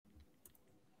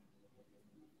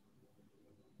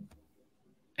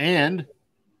And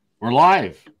we're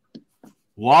live.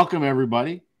 Welcome,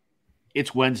 everybody.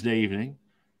 It's Wednesday evening.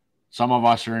 Some of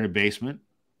us are in the basement.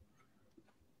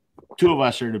 Two of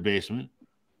us are in the basement.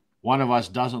 One of us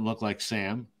doesn't look like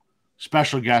Sam.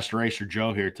 Special guest racer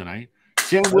Joe here tonight.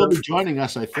 Sam will be joining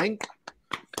us, I think.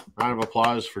 Round of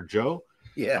applause for Joe.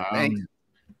 Yeah, thanks.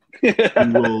 We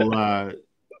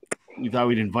thought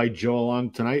we'd invite Joe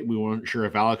along tonight. We weren't sure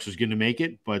if Alex was going to make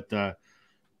it, but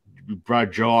we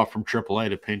brought Joe off from AAA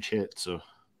to pinch hit. So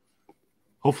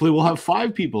hopefully we'll have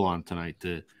 5 people on tonight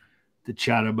to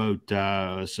chat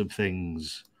about some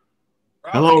things.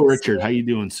 Hello, Richard. How you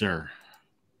doing, sir?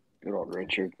 Good old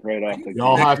Richard. Right off the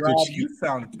Y'all have to. You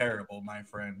sound terrible, my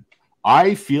friend.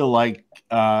 I feel like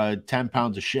 10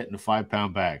 pounds of shit in a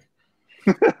 5-pound bag.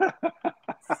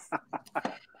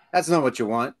 That's not what you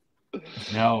want.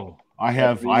 No, I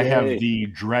have the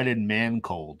dreaded man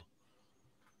cold.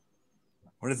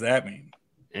 What does that mean?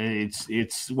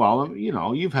 It's well, you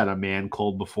know, you've had a man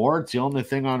cold before. It's the only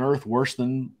thing on earth worse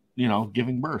than, you know,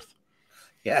 giving birth.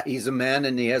 Yeah, he's a man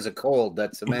and he has a cold.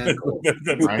 That's a man cold.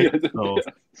 Right? So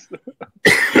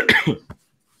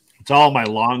it's all my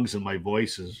lungs and my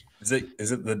voices. Is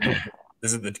it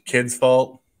the kid's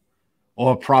fault?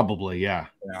 Oh, probably, yeah.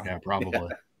 Yeah, probably.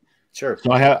 Yeah. Sure.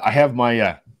 So I have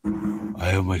my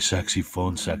sexy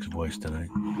phone sex voice tonight.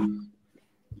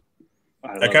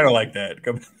 I kind of like that.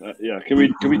 Yeah, can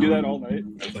we do that all night?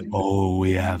 Oh,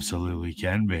 we absolutely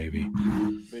can, baby.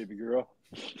 Baby girl.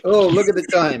 Oh, look at the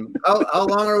time. How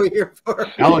long are we here for?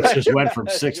 Alex just went from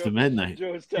 6 to midnight.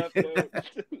 Joe's tapped out.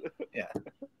 Yeah.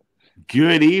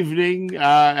 Good evening,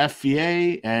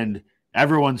 FVA, and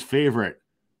everyone's favorite,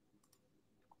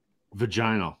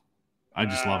 Vaginal. I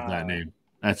just love that name.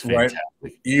 That's fantastic.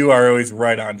 Right. You are always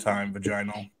right on time,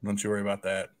 Vaginal. Don't you worry about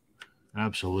that.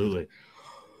 Absolutely.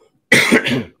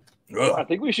 I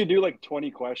think we should do like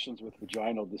 20 questions with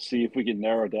Vaginal to see if we can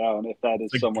narrow down if that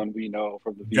is someone we know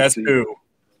from the BC. Guess who?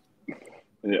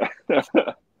 Yeah.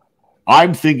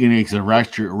 I'm thinking it's a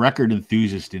record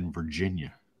enthusiast in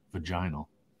Virginia, Vaginal.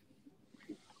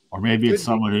 Or maybe it's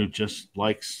someone who just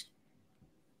likes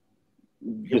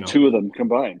the two of them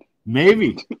combined.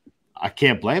 Maybe. I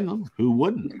can't blame them. Who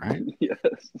wouldn't, right?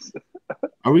 Yes.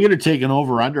 Are we going to take an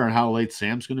over-under on how late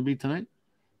Sam's going to be tonight?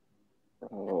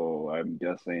 Oh, I'm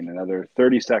guessing another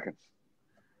 30 seconds.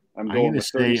 I'm going to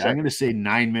say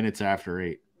 9 minutes after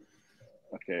 8.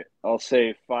 Okay, I'll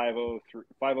say 5:04,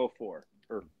 or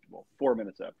 4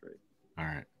 minutes after 8. All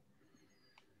right.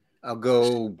 I'll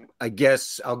go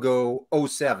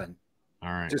 07.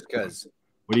 All right. Just because.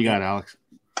 What do you got, Alex?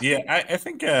 Yeah, I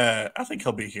think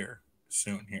he'll be here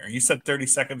soon. Here, you said 30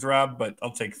 seconds, Rob, but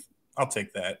I'll take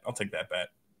that. I'll take that bet.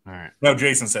 All right. No,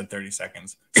 Jason said 30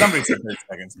 seconds. Somebody said 30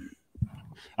 seconds.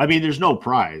 I mean, there's no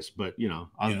prize, but you know,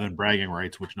 other than bragging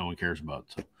rights, which no one cares about.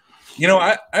 So. You know,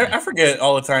 I forget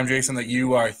all the time, Jason, that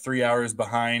you are 3 hours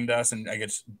behind us, and I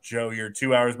guess Joe, you're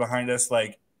 2 hours behind us.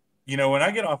 Like, you know, when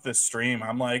I get off this stream,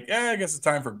 I'm like, I guess it's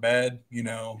time for bed. You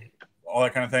know, all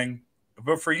that kind of thing.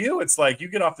 But for you, it's like you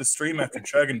get off the stream after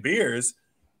chugging beers,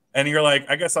 and you're like,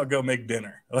 I guess I'll go make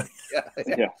dinner. Like,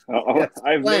 yeah.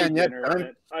 I've made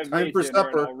dinner. Time for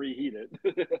supper. I'll reheat it.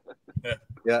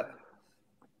 Yeah.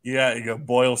 Yeah, you go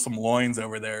boil some loins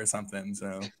over there or something.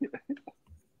 So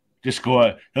just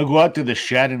he'll go out to the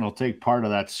shed and he'll take part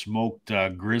of that smoked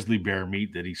grizzly bear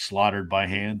meat that he slaughtered by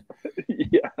hand.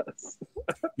 Yes.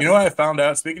 You know what I found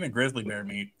out? Speaking of grizzly bear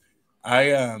meat,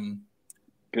 as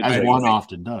one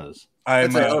often does.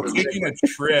 I'm taking a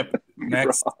trip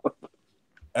next.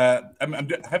 I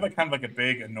have kind of like a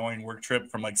big annoying work trip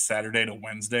from like Saturday to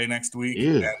Wednesday next week.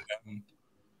 And,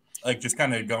 like just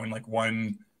kind of going like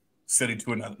one city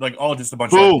to another, like all just a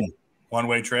bunch of like,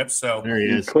 one-way trips. So there he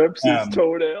is. Eclipes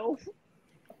toenails.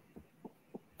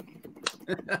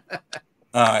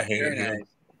 I hate it.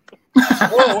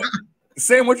 Whoa,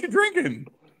 Sam, what you drinking?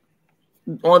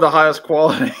 One of the highest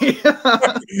quality.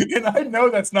 And I know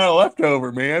that's not a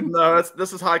leftover, man. No,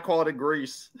 this is high quality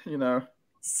grease, you know.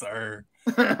 Sir.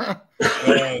 But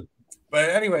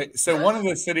anyway, so one of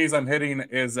the cities I'm hitting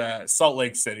is Salt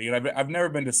Lake City, and I've never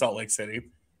been to Salt Lake City.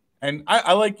 And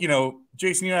I like, you know,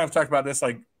 Jason, you and I have talked about this.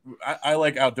 Like, I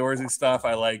like outdoorsy stuff.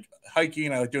 I like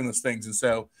hiking. I like doing those things. And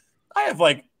so I have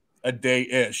like a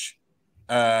day-ish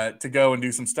to go and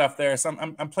do some stuff there. So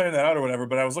I'm planning that out or whatever.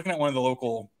 But I was looking at one of the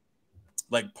local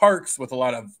like parks with a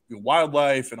lot of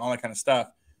wildlife and all that kind of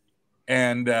stuff.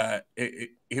 And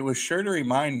it was sure to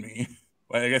remind me,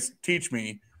 well, I guess teach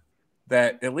me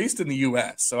that at least in the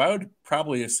U.S., so I would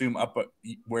probably assume up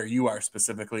where you are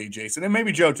specifically, Jason, and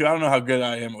maybe Joe too. I don't know how good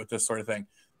I am with this sort of thing,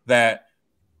 that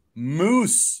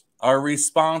moose are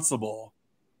responsible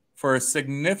for a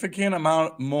significant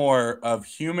amount more of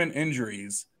human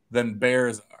injuries than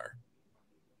bears are.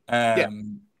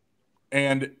 And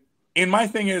my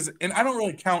thing is, and I don't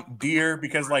really count deer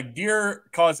because like deer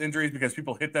cause injuries because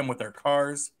people hit them with their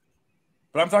cars.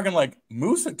 But I'm talking like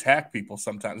moose attack people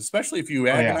sometimes, especially if you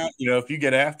agonize, if you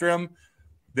get after them,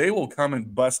 they will come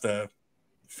and bust a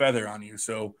feather on you.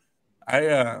 So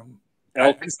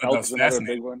elk's another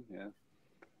big one. Yeah.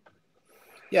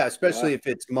 Yeah, especially if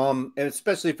it's a mom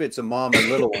and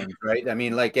little ones, right? I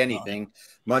mean, like anything,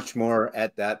 much more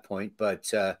at that point.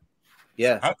 But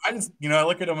yeah, I just I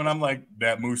look at them and I'm like,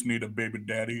 that moose need a baby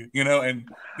daddy, and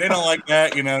they don't like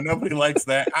that, nobody likes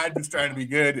that. I'm just trying to be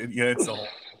good, and it's a whole.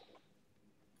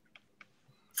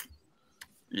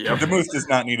 Yeah, the moose does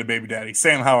not need a baby daddy.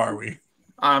 Sam, how are we?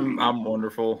 I'm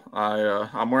wonderful.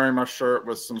 I'm wearing my shirt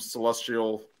with some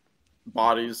celestial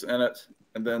bodies in it,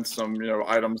 and then some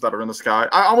items that are in the sky.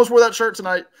 I almost wore that shirt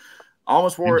tonight. I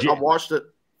almost wore it. I watched it.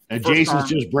 And Jason's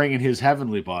just bringing his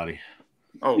heavenly body.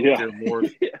 Oh, yeah. Dear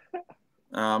Lord.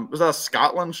 Was that a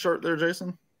Scotland shirt there,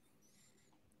 Jason?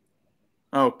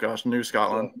 Oh gosh, New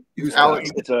Scotland.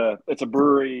 Alex, it's a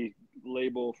brewery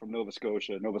label from Nova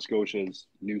Scotia. Nova Scotia's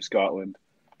New Scotland.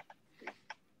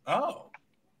 Oh,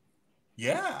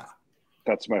 yeah.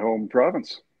 That's my home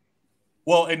province.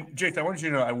 Well, and Jake, I wanted you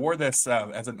to know I wore this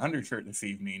as an undershirt this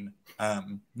evening,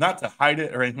 not to hide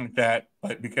it or anything like that,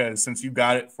 but because since you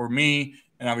got it for me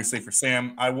and obviously for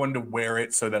Sam, I wanted to wear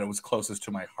it so that it was closest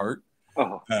to my heart,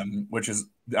 which is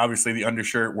obviously the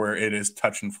undershirt where it is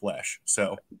touch and flesh.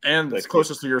 So, and it's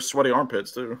closest to your sweaty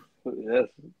armpits too. Yes.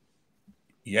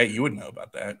 Yeah, you would know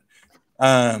about that.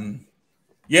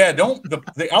 Yeah,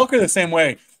 the elk are the same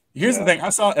way. Here's the thing. I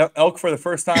saw elk for the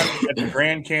first time at the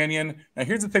Grand Canyon. Now,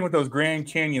 here's the thing with those Grand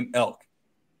Canyon elk.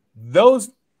 Those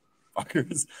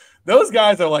fuckers, those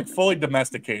guys are like fully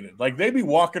domesticated. Like they be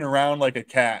walking around like a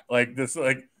cat. Like this,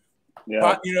 like,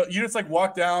 you just like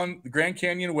walk down the Grand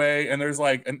Canyon way and there's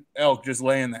like an elk just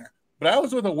laying there. But I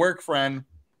was with a work friend.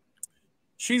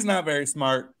 She's not very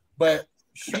smart, but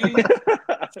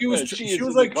she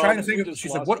was like trying to think of,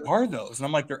 she's like, what are those? And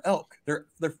I'm like, they're elk. They're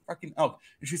fucking elk.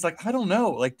 And she's like, I don't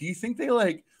know. Like, do you think they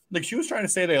like she was trying to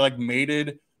say they like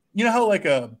mated, you know how like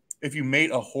if you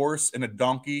mate a horse and a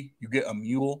donkey, you get a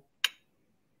mule?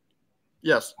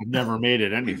 Yes. I've never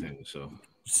mated anything, so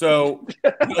So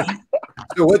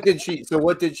what did she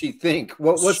think?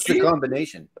 What's the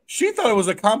combination? She thought it was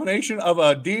a combination of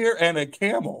a deer and a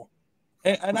camel.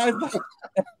 And I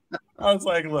was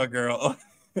like, look, girl.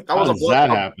 How does that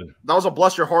happen? That was a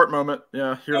bless your heart moment.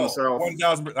 Yeah, here in the South.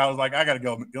 1,000. I was like, I gotta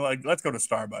go. Like, let's go to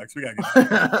Starbucks. We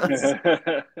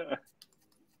gotta go.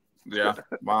 Yeah,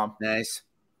 wow, nice.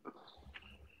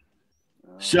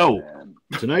 So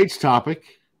tonight's topic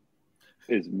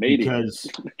is mating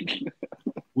because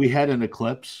we had an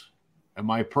eclipse, and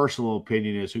my personal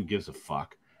opinion is, who gives a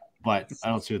fuck? But I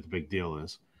don't see what the big deal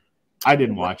is. I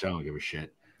didn't watch. I don't give a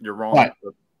shit. You're wrong. But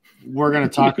we're gonna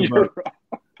talk about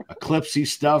eclipsey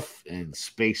stuff and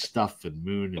space stuff and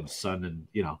moon and sun and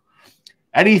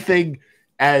anything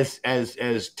as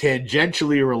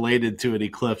tangentially related to an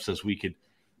eclipse as we could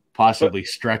possibly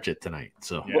stretch it tonight.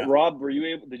 So, But Rob,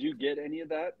 did you get any of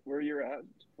that where you're at?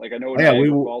 Like, I know Niagara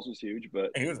Falls was huge,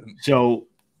 but so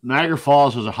Niagara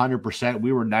Falls was 100%.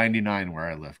 We were 99 where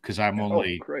I live because I'm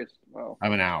only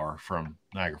I'm an hour from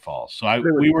Niagara Falls. So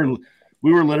we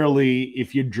were literally,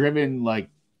 if you'd driven like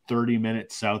 30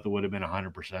 minutes south, it would have been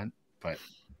 100%. But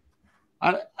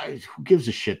who gives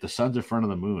a shit? The sun's in front of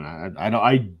the moon.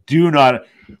 I do not,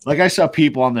 like, I saw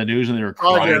people on the news and they were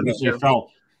crying. They felt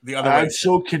the other way. I'm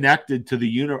so connected to the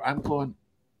universe. I'm going,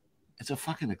 it's a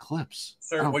fucking eclipse.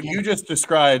 Sir, what you just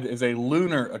described is a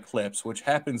lunar eclipse, which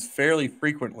happens fairly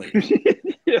frequently.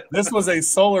 This was a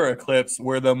solar eclipse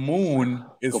where the moon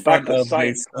is front of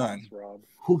the sun.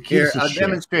 Who gives a shit? I'll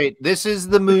demonstrate. This is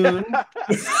the moon.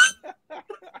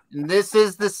 This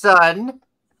is the sun.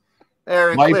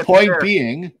 My point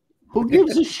being, who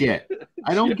gives a shit?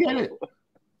 I don't get it.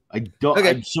 I don't. Okay.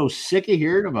 I'm so sick of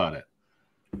hearing about it.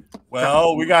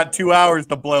 Well, we got 2 hours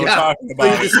to blow talking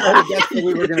about it.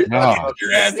 We were going to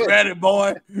your ass ready,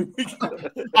 boy.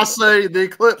 I say the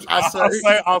eclipse.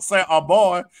 I'll say, oh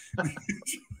boy.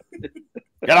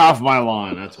 Get off my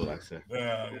lawn. That's what I say.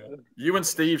 Yeah. You and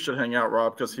Steve should hang out,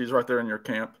 Rob, because he's right there in your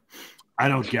camp. I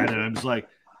don't get it. I'm just like,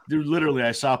 dude, literally,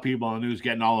 I saw people on the news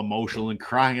getting all emotional and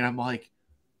crying, and I'm like,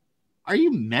 are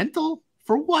you mental?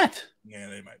 For what? Yeah,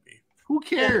 they might be. Who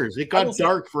cares? It got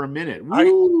dark for a minute. I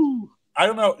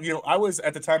don't know. I was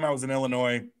at the time I was in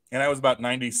Illinois, and I was about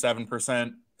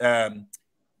 97%.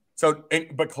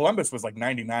 But Columbus was like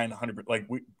 99, 100. Like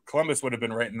Columbus would have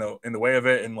been right in the way of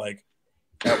it, and like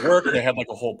at work, they had like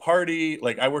a whole party.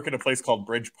 Like I work at a place called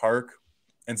Bridge Park.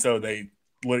 And so they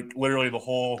literally the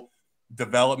whole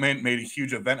development made a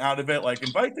huge event out of it. Like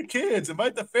invite the kids,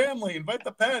 invite the family, invite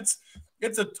the pets.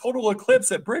 It's a total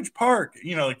eclipse at Bridge Park,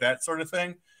 like that sort of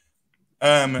thing.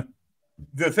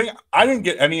 The thing, I didn't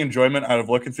get any enjoyment out of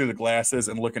looking through the glasses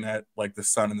and looking at like the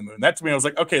sun and the moon. That to me, I was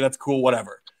like, okay, that's cool,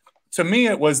 whatever. To me,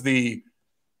 it was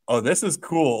this is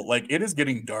cool. Like it is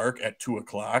getting dark at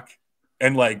 2:00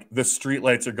 and like the street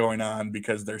lights are going on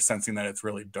because they're sensing that it's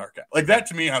really dark out. Like that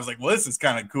to me, I was like, well, this is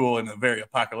kind of cool in a very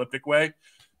apocalyptic way.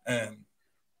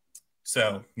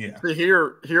 So yeah,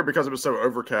 here because it was so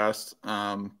overcast.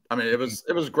 I mean, it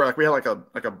was great. We had like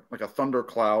a thunder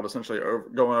cloud essentially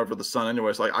going over the sun.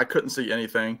 Anyways, like I couldn't see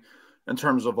anything in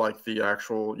terms of like the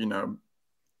actual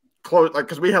close, like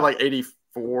because we had like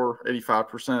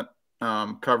 85%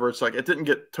 coverage. Like it didn't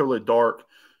get totally dark.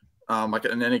 Like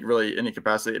in any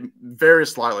capacity, very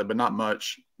slightly, but not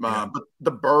much. But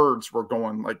the birds were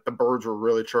going, like the birds were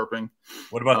really chirping.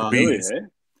 What about the bees? Really,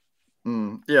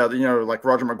 Yeah, like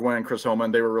Roger McGuinn, Chris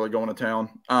Hillman, they were really going to town.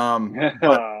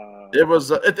 But it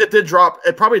was, it did drop.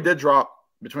 It probably did drop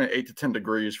between 8 to 10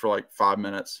 degrees for like 5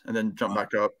 minutes and then jump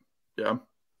back up. Yeah.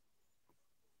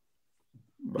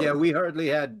 But, yeah, we hardly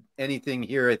had anything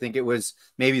here. I think it was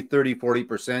maybe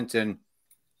 30-40%. And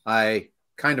I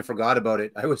kind of forgot about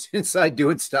it. I was inside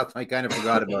doing stuff. I kind of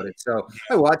forgot about it. So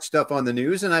I watched stuff on the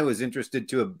news and I was interested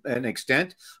to an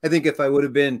extent. I think if I would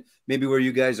have been maybe where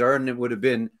you guys are and it would have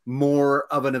been more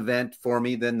of an event for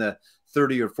me than the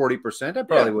 30 or 40%, I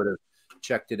probably would have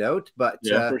checked it out. But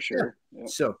for sure. Yeah.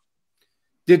 So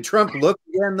did Trump look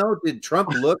again though? Did Trump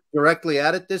look directly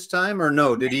at it this time or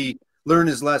no? Did he learn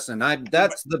his lesson?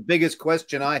 That's the biggest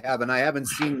question I have, and I haven't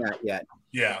seen that yet.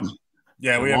 Yeah.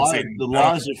 Yeah, we haven't seen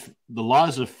the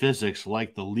laws of physics,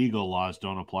 like the legal laws,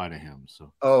 don't apply to him.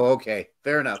 So, okay,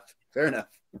 fair enough.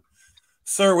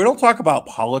 Sir, we don't talk about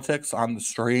politics on the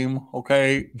stream,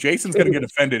 okay? Jason's gonna get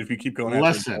offended if you keep going.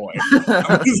 Listen,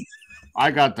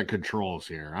 I got the controls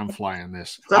here. I'm flying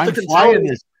this. I'm flying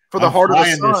this for the heart of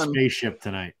the sun. This spaceship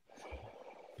tonight.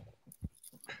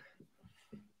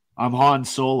 I'm Han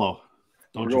Solo.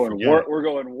 We're going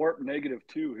warp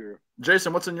 -2 here.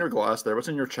 Jason, what's in your glass there? What's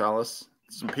in your chalice?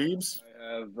 Some Peebs?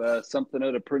 I have something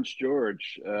out of Prince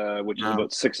George, which is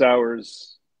about 6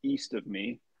 hours east of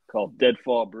me, called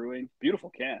Deadfall Brewing. Beautiful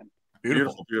can.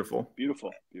 Beautiful.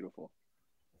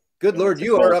 Good Lord,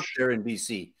 you are up there in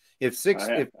BC. If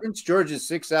Prince George is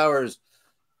 6 hours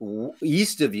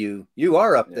east of you, you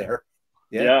are up there.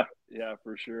 Yeah,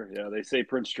 for sure. Yeah, they say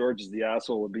Prince George is the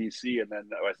asshole of BC, and then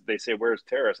they say, "Where's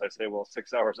Terrace?" I say, "Well,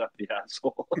 6 hours up the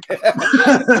asshole."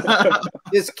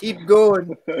 Just keep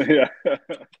going. Yeah.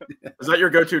 Is that your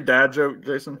go-to dad joke,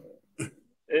 Jason?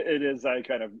 It is. I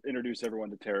kind of introduce everyone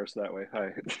to Terrace that way.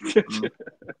 Hi.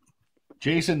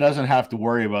 Jason doesn't have to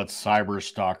worry about cyber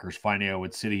stalkers finding out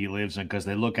what city he lives in because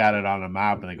they look at it on a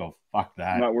map and they go, "Fuck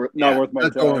that." Not worth my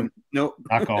time. Nope.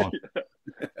 Not going.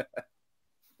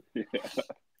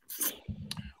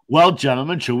 Well,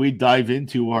 gentlemen, shall we dive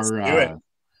into our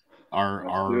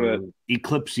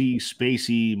eclipsey,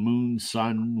 spacey, moon,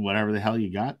 sun, whatever the hell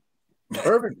you got?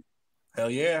 Perfect. Hell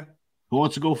yeah. Who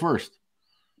wants to go first?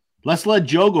 Let's let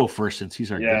Joe go first since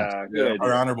he's our guest. Good.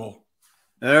 Our honorable.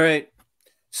 All right.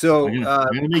 So I'm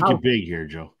gonna make it big here,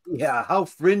 Joe. Yeah, how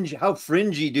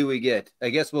fringy do we get? I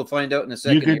guess we'll find out in a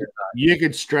second. You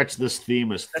could stretch this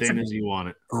theme as thin as you want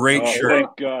it. Great shirt.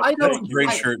 Thank God.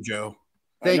 Great shirt, Joe.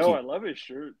 Thank you. I love his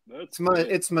shirt. It's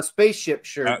my spaceship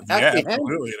shirt.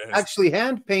 Absolutely it is. Actually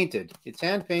hand painted. It's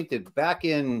hand painted back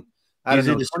in. Is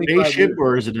it a spaceship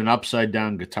or is it an upside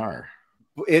down guitar?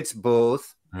 It's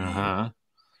both.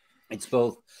 It's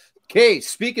both. Okay,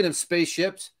 speaking of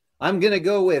spaceships, I'm gonna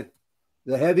go with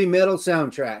the heavy metal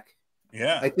soundtrack.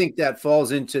 Yeah, I think that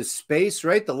falls into space,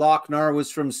 right? The Lochnar was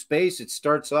from space. It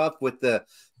starts off with the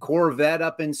Corvette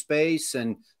up in space,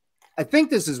 and I think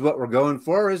this is what we're going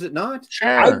for, is it not?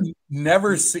 Sure. I've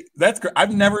never seen that's great.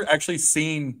 I've never actually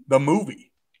seen the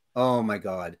movie. Oh my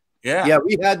God. Yeah.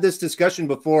 We had this discussion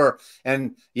before,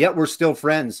 and yet we're still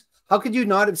friends. How could you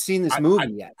not have seen this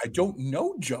movie yet? I don't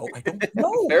know, Joe. I don't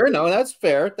know. Fair, no, that's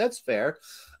fair. That's fair.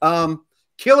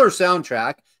 Killer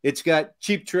soundtrack. It's got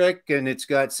Cheap Trick and it's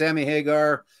got Sammy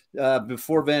Hagar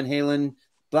before Van Halen.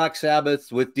 Black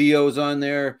Sabbath with Dio's on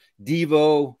there,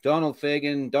 Devo, Donald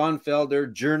Fagen, Don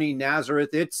Felder, Journey,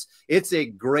 Nazareth. It's a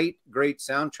great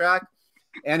soundtrack,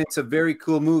 and it's a very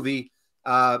cool movie,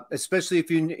 especially if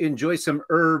you enjoy some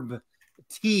herb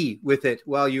tea with it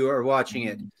while you are watching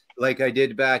it, like I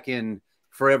did back in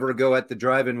forever ago at the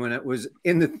drive-in when it was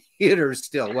in the theaters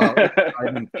still. Well,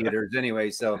 drive-in theaters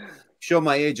anyway, so show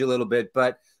my age a little bit,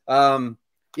 but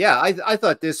yeah, I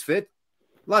thought this fit.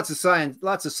 Lots of science,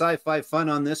 lots of sci-fi fun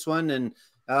on this one, and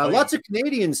lots of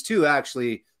Canadians too.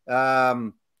 Actually,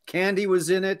 Candy was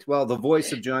in it. Well, the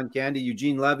voice of John Candy,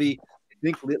 Eugene Levy. I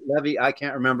think Levy. I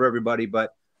can't remember everybody,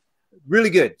 but really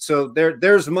good. So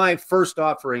there's my first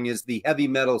offering is the heavy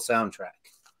metal soundtrack.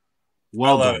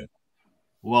 Well done.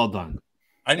 Well done.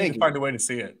 I need to find a way to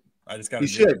see it. I just got to. You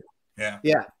should. Yeah.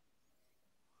 Yeah.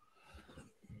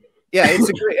 Yeah, it's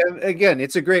a great. Again,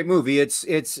 it's a great movie.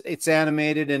 It's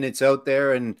animated and it's out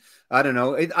there, and I don't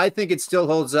know. I think it still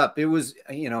holds up. It was,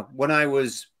 when I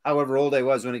was, however old I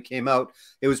was when it came out,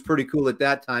 it was pretty cool at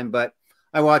that time. But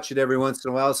I watch it every once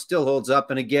in a while. It still holds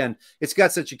up, and again, it's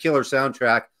got such a killer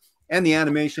soundtrack, and the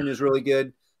animation is really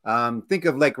good. Think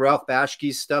of like Ralph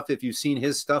Bashke's stuff if you've seen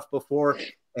his stuff before,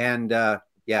 and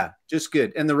yeah, just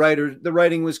good. And the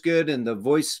writing was good, and the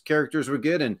voice characters were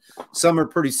good, and some are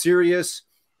pretty serious.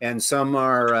 And some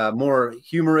are more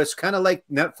humorous, kind of like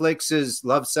Netflix's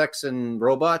Love, Sex, and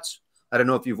Robots. I don't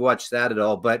know if you've watched that at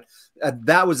all, but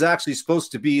that was actually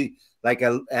supposed to be like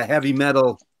a heavy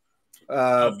metal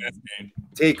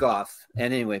takeoff.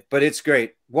 And anyway, but it's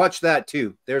great. Watch that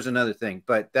too. There's another thing,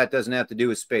 but that doesn't have to do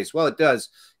with space. Well, it does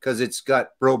because it's got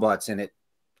robots in it.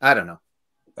 I don't know.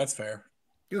 That's fair.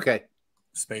 Okay.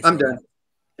 Space. I'm done.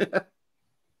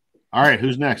 All right.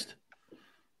 Who's next?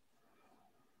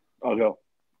 I'll go.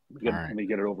 Let me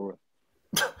get it over with.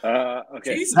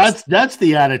 Okay. Jesus. That's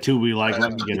the attitude we like.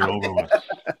 Let me get it over with.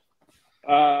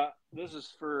 This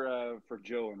is for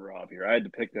Joe and Rob here. I had to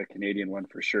pick the Canadian one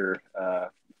for sure. The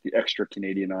extra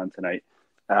Canadian on tonight.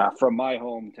 From my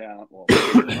hometown. Well,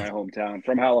 my hometown,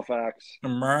 from Halifax.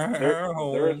 Their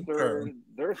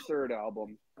third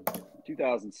album,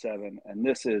 2007, and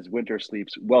this is Winter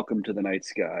Sleep's "Welcome to the Night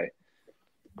Sky."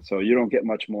 So you don't get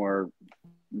much more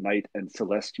night and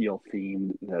celestial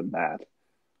themed than that.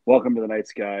 Welcome to the Night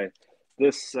Sky.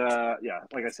 This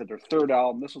like I said, their third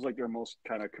album. This was like their most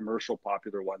kind of commercial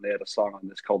popular one. They had a song on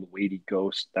this called "Weighty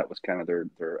Ghost." That was kind of their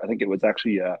I think it was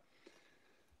actually a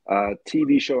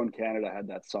TV show in Canada had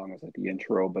that song as like the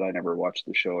intro, but I never watched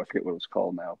the show. I forget what it was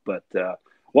called now, but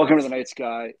Welcome to the Night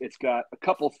Sky. It's got a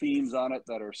couple themes on it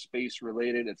that are space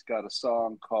related. It's got a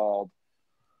song called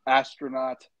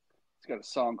Astronaut. It's got a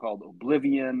song called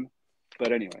Oblivion.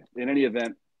 But anyway, in any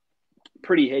event,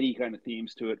 pretty heady kind of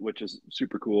themes to it, which is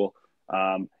super cool.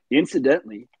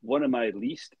 Incidentally, one of my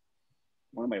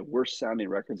worst sounding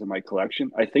records in my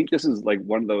collection. I think this is like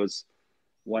one of those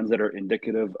ones that are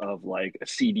indicative of like a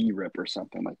CD rip or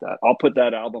something like that. I'll put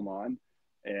that album on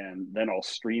and then I'll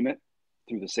stream it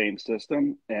through the same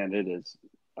system. And it is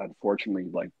unfortunately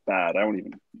like bad. I don't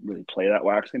even really play that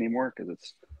wax anymore because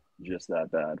it's just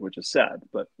that bad, which is sad,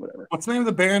 but whatever. What's the name of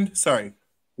the band? Sorry.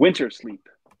 Winter Sleep.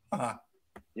 Uh-huh.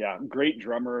 Yeah, great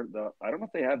drummer. I don't know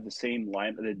if they have the same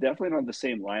line. They definitely don't have the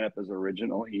same lineup as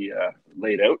originally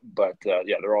laid out, but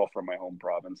yeah, they're all from my home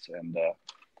province, and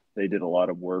they did a lot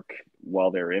of work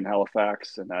while they were in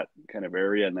Halifax and that kind of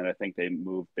area. And then I think they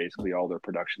moved basically all their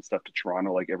production stuff to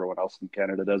Toronto, like everyone else in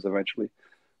Canada does eventually.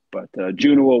 But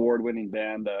Juno award-winning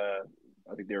band. I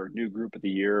think they were New Group of the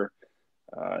Year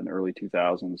in the early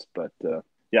 2000s. But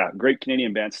yeah, great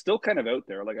Canadian band. Still kind of out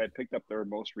there. Like I picked up their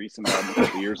most recent album a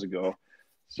couple years ago.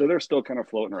 So they're still kind of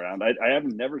floating around. I have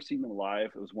never seen them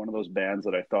live. It was one of those bands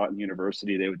that I thought in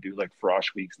university they would do like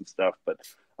Frosh Weeks and stuff, but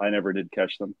I never did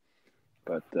catch them.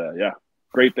 But yeah,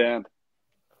 great band.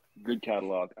 Good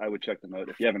catalog. I would check them out.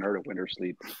 If you haven't heard of Winter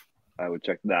Sleep, I would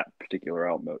check that particular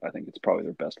album out. I think it's probably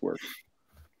their best work.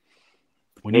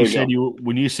 When you said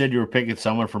you were picking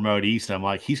someone from out east, I'm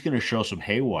like, he's going to show some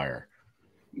haywire.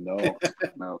 No.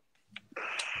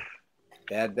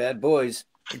 Bad boys.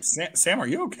 Sam, are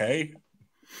you okay?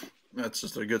 That's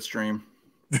just a good stream.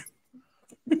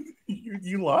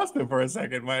 you lost it for a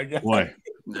second, my guy. Boy.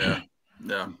 Yeah.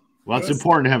 Well, it's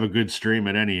important to have a good stream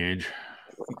at any age.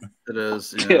 It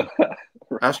is. Yeah.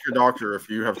 Ask your doctor if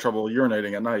you have trouble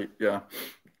urinating at night. Yeah.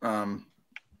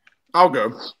 I'll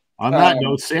go. On that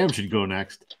note, Sam should go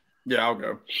next. Yeah, I'll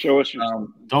go. Show us your.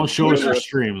 Don't show us your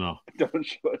stream though. Don't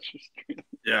show us your stream.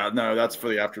 Yeah, no, that's for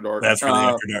the After Dark. That's for the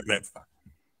After Dark. That's fine.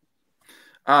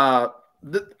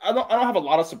 I don't have a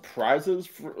lot of surprises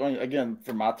for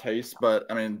my taste, but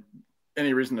I mean,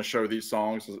 any reason to show these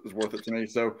songs is worth it to me.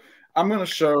 So I'm going to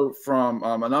show from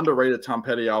an underrated Tom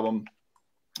Petty album,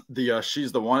 the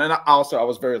 "She's the One," and I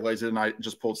was very lazy tonight and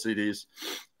just pulled CDs.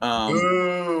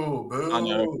 Boo. I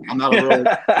know I'm not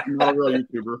a real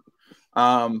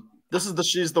YouTuber. This is the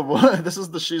 "She's the One." This is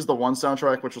the "She's the One"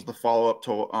 soundtrack, which was the follow up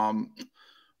to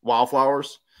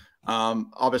Wildflowers.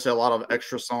 Obviously a lot of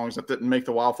extra songs that didn't make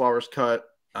the Wildflowers cut,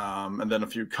 and then a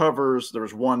few covers. There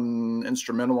was one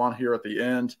instrumental on here at the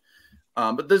end.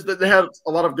 But they had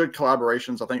a lot of good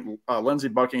collaborations. I think Lindsey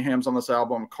Buckingham's on this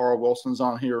album. Carl Wilson's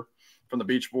on here from the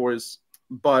Beach Boys.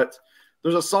 But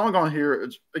there's a song on here.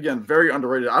 It's, again, very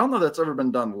underrated. I don't know if that's ever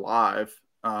been done live.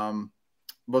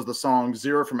 Was the song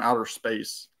Zero from Outer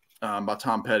Space by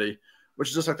Tom Petty, which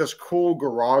is just like this cool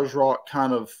garage rock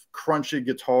kind of crunchy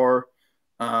guitar.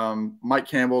 Mike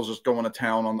Campbell's just going to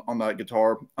town on that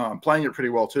guitar, playing it pretty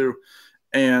well too.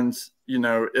 And, you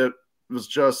know, it was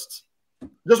just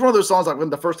one of those songs, like when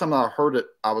the first time I heard it,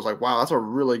 I was like, wow, that's a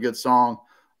really good song.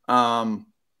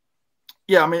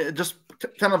 Yeah, I mean, it just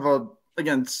kind of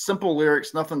again, simple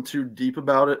lyrics, nothing too deep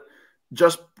about it.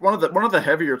 Just one of the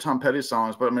heavier Tom Petty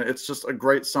songs, but I mean, it's just a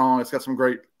great song. It's got some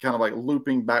great kind of like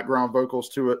looping background vocals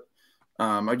to it.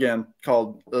 Again,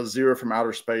 called Zero from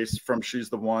Outer Space from She's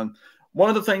the One. One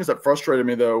of the things that frustrated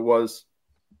me though was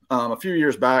a few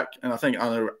years back, and I think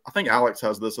Alex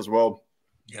has this as well.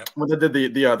 Yeah, when they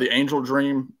did the Angel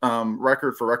Dream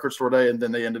record for Record Store Day, and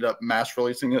then they ended up mass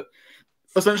releasing it.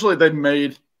 Essentially, they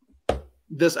made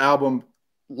this album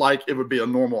like it would be a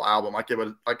normal album, like it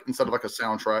would, like instead of like a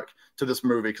soundtrack to this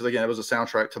movie, because again, it was a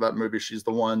soundtrack to that movie, She's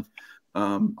the One.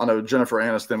 I know Jennifer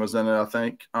Aniston was in it, I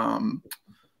think.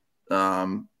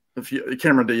 Cameron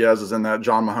Diaz is in that,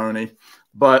 John Mahoney,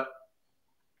 but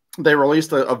they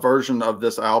released a version of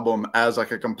this album as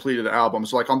like a completed album.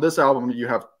 So like on this album, you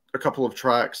have a couple of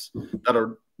tracks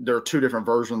there are two different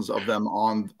versions of them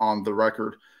on the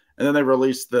record, and then they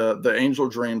released the Angel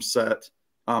Dream set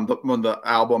on the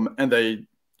album, and they,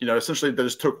 you know, essentially they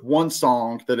just took one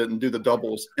song, they didn't do the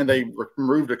doubles, and they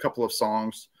removed a couple of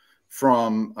songs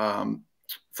from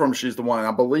She's the One. And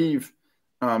I believe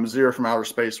Zero from Outer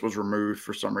Space was removed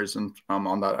for some reason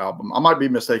on that album. I might be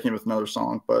mistaken with another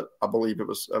song, but I believe it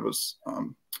was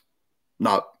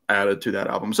not added to that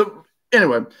album. So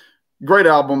anyway, great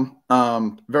album,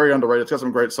 very underrated. It's got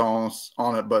some great songs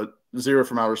on it, but Zero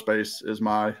from Outer Space is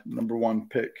my number one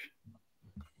pick.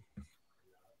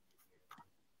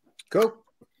 Cool.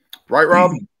 Right,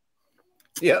 Rob?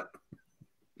 Yep.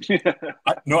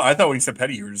 I thought when you said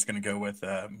Petty, you were just going to go with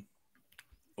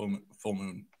Full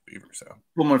Moon Fever. So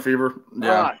Full Moon Fever.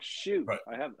 Yeah. Shoot. Right.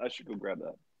 I should go grab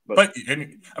that. But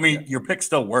I mean, your pick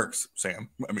still works, Sam.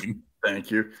 I mean,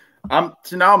 thank you.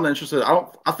 See, now I'm interested.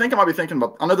 I think I might be thinking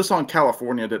about. I know the song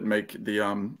California didn't make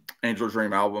the Angel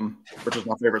Dream album, which is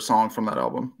my favorite song from that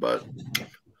album. But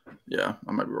yeah,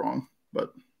 I might be wrong.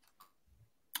 But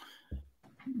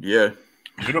yeah,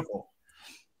 beautiful.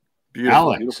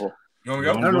 Alex. Beautiful. You want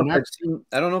to go? I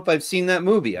don't know if I've seen that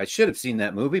movie. I should have seen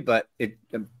that movie, but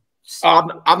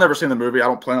I've never seen the movie. I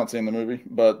don't plan on seeing the movie,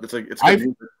 but it's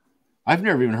good. I've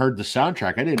never even heard the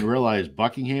soundtrack. I didn't realize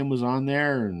Buckingham was on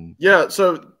there. And yeah,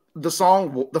 so the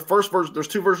song, the first version, there's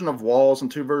two versions of Walls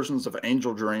and two versions of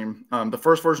Angel Dream. The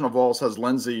first version of Walls has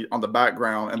Lindsay on the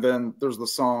background, and then there's the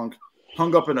song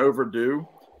Hung Up and Overdue,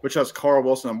 which has Carl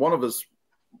Wilson in one of his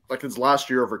last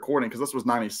year of recording, because this was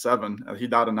 97 and he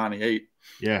died in 98.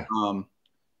 Yeah.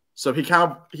 So he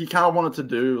kind of wanted to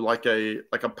do like a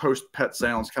post Pet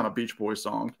Sounds kind of Beach Boys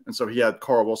song, and so he had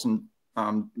Carl Wilson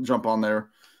jump on there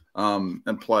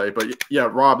and play. But yeah,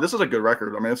 Rob, this is a good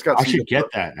record. I mean, it's got. I should get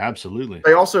that. Absolutely.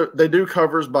 They do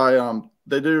covers by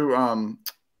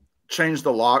Change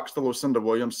the Locks, the Lucinda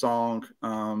Williams song.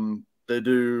 They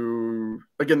do,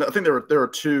 again, I think there were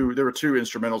two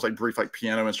instrumentals, like brief like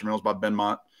piano instrumentals by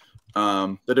Benmont.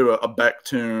 They do a Beck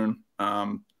tune.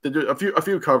 They do a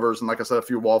few covers, and like I said, a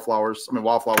few Wallflowers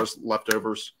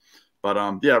leftovers.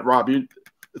 But yeah, Rob,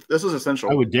 this is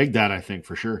essential. I would dig that, I think,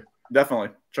 for sure. Definitely.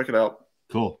 Check it out.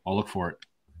 Cool. I'll look for it.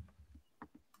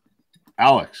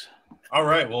 Alex. All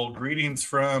right. Well, greetings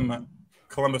from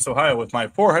Columbus, Ohio, with my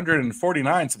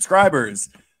 449 subscribers.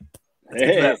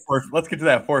 Let's get to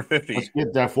that 450. Let's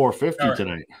get that 450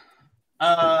 tonight.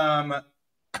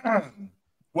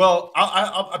 Well,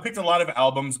 I picked a lot of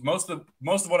albums. Most of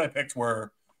what I picked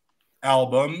were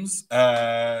albums,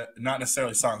 not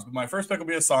necessarily songs. But my first pick will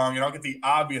be a song, and I'll get the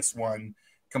obvious one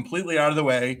completely out of the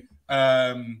way.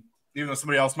 Even though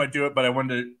somebody else might do it, but I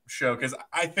wanted to show, because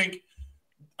I think,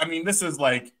 I mean, this is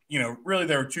like, you know, really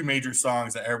there were two major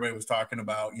songs that everybody was talking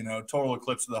about, you know, Total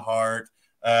Eclipse of the Heart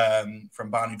from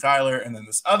Bonnie Tyler, and then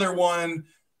this other one.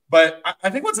 But I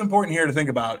think what's important here to think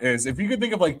about is if you could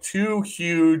think of like two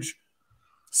huge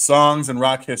songs in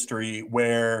rock history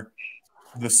where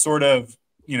the sort of,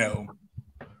 you know,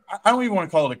 I don't even want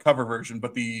to call it a cover version,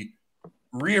 but the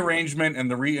rearrangement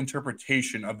and the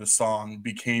reinterpretation of the song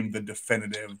became the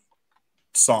definitive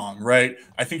song, right?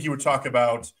 I think you would talk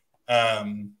about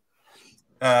All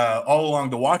Along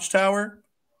the Watchtower,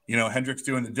 you know, Hendrix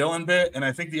doing the Dylan bit, and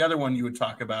I think the other one you would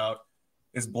talk about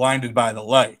is Blinded by the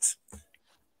Light.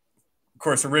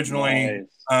 course, originally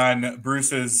on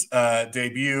Bruce's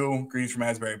debut, Greens from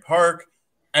Asbury Park,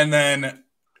 and then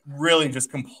really just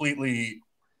completely,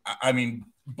 I mean,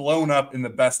 blown up in the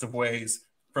best of ways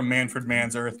from Manfred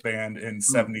Mann's Earth Band in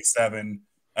 '77.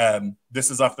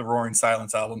 This is off the Roaring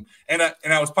Silence album. And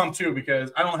I was pumped too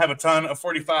because I don't have a ton of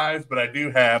 45s, but I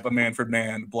do have a Manfred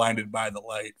Mann Blinded by the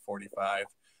Light 45.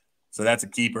 So that's a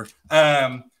keeper.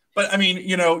 But I mean,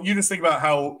 you know, you just think about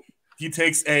how he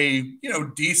takes a, you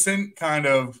know, decent kind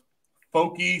of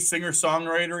folky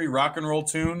singer-songwritery rock and roll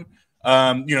tune.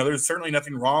 You know, there's certainly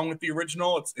nothing wrong with the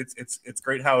original. It's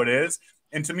great how it is.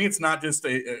 And to me, it's not just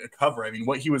a cover. I mean,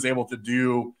 what he was able to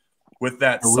do with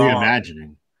that song,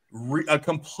 reimagining. A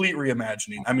complete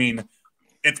reimagining. I mean,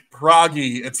 it's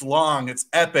proggy, it's long, it's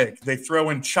epic. They throw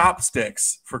in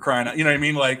chopsticks for crying out. You know what I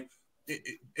mean? Like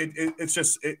it's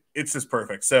just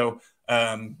perfect. So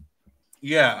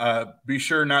be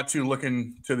sure not to look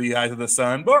into the eyes of the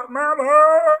sun. But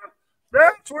mama,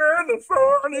 that's where the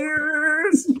fun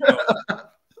is.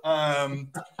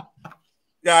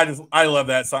 I love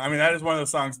that song. I mean, that is one of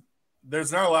those songs.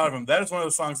 There's not a lot of them. That is one of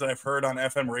the songs that I've heard on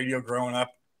FM radio growing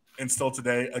up and still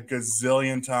today a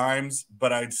gazillion times,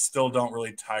 but I still don't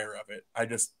really tire of it.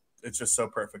 It's just so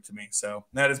perfect to me. So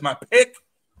that is my pick.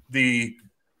 The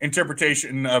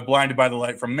interpretation of Blinded by the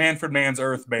Light from Manfred Mann's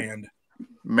Earth Band.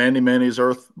 Manny's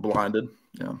Earth Blinded.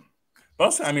 Yeah.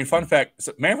 Also, I mean, fun fact,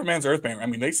 Manfred Mann's Earth Band, I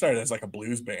mean, they started as like a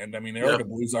blues band. I mean, they were like a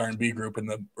blues R&B group in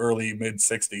the early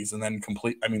mid-'60s and then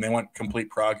they went complete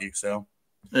proggy. So,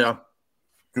 yeah.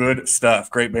 Good stuff.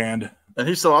 Great band. And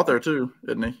he's still out there too,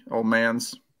 isn't he? Old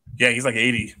man's. Yeah, he's like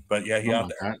 80, but yeah, he's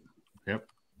out there. Yep.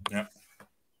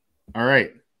 All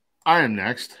right. I am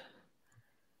next.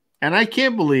 And I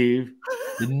can't believe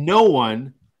that no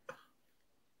one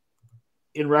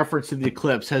in reference to the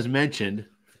Eclipse has mentioned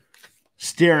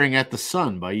Staring at the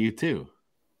Sun by U2.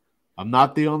 I'm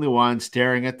not the only one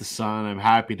staring at the sun. I'm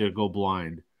happy to go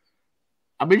blind.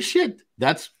 I mean, shit,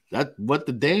 that's what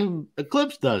the damn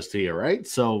Eclipse does to you, right?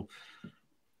 So,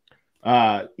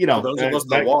 you know, for those of us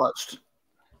that watched.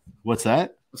 What's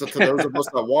that? So to those of us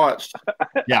that watched.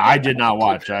 Yeah, I did not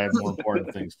watch. I have more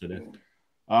important things to do.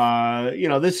 You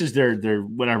know, this is their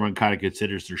what everyone kind of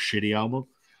considers their shitty album.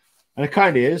 And it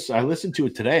kind of is. I listened to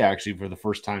it today, actually, for the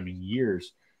first time in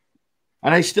years.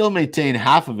 And I still maintain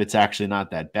half of it's actually not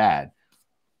that bad.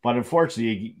 But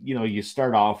unfortunately, you know, you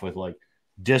start off with like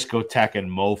Discotheque and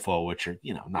Mofo, which are,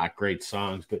 you know, not great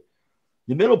songs. But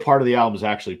the middle part of the album is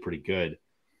actually pretty good.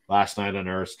 Last Night on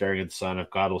Earth, Staring at the Sun, If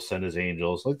God Will Send His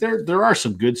Angels. Like there are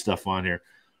some good stuff on here.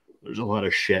 There's a lot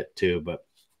of shit too, but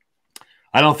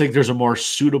I don't think there's a more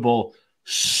suitable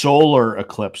solar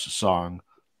eclipse song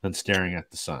than Staring at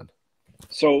the Sun.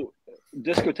 So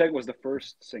Discotheque was the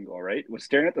first single, right? Was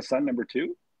Staring at the Sun number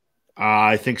 2?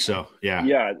 I think so. Yeah.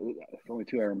 Yeah. The only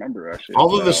 2 I remember, actually.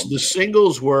 Although the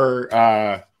singles were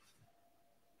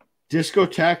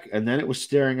Discotheque, and then it was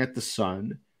Staring at the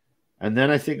Sun. And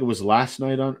then I think it was Last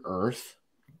Night on Earth.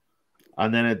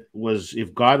 And then it was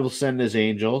If God Will Send His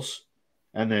Angels.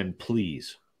 And then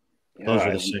Please. Yeah, those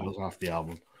are the singles off the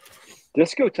album.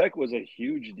 Discotheque was a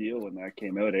huge deal when that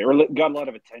came out. It got a lot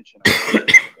of attention.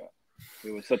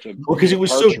 It was such a because it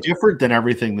was so different than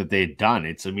everything that they had done.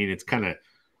 It's kind of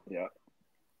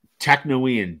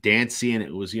techno-y and dancey, and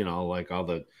it was, you know, like all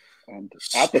the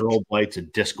strobe lights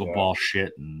and disco ball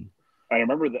shit. And I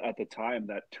remember that at the time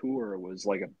that tour was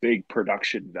like a big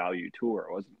production value tour.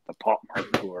 It wasn't the Pop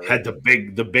Mart tour. Had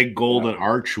the big golden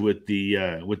arch with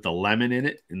the lemon in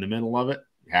it in the middle of it.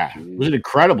 Yeah, it was an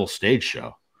incredible stage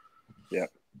show. Yeah.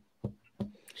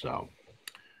 So,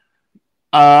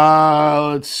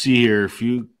 let's see here. A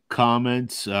few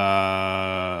comments.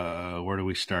 Where do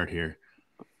we start here?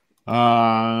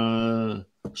 Solar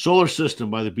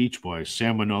System by the Beach Boys.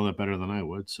 Sam would know that better than I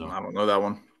would. So I don't know that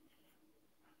one.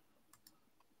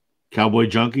 Cowboy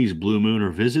Junkies, Blue Moon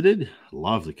Revisited.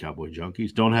 Love the Cowboy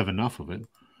Junkies. Don't have enough of it.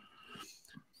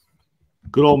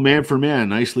 Good old Man for Man.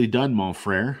 Nicely done, mon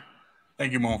frere.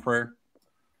 Thank you, mon frere.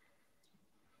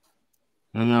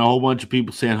 And then a whole bunch of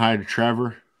people saying hi to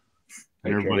Trevor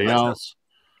and everybody else.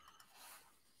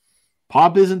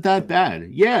 Pop isn't that bad.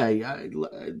 Yeah,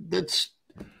 that's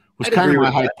was kind of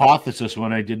my hypothesis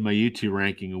when I did my YouTube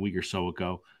ranking a week or so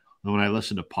ago. And when I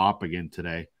listened to Pop again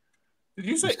today, did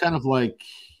you say it's kind of like,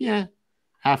 yeah,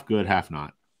 half good, half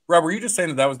not? Rob, were you just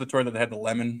saying that was the tour that had the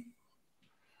lemon?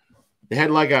 They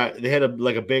had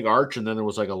a big arch, and then there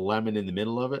was like a lemon in the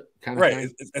middle of it, kind of. Right?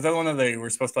 Is that the one that they were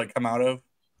supposed to like come out of?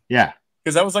 Yeah,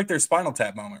 because that was like their Spinal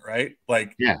Tap moment, right?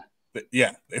 Like, yeah.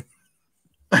 It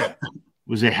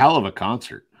was a hell of a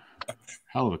concert.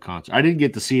 I didn't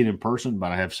get to see it in person,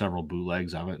 but I have several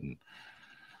bootlegs of it, and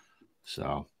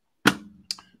So,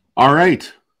 all right.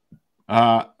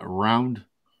 Round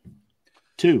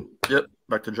 2. Yep.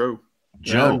 Back to Joe.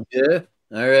 Joe. Yeah.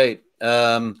 All right.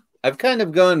 I've kind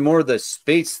of gone more the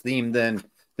space theme than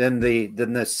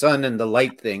the sun and the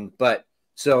light thing, but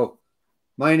so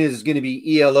mine is going to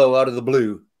be ELO Out of the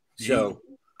Blue. So,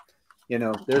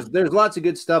 there's lots of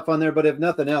good stuff on there, but if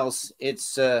nothing else,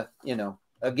 it's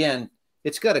again,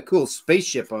 it's got a cool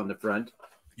spaceship on the front.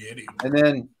 Yeah, dude. And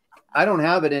then I don't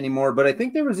have it anymore, but I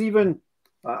think there was even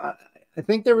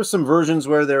some versions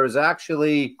where there was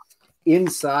actually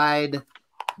inside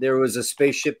there was a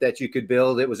spaceship that you could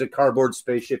build. It was a cardboard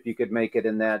spaceship. You could make it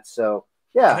in that. So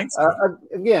yeah,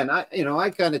 again, I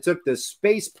kind of took the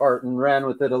space part and ran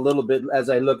with it a little bit as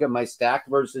I look at my stack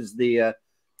versus the.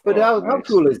 But how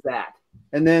cool is that?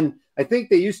 And then I think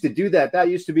they used to do that. That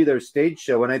used to be their stage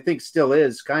show, and I think still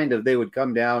is kind of. They would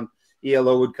come down.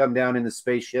 ELO would come down in the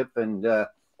spaceship and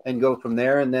go from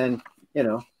there. And then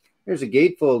there's a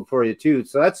gatefold for you too.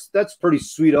 So that's pretty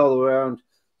sweet all around.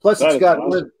 Plus it's got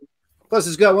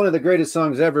one of the greatest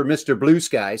songs ever, Mr. Blue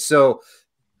Sky. So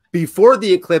before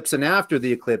the eclipse and after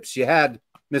the eclipse, you had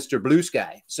Mr. Blue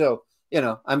Sky. So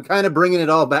I'm kind of bringing it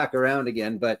all back around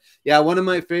again. But yeah, one of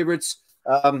my favorites.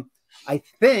 I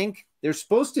think they're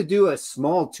supposed to do a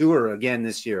small tour again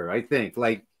this year. I think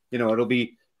it'll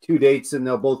be 2 dates and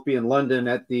they'll both be in London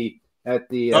at the no,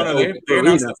 they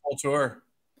announced the full tour.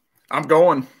 I'm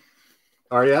going.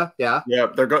 Are you? Yeah. Yeah,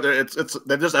 they're go. It's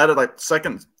they just added like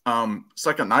second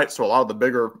nights to a lot of the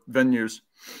bigger venues.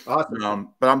 Awesome.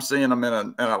 But I'm seeing them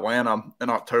in Atlanta in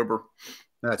October.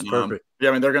 That's perfect. Yeah,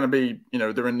 I mean they're going to be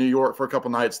they're in New York for a couple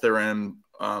nights. They're in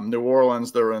New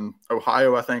Orleans. They're in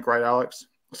Ohio, I think, right, Alex?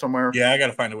 Somewhere. Yeah, I got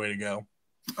to find a way to go.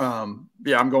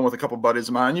 Yeah, I'm going with a couple buddies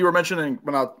of mine. You were mentioning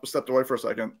when I stepped away for a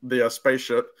second the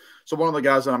spaceship. So one of the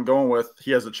guys that I'm going with,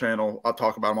 he has a channel. I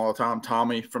talk about him all the time.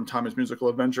 Tommy from Tommy's Musical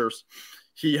Adventures.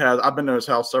 I've been to his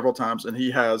house several times, and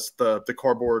he has the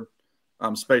cardboard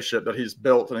spaceship that he's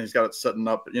built, and he's got it setting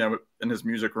up, in his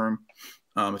music room.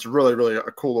 It's really, really a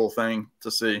cool little thing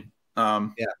to see. Yeah.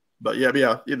 But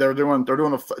yeah, they're doing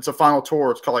it's a final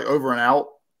tour. It's called like Over and Out,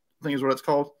 I think is what it's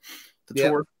called. The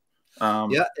tour.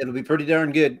 Yeah, it'll be pretty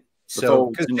darn good. So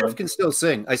because Jeff can still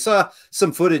sing. I saw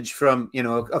some footage from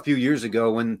a few years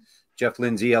ago when Jeff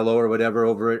Lindsay ELO or whatever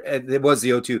over it was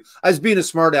the O2. I was being a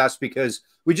smartass because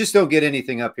we just don't get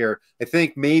anything up here. I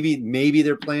think maybe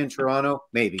they're playing Toronto.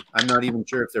 Maybe. I'm not even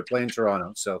sure if they're playing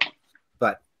Toronto. So,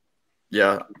 but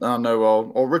yeah, I don't know.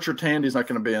 Well, Richard Tandy's not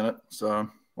going to be in it. So,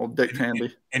 old Dick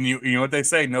Tandy. And you know what they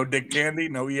say? No Dick Tandy,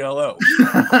 no ELO.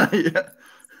 Yeah.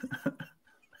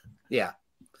 Yeah.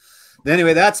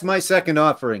 Anyway, that's my second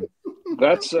offering.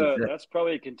 That's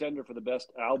probably a contender for the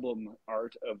best album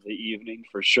art of the evening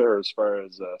for sure, as far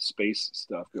as space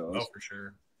stuff goes. Oh, for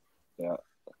sure. Yeah,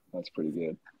 that's pretty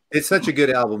good. It's such a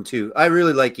good album too. I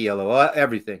really like ELO.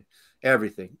 Everything.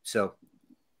 So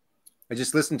I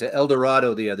just listened to El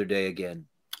Dorado the other day again.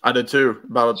 I did too.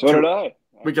 So did I.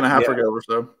 Week and a half ago or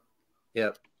so.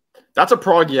 Yep. That's a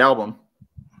proggy album.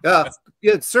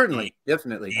 Yeah, certainly,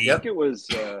 definitely. I think it was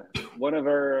one of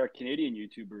our Canadian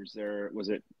YouTubers. There was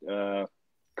it,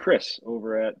 Chris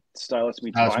over at Stylus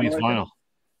Meets Vinyl.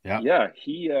 Yeah.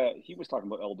 He was talking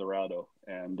about El Dorado,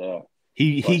 and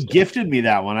he gifted me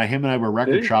that one. Him and I were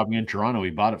record shopping in Toronto.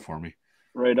 He bought it for me.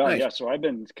 Right on. Nice. Yeah. So I've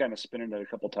been kind of spinning it a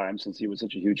couple times since he was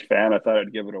such a huge fan. I thought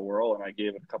I'd give it a whirl, and I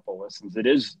gave it a couple listens. It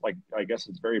is I guess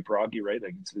it's very proggy, right?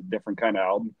 Like it's a different kind of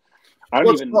album.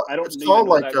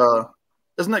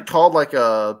 Isn't it called like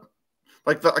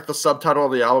the subtitle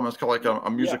of the album is called like a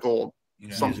musical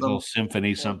something, musical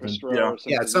symphony something?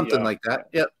 Something like that.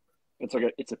 Yep.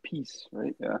 It's a piece,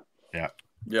 right? Yeah.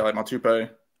 Yeah, like my toupee.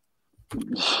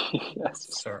 Yes,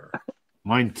 sir.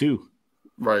 Mine too.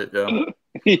 Right. Yeah.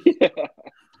 Yeah.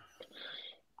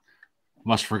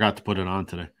 Must forgot to put it on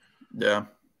today. Yeah.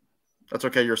 That's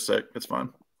okay. You're sick. It's fine.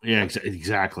 Yeah,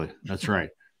 exactly. That's right.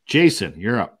 Jason,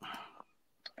 you're up.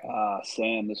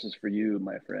 Sam, this is for you,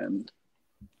 my friend.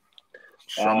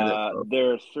 Show me that.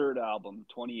 Their third album,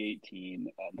 2018,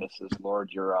 and this is Lord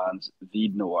Huron's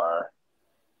Vide Noir.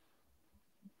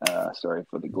 Sorry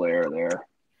for the glare there.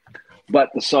 But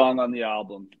the song on the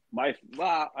album, I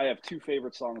have two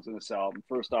favorite songs in this album.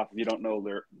 First off, if you don't know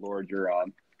Lord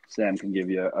Huron, Sam can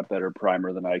give you a better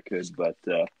primer than I could. But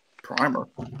primer,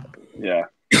 yeah,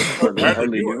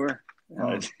 hardly newer.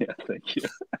 Yeah, thank you.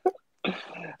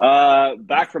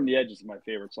 Back from the Edge is my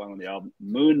favorite song on the album.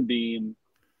 Moonbeam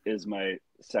is my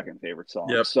second favorite song.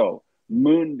 Yep. So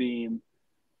Moonbeam,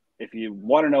 if you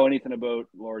want to know anything about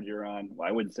Lord Huron,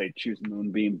 I wouldn't say choose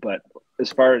Moonbeam, but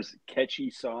as far as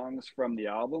catchy songs from the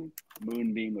album,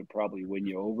 Moonbeam would probably win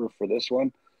you over for this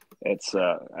one. It's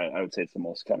I would say it's the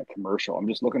most kind of commercial. I'm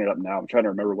just looking it up now. I'm trying to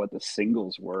remember what the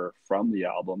singles were from the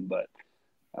album, but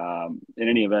in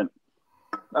any event,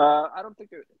 I don't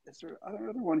think is there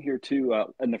another one here too.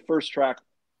 And the first track,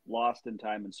 Lost in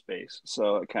Time and Space,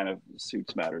 so it kind of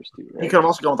suits matters too, right? You could have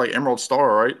also gone with like Emerald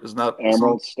Star, right? Isn't that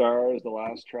Emerald Star is the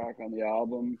last track on the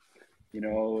album. You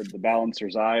know, The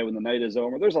Balancer's Eye, When the Night is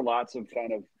Over. There's a lots of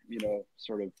kind of, you know,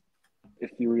 sort of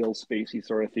ethereal, spacey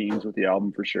sort of themes with the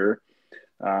album for sure.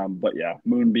 But yeah,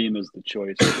 Moonbeam is the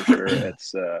choice for sure.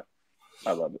 It's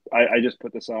I love it. I just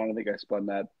put this on. I think I spun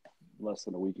that less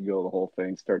than a week ago. The whole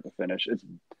thing, start to finish. It's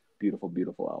beautiful,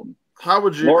 beautiful album. How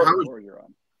would you?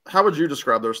 How would you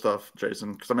describe their stuff,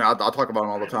 Jason? Because I mean, I talk about them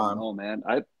all the time. Oh man,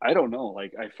 I don't know.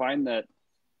 Like I find that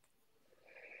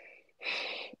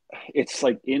it's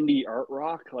like indie art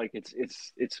rock. Like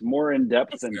it's more in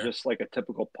depth than just like a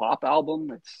typical pop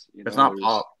album. It's it's not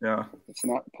pop. Yeah, it's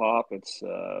not pop. It's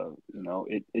you know,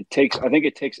 it takes. I think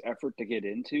it takes effort to get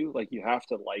into. Like you have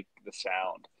to like the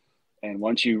sound. And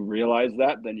once you realize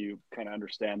that, then you kind of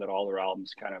understand that all their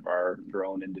albums kind of are their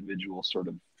own individual sort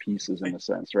of pieces in a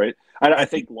sense, right? I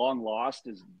think Long Lost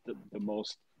is the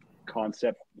most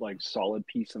concept, like solid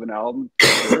piece of an album,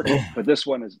 sure. But this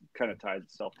one is kind of ties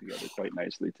itself together quite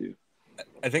nicely too.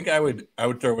 I think I would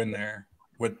throw in there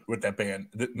with that band.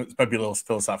 This might be a little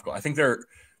philosophical. I think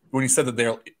when you said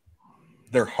that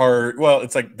they're hard, well,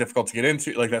 it's like difficult to get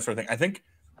into, like that sort of thing. I think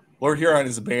Lord Huron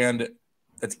is a band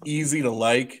that's easy to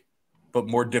like, but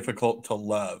more difficult to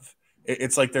love.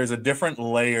 It's like there's a different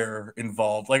layer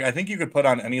involved. Like I think you could put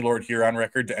on any Lord Huron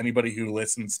record to anybody who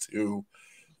listens to,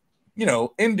 you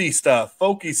know, indie stuff,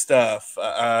 folky stuff,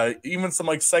 even some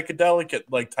like psychedelic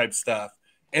like type stuff,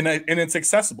 and it's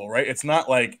accessible, right? It's not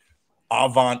like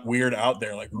avant weird out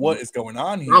there. Like what is going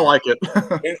on here? I like it.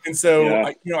 and so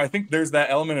yeah. I think there's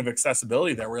that element of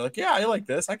accessibility there. Where you're like, yeah, I like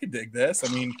this. I could dig this.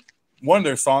 I mean, one of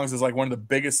their songs is like one of the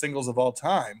biggest singles of all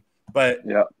time. But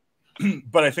yeah.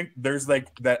 But I think there's like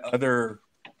there's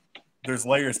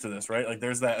layers to this, right? Like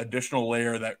there's that additional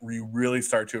layer that we really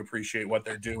start to appreciate what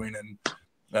they're doing and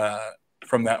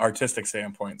from that artistic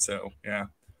standpoint. So, yeah.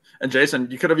 And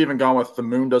Jason, you could have even gone with The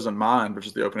Moon Doesn't Mind, which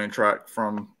is the opening track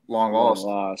from Long Lost.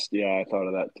 Long Lost. Yeah, I thought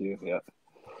of that too. Yeah.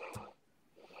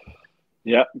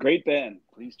 Yeah, great band.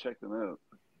 Please check them out.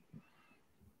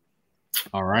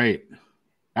 All right.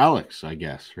 Alex, I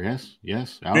guess. Yes.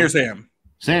 Alex? Here's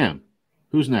Sam.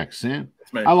 Who's next? Sam?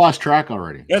 I lost track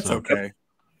already. That's so okay.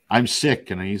 I'm sick.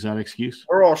 Can I use that excuse?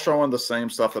 We're all showing the same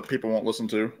stuff that people won't listen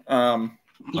to.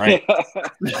 Right.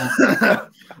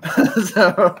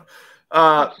 So,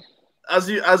 as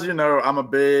you know, I'm a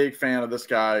big fan of this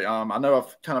guy. I know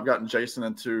I've kind of gotten Jason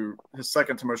into his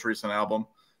second to most recent album.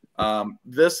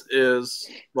 This is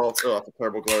it's a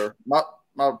terrible glare. My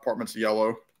apartment's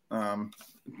yellow.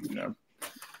 You know,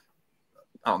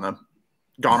 I don't know,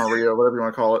 gonorrhea, whatever you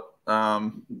want to call it.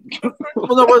 Well,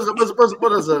 no, what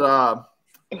is it?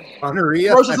 Gonorrhea.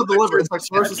 Cirrhosis of the liver. It's like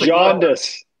cirrhosis.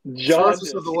 Jaundice.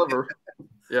 Cirrhosis of the liver.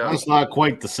 Yeah, it's not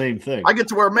quite the same thing. I get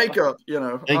to wear makeup, you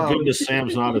know. Thank goodness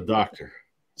Sam's not a doctor.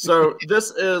 So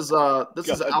this is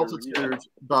Altitude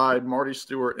by Marty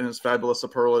Stewart and his Fabulous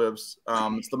Superlatives.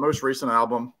 It's the most recent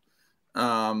album.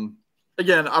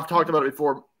 Again, I've talked about it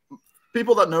before.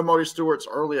 People that know Marty Stewart's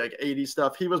early like 80s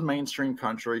stuff, he was mainstream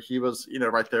country. He was, you know,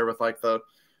 right there with like the,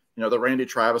 you know, the Randy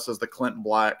Travises, the Clinton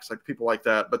Blacks, like people like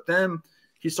that. But then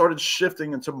he started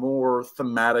shifting into more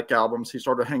thematic albums. He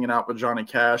started hanging out with Johnny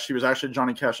Cash. He was actually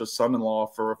Johnny Cash's son-in-law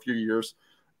for a few years.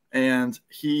 And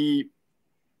he,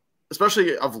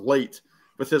 especially of late,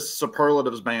 with his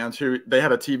Superlatives band, who they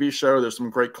had a TV show. There's some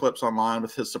great clips online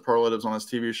with his Superlatives on his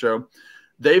TV show.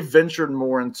 They've ventured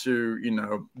more into, you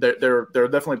know, they're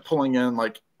definitely pulling in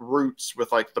like roots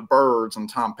with like the Byrds and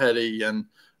Tom Petty and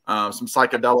some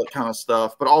psychedelic kind of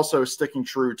stuff, but also sticking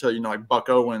true to, you know, like Buck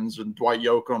Owens and Dwight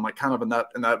Yoakam, like kind of in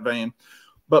that vein.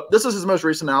 But this is his most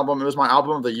recent album. It was my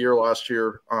album of the year last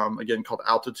year, again, called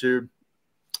Altitude.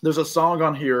 There's a song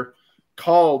on here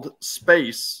called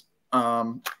Space.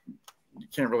 You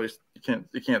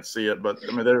can't see it, but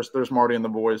I mean, there's Marty and the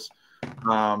boys.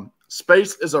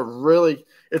 Space is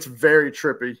it's very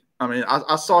trippy. I mean,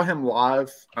 I saw him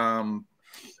live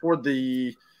for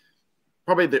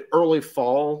probably the early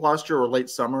fall last year or late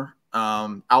summer,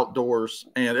 outdoors.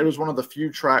 And it was one of the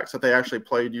few tracks that they actually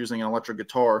played using an electric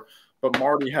guitar. But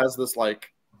Marty has this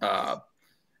like,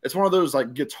 it's one of those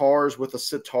like guitars with a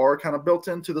sitar kind of built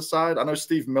into the side. I know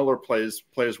Steve Miller plays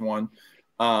one.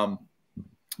 But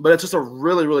it's just a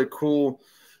really, really cool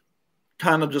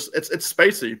kind of it's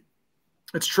spacey.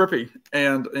 It's trippy,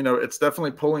 and you know, it's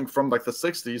definitely pulling from like the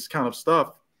 60s kind of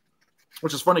stuff,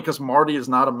 which is funny because Marty is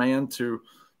not a man to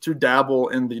to dabble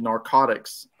in the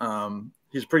narcotics.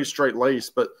 He's pretty straight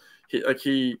laced, but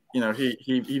he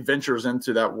ventures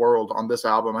into that world on this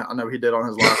album. I know he did on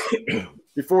his last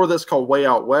before this called Way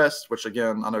Out West, which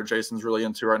again I know Jason's really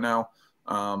into right now.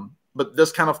 But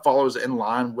this kind of follows in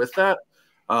line with that.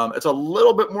 It's a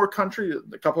little bit more country.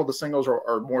 A couple of the singles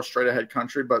are more straight ahead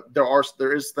country, but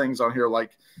there is things on here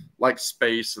like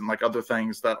space and like other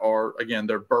things that are, again,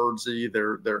 they're birdsy,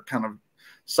 they're kind of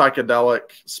psychedelic,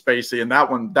 spacey, and that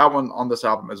one on this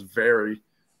album is very,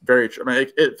 very. I mean,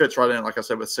 it fits right in, like I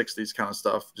said, with 60s kind of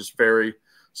stuff. Just very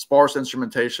sparse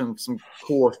instrumentation, some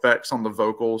cool effects on the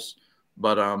vocals.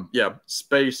 But yeah,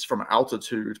 Space from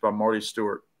Altitude by Marty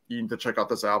Stewart. You need to check out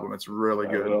this album. It's really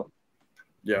good.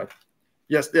 Yeah.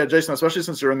 Yes, yeah, Jason, especially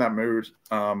since you're in that mood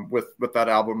with that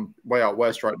album Way Out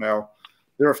West right now,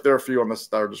 there are a few on this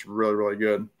that are just really, really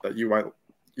good that you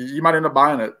might end up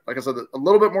buying it. Like I said, a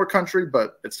little bit more country,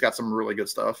 but it's got some really good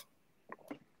stuff.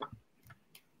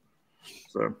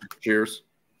 So, cheers.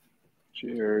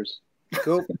 Cheers.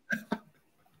 Cool.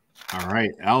 All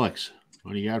right, Alex,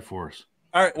 what do you got for us?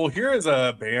 All right, well, here is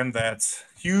a band that's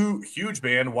huge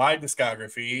band, wide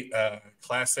discography,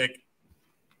 classic,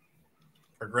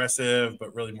 progressive,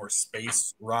 but really more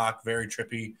space rock, very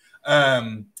trippy.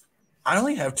 I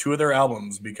only have 2 of their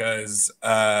albums because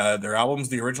their albums,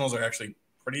 the originals, are actually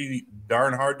pretty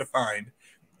darn hard to find,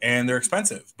 and they're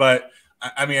expensive. But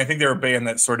I mean, I think they're a band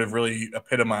that sort of really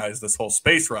epitomized this whole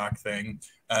space rock thing.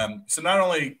 So not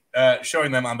only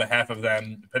showing them on behalf of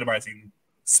them, epitomizing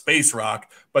space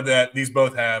rock, but that these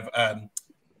both have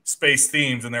space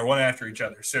themes, and they're one after each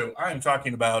other. So I'm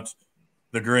talking about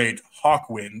the great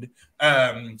Hawkwind,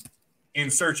 In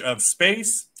Search of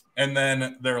Space, and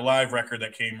then their live record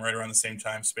that came right around the same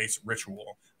time, Space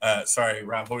Ritual. Sorry,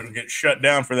 Rob, we're going to get shut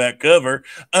down for that cover.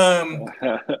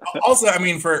 Also, I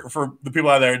mean, for the people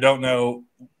out there who don't know,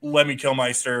 Lemmy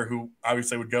Kilmister, who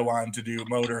obviously would go on to do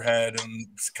Motorhead and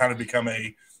kind of become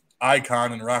a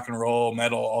icon in rock and roll,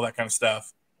 metal, all that kind of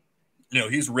stuff. You know,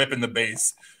 he's ripping the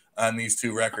bass on these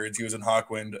 2 records. He was in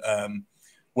Hawkwind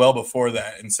well before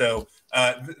that. And so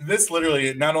this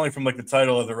literally, not only from like the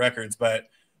title of the records, but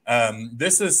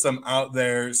this is some out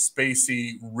there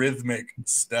spacey rhythmic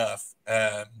stuff.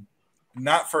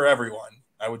 Not for everyone,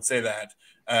 I would say that.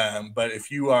 But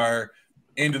if you are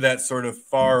into that sort of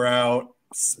far out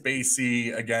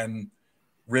spacey, again,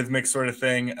 rhythmic sort of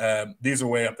thing, these are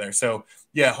way up there. So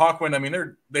yeah, Hawkwind, I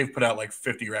mean, they've put out like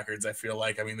 50 records, I feel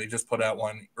like. I mean, they just put out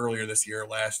one earlier this year,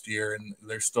 last year, and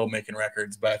they're still making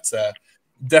records. But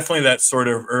definitely that sort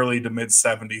of early to mid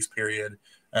 70s period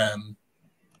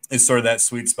is sort of that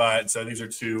sweet spot. So these are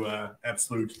 2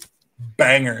 absolute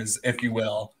bangers, if you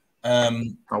will.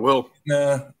 I will.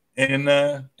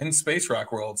 In space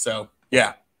rock world. So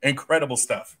yeah, incredible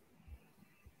stuff.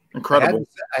 Incredible.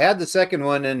 I had the second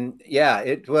one, and yeah,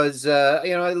 it was.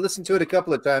 I listened to it a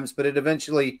couple of times, but it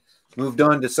eventually moved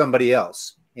on to somebody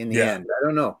else in the end. I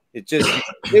don't know. It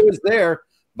was there,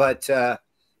 but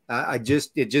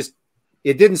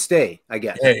it didn't stay, I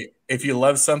guess. Hey, if you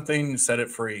love something, set it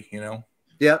free. You know.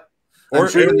 Yep. Or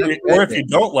if you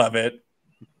don't love it,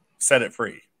 set it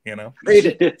free. You know, trade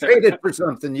it for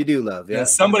something you do love. Yeah,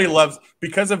 somebody loves,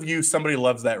 because of you. Somebody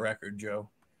loves that record, Joe.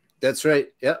 That's right.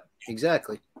 Yep,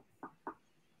 exactly.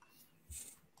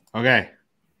 Okay,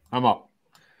 I'm up.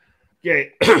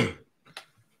 Okay,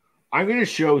 I'm going to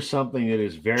show something that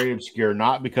is very obscure,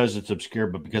 not because it's obscure,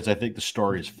 but because I think the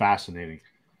story is fascinating.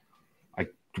 I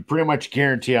can pretty much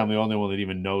guarantee I'm the only one that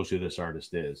even knows who this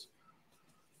artist is.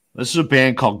 This is a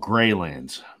band called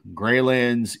Greylands.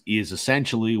 Greylands is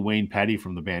essentially Wayne Petty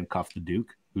from the band Cuff the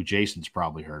Duke, who Jason's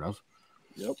probably heard of.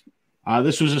 Yep.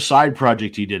 This was a side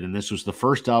project he did, and this was the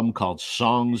first album called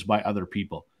Songs by Other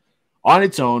People. On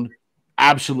its own,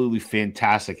 absolutely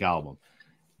fantastic album.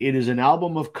 It is an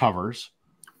album of covers,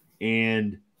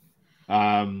 and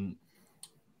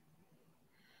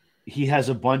he has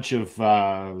a bunch of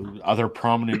other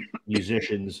prominent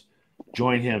musicians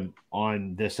join him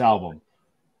on this album.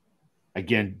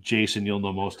 Again, Jason, you'll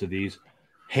know most of these.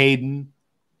 Hayden,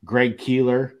 Greg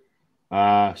Keeler,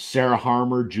 Sarah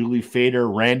Harmer, Julie Fader,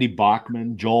 Randy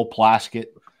Bachman, Joel Plaskett,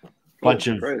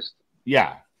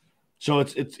 yeah. So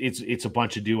it's a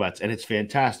bunch of duets, and it's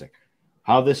fantastic.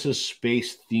 How this is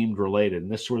space themed related,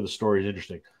 and this is where the story is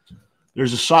interesting.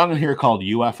 There's a song in here called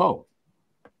UFO.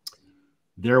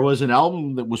 There was an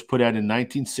album that was put out in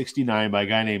 1969 by a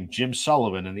guy named Jim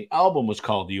Sullivan, and the album was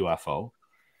called UFO.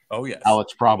 Oh, yes.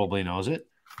 Alex probably knows it.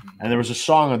 And there was a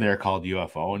song on there called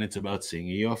UFO, and it's about seeing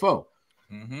a UFO.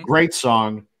 Mm-hmm. Great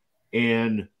song.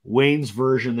 And Wayne's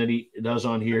version that he does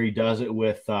on here, he does it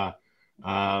with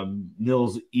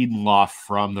Nils Edenloff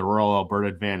from the Royal Alberta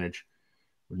Advantage.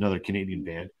 another Canadian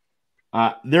band.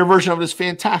 Their version of it is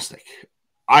fantastic.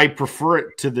 I prefer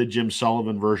it to the Jim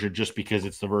Sullivan version just because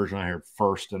it's the version I heard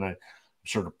first, and I'm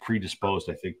sort of predisposed,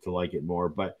 I think, to like it more.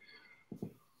 But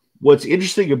what's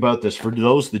interesting about this, for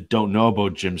those that don't know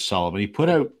about Jim Sullivan, he put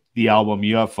out the album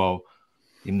UFO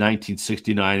in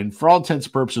 1969, and for all intents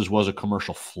and purposes was a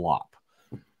commercial flop.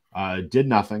 Did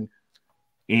nothing.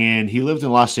 And he lived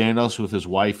in Los Angeles with his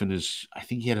wife and I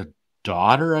think he had a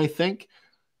daughter, I think.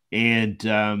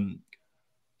 And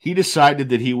he decided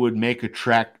that he would make a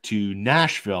trek to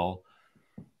Nashville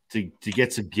to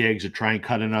get some gigs and try and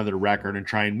cut another record and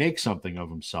try and make something of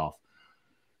himself.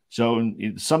 So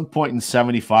at some point in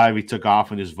 75, he took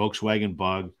off in his Volkswagen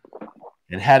Bug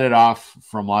and headed off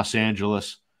from Los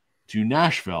Angeles to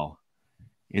Nashville.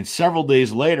 And several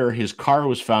days later, his car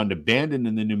was found abandoned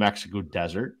in the New Mexico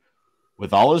desert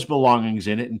with all his belongings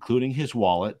in it, including his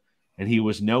wallet, and he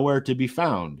was nowhere to be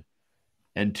found.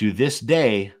 And to this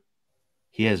day,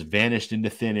 he has vanished into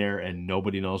thin air, and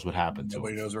nobody knows what happened to him.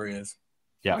 Nobody knows where he is.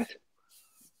 Yeah.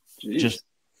 Just,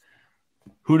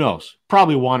 who knows?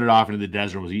 Probably wandered off into the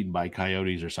desert, was eaten by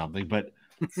coyotes or something, but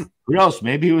who knows?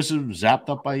 Maybe he was zapped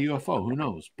up by a UFO. Who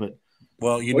knows? But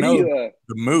well, the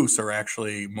moose are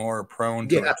actually more prone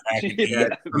to attacking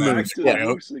than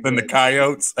the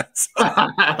coyotes.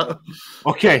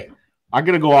 Okay, I'm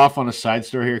going to go off on a side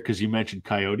story here because you mentioned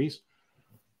coyotes.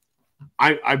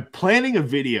 I'm planning a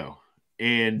video,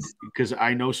 and because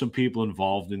I know some people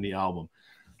involved in the album.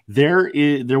 There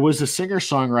was a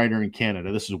singer-songwriter in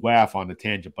Canada. This is way off on a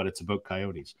tangent, but it's about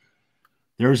coyotes.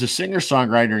 There was a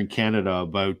singer-songwriter in Canada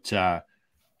about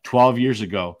 12 years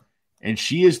ago, and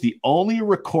she is the only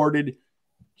recorded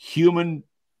human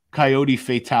coyote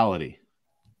fatality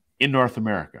in North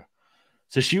America.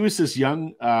 So she was this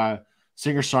young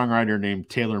singer-songwriter named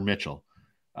Taylor Mitchell,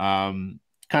 kind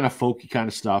of folky kind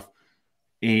of stuff,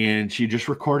 and she just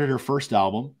recorded her first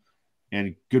album. And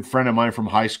a good friend of mine from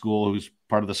high school who's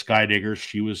part of the Skydiggers,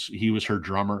 he was her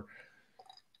drummer.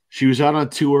 She was out on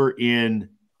tour in,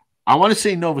 I want to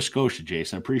say Nova Scotia,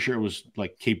 Jason. I'm pretty sure it was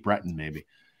like Cape Breton maybe.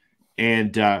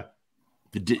 And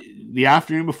the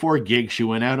afternoon before a gig, she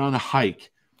went out on a hike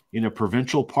in a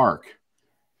provincial park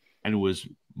and was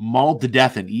mauled to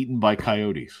death and eaten by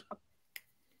coyotes.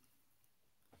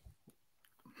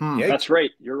 That's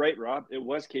right. You're right, Rob. It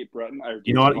was Cape Breton.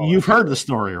 You know what? You've heard the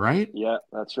story, right? Yeah,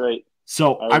 that's right.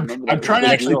 So I'm trying to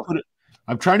actually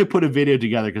put a video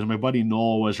together because my buddy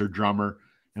Noel was her drummer,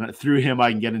 and through him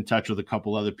I can get in touch with a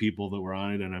couple other people that were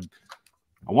on it, and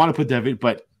I want to put that video,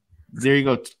 but there you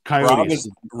go. Coyotes.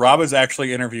 Rob is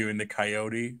actually interviewing the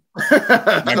coyote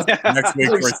next week.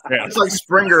 It's like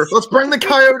Springer. Let's bring the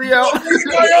coyote out.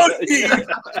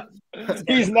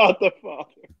 He's not the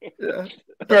father. Yeah.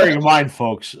 Bearing in mind,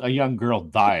 folks, a young girl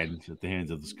died at the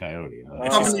hands of this coyote.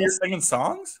 She's still singing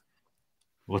songs?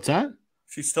 What's that?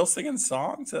 She's still singing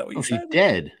songs? Is that what you said? She's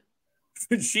dead.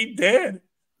 She did.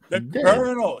 The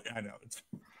colonel. I know.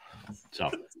 So,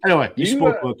 anyway, you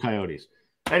spoke about coyotes.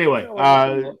 Anyway,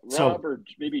 Rob or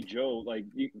maybe Joe,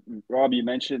 Rob, you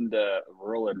mentioned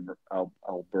rural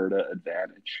Alberta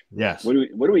Advantage. Yes. What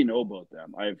do we know about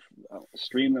them? I've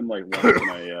streamed them once,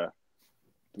 and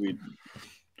we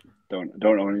don't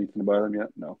know anything about them yet.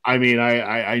 No. I mean,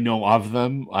 I know of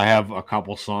them. I have a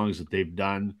couple songs that they've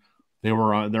done. They're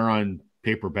on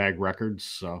Paper Bag Records,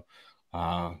 so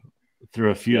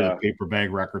through a few of the Paper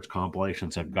Bag Records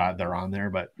compilations I've got, they're on there.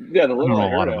 But yeah, the little I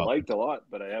heard I liked a lot,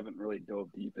 but I haven't really dove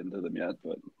deep into them yet.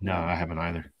 But no, I haven't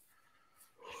either.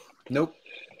 Nope.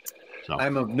 So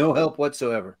I'm of no help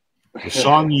whatsoever. The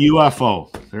song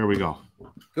UFO. There we go.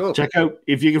 Cool. Check out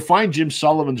if you can find Jim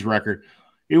Sullivan's record.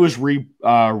 It was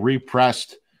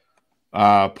repressed.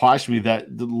 Possibly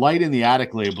that the Light in the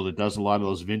Attic label that does a lot of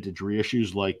those vintage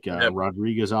reissues, like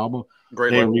Rodriguez album.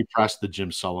 Great. They repressed the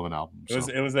Jim Sullivan album.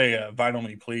 It was a Vinyl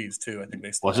Me Please too. I think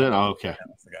they still was it? Oh, okay.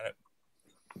 Yeah, I got it.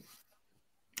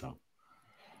 So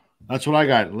that's what I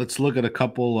got. Let's look at a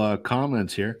couple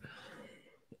comments here.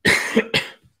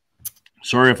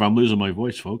 Sorry if I'm losing my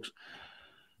voice, folks.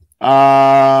 Where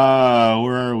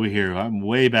are we here? I'm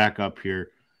way back up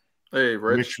here. Hey,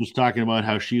 Rich was talking about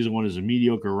how She's the One is a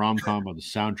mediocre rom-com, but the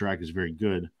soundtrack is very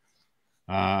good.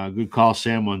 Good call,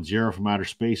 Sam. 1-0 from Outer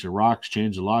Space. It rocks.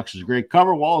 Change the Locks is a great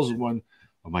cover. Walls is one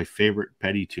of my favorite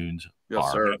Petty tunes.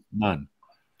 Yes, sir. None.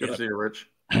 Good to see you, Rich.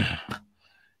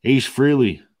 Ace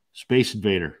Frehley, Space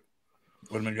Invader.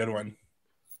 Would have been a good one.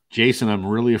 Jason, I'm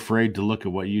really afraid to look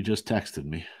at what you just texted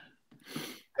me.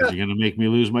 Because you're going to make me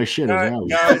lose my shit.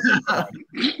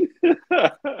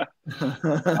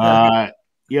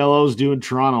 Yellow's doing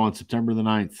Toronto on September the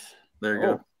 9th. There you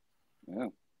go. Yeah.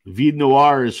 Vide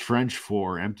Noir is French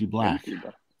for Empty Black.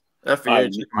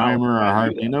 FEH. Primer, Our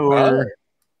Heart. You know,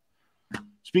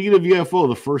 speaking of UFO,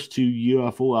 the first two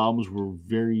UFO albums were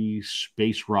very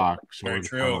space rock. Very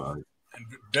true. And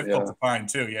difficult to find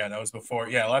too. Yeah, that was before.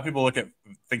 Yeah, a lot of people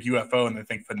think UFO and they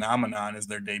think Phenomenon is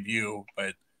their debut,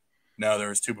 but no, there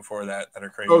was two before that are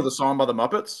crazy. Oh, the song by the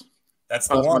Muppets. That's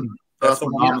the one. That's the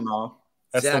one.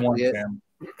 That's exactly the one.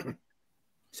 it. Sam.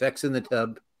 Sex in the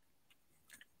Tub.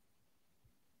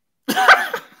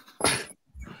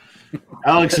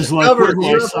 Alex is like, cover,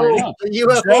 UFO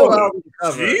album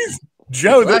cover. Jeez,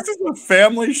 Joe, this is a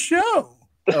family show.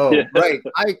 Oh, right.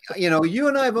 You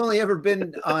and I have only ever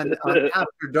been on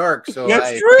After Dark, so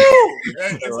that's true.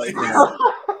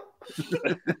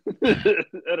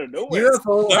 I don't know.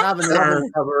 UFO have an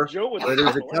album cover where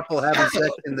there's a couple having sex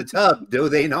in the tub, do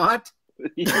they not?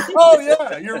 Oh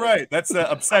yeah, you're right. That's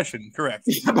Obsession, correct?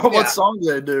 Yeah, but what song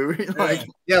do they do?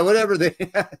 Whatever they.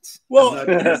 Well,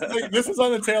 this is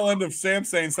on the tail end of Sam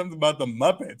saying something about the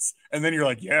Muppets, and then you're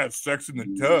like, "Yeah, sex in the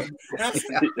tub."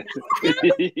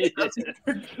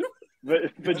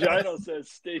 But Vaginal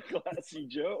says, "Stay classy,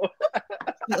 Joe."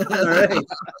 All right,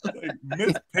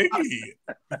 Miss Piggy.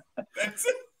 That's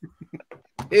it.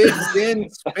 It's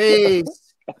in space.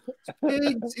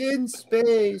 Pigs in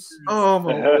space. Oh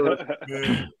my Lord.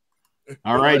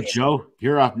 All right, Joe,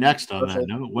 you're up next on that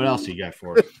note. What else you got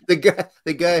for us? The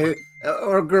guy who,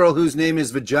 or girl whose name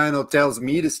is Vaginal tells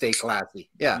me to stay classy.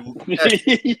 Yeah.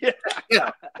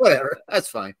 Yeah. Whatever. That's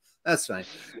fine.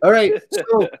 All right.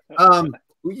 So,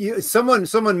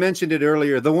 someone mentioned it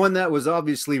earlier. The one that was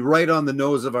obviously right on the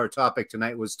nose of our topic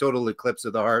tonight was Total Eclipse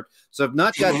of the Heart. So I've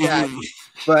not got that,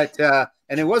 but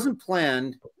and it wasn't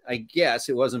planned. I guess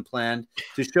it wasn't planned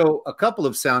to show a couple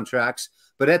of soundtracks.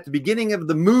 But at the beginning of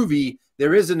the movie,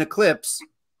 there is an eclipse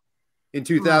in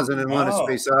 2001: A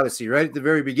Space Odyssey. Right at the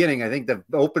very beginning, I think the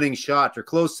opening shot or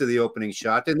close to the opening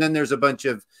shot, and then there's a bunch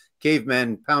of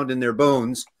cavemen pounding their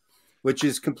bones, which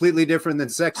is completely different than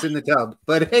Sex in the Tub.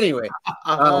 But anyway,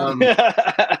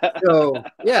 so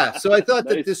I thought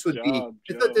that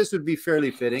this would be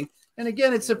fairly fitting. And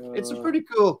again, it's a pretty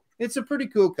cool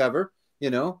cover.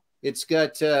 It's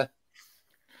got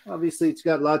obviously it's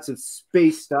got lots of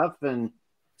space stuff and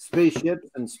spaceships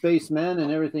and spacemen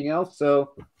and everything else.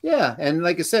 So yeah, and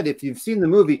like I said, if you've seen the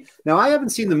movie, now I haven't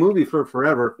seen the movie for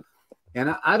forever,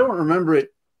 and I don't remember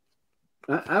it.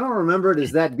 I don't remember it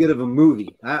as that good of a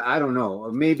movie. I don't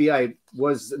know. Maybe I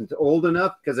wasn't old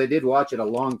enough because I did watch it a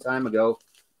long time ago.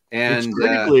 And it's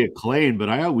critically acclaimed, but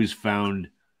I always found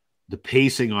the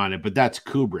pacing on it. But that's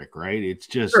Kubrick, right? It's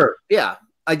just yeah.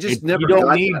 I just never. You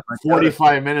don't need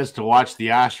 45 minutes to watch the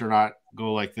astronaut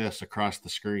go like this across the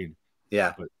screen.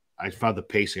 Yeah, but I found the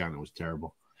pacing on it was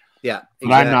terrible. Yeah,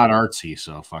 but I'm not artsy,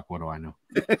 so fuck. What do I know?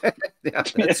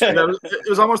 It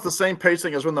was almost the same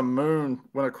pacing as when the moon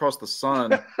went across the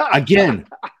sun. Again,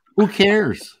 who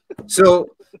cares? So,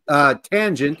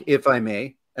 tangent, if I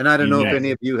may, and I don't know if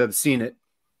any of you have seen it,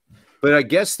 but I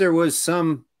guess there was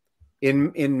some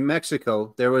in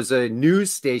Mexico. There was a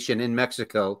news station in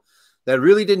Mexico that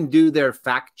really didn't do their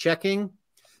fact checking,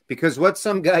 because what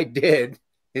some guy did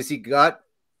is he got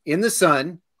in the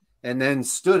sun and then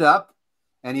stood up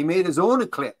and he made his own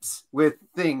eclipse with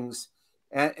things,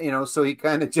 and so he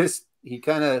kind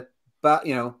of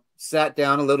sat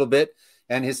down a little bit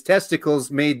and his testicles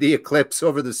made the eclipse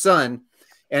over the sun.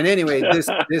 And anyway, this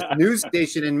news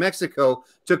station in Mexico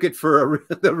took it for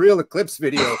the real eclipse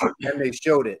video and they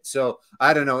showed it. So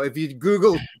I don't know if you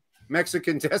Google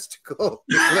Mexican testicle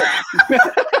eclipse.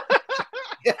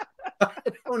 I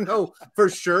don't know for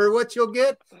sure what you'll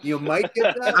get. You might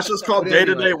get that. That's just called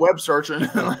day-to-day web searching.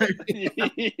 Something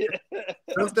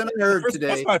I heard today.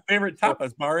 That's my favorite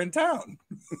tapas bar in town.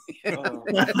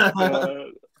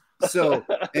 So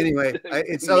anyway,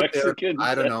 it's out there.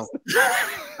 I don't know.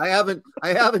 I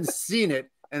haven't seen it,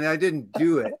 and I didn't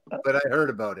do it, but I heard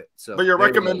about it. So, but you're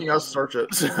recommending us search it.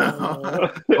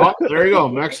 Oh, there you go,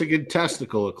 Mexican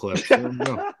testicle eclipse. There you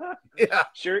go. Yeah,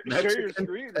 share your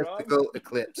screen, testicle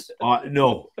eclipse.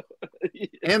 No,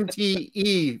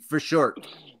 MTE for short.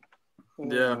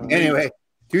 Yeah. Anyway,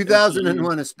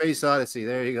 2001: A Space Odyssey.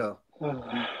 There you go.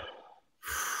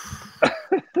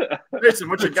 Jason,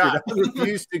 what you got? I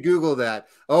refuse to Google that.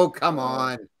 Oh, come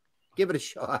on. Give it a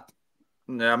shot.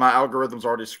 Yeah, my algorithm's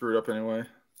already screwed up anyway.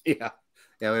 Yeah.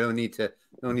 We don't need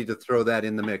to throw that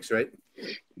in the mix, right?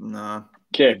 Nah.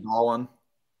 Okay. Balling.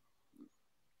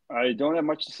 I don't have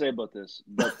much to say about this,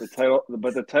 but the title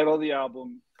of the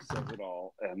album says it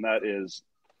all, and that is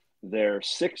their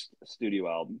 6th studio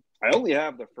album. I only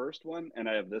have the first one, and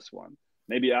I have this one.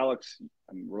 Maybe Alex,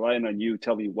 I'm relying on you.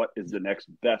 Tell me what is the next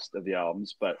best of the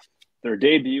albums, but their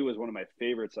debut is one of my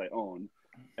favorites I own.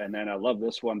 And then I love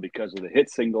this one because of the hit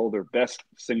single, their best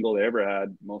single they ever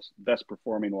had, best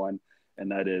performing one,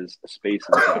 and that is Space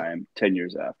and Time, 10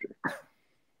 years after.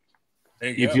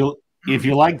 If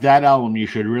you like that album, you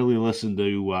should really listen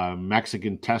to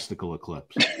Mexican Testicle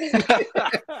Eclipse.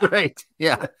 Right.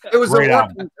 Yeah. It was Great a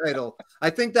working title.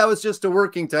 I think that was just a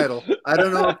working title. I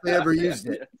don't know if they ever used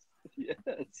it.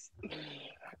 Yes.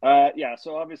 Yeah.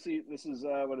 So obviously this is,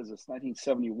 what is this?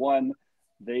 1971.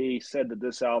 They said that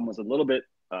this album was a little bit,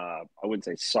 I wouldn't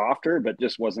say softer, but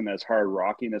just wasn't as hard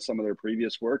rocking as some of their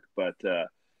previous work. But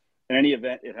in any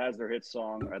event, it has their hit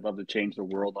song, I'd Love to Change the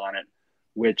World, on it,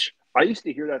 which I used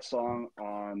to hear that song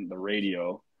on the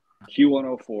radio,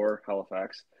 Q104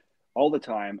 Halifax, all the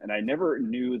time. And I never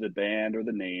knew the band or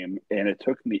the name. And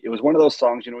it was one of those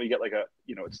songs, you get like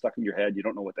it's stuck in your head. You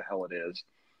don't know what the hell it is.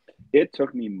 It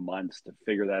took me months to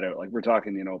figure that out. Like we're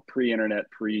talking,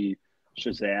 pre-internet,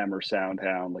 pre-Shazam or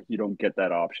Soundhound. Like you don't get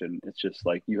that option. It's just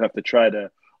like you have to try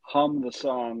to hum the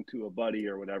song to a buddy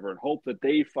or whatever and hope that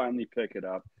they finally pick it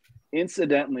up.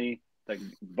 Incidentally,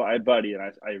 my buddy,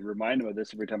 and I remind him of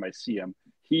this every time I see him,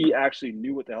 he actually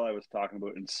knew what the hell I was talking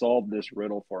about and solved this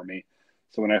riddle for me.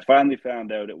 So when I finally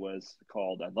found out it was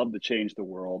called I'd Love to Change the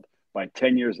World, by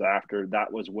 10 years after,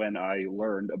 that was when I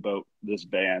learned about this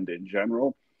band in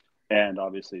general. And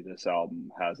obviously this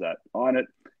album has that on it.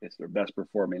 It's their best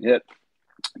performing hit,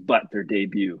 but their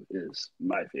debut is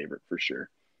my favorite for sure.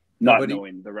 Not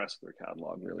knowing the rest of their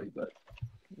catalog really, but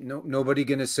nobody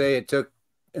going to say it took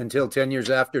until 10 years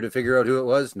after to figure out who it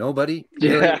was. Nobody.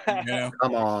 Yeah.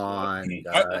 Come on,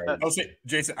 I'll say,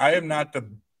 Jason, I am not the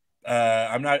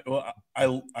I'm not, well,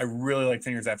 I really like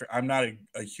 10 years after. I'm not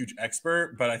a huge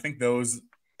expert, but I think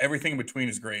everything in between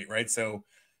is great, right? So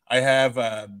I have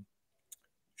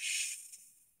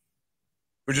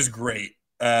which is great,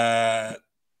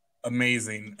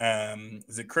 amazing.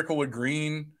 Is it Cricklewood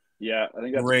Green? Yeah, I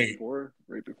think that's great.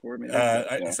 Right before me.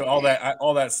 So all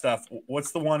that stuff.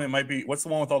 What's the one? What's the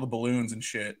one with all the balloons and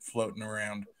shit floating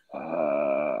around?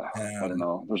 I don't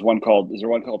know. Is there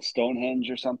one called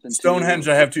Stonehenge or something? Stonehenge,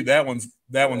 I have too. That one's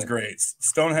great.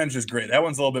 Stonehenge is great. That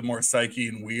one's a little bit more psyche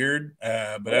and weird,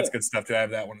 but that's good stuff to have.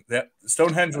 That one. That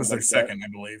Stonehenge was their second, I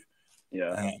believe.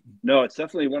 Yeah. No, it's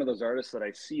definitely one of those artists that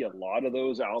I see a lot of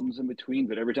those albums in between,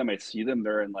 but every time I see them,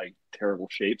 they're in like terrible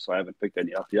shape, so I haven't picked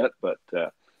any up yet. But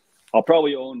I'll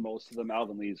probably own most of them.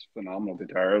 Alvin Lee's phenomenal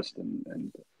guitarist,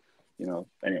 and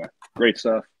anyway, great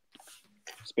stuff.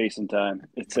 Space and Time.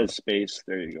 It says space.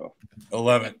 There you go.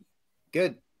 11.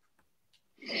 Good.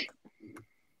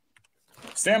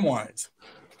 Samwise.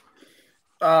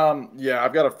 Yeah,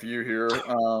 I've got a few here.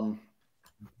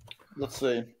 Let's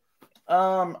see.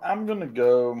 I'm gonna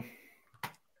go.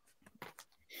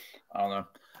 I don't know.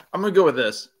 I'm gonna go with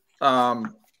this.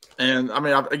 And I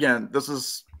mean, again, this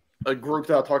is a group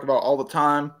that I talk about all the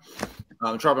time.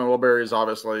 Traveling Wilbury is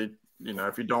obviously,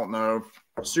 if you don't know,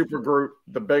 super group,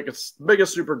 the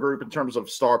biggest super group in terms of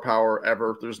star power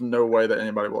ever. There's no way that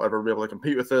anybody will ever be able to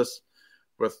compete with this.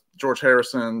 With George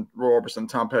Harrison, Roy Orbison,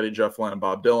 Tom Petty, Jeff Lynne, and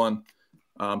Bob Dylan.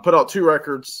 Put out 2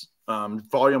 records,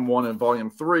 Volume 1 and Volume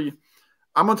 3.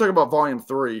 I'm going to talk about Volume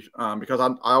 3 because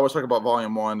I always talk about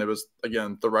Volume 1. It was,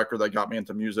 again, the record that got me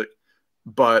into music.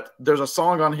 But there's a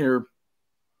song on here.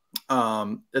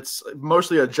 It's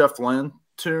mostly a Jeff Lynne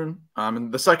tune.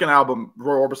 And the second album,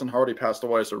 Roy Orbison had already passed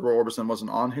away, so Roy Orbison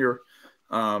wasn't on here.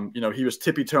 He was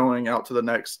tippy-toeing out to the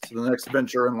next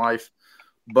venture in life.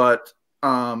 But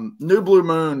New Blue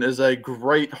Moon is a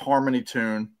great harmony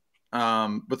tune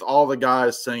with all the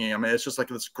guys singing. I mean, it's just like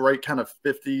this great kind of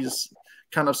 50s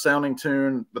kind of sounding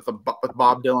tune with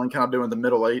Bob Dylan kind of doing the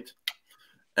middle 8.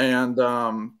 And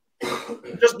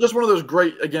just one of those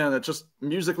great, again, it's just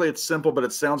musically it's simple, but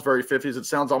it sounds very 50s. It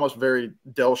sounds almost very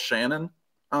Del Shannon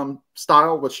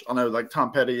style, which I know like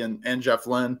Tom Petty and Jeff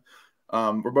Lynne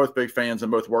were both big fans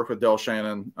and both worked with Del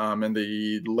Shannon in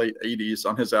the late 80s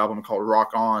on his album called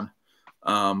Rock On,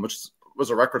 which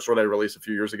was a record store they released a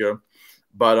few years ago.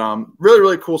 But really,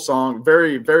 really cool song.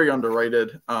 Very, very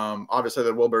underrated. Obviously,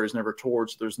 the Wilburys never toured,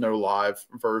 so there's no live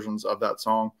versions of that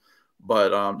song.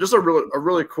 But just a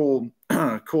really cool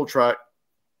cool track.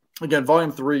 Again,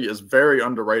 Volume 3 is very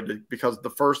underrated because the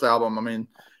first album, I mean,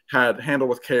 had Handle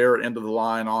with Care, End of the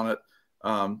Line on it.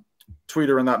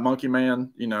 Tweeter and That Monkey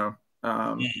Man, he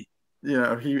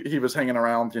was hanging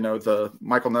around, the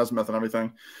Michael Nesmith and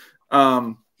everything.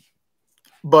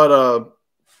 But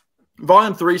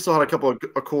Volume 3 still had a couple of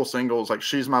cool singles like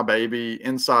She's My Baby,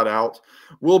 Inside Out,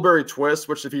 Wilbury Twist,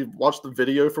 which if you watch the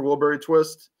video for Wilbury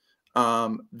Twist,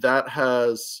 that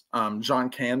has John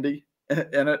Candy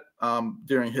in it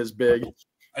during his big.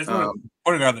 I just want to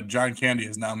point out that John Candy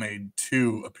has now made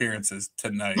 2 appearances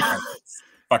tonight.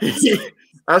 fucking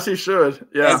as he should.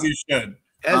 Yeah, as he should.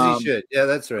 As he should. Yeah,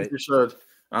 that's right. He should.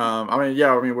 I mean,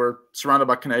 yeah. I mean, we're surrounded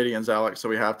by Canadians, Alex, so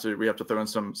we have to throw in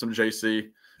some JC.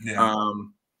 Yeah.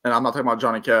 And I'm not talking about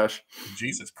Johnny Cash.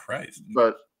 Jesus Christ.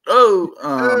 But Juan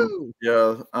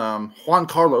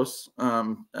Carlos.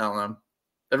 I don't know.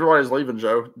 Everybody's leaving,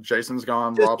 Joe. Jason's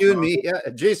gone. Just Rob's you and gone. me. Yeah,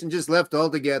 Jason just left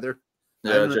altogether.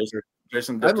 Yeah,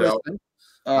 Jason dipped out.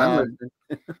 I'm listening.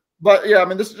 But yeah, I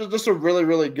mean, this is just a really,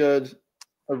 really good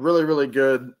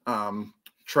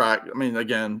track. I mean,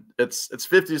 again, it's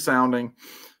 50 sounding,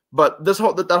 but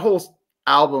that whole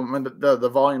album and the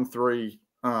volume 3,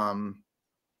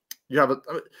 you have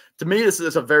to me, it's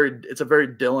a very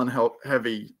Dylan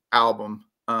heavy album,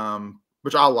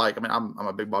 which I like. I mean, I'm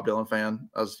a big Bob Dylan fan,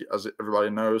 as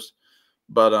everybody knows,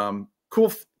 but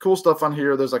cool stuff on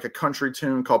here. There's like a country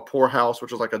tune called Poor House,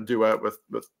 which is like a duet with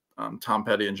Tom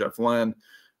Petty and Jeff Lynne.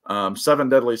 Seven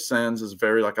Deadly Sins is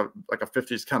very like a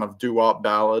 50s kind of doo-wop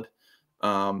ballad.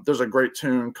 There's a great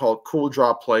tune called Cool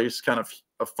Draw Place, kind of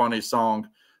a funny song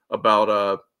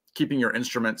about keeping your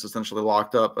instruments essentially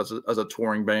locked up as a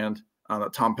touring band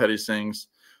that Tom Petty sings.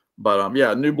 But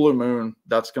yeah, New Blue Moon,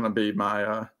 that's gonna be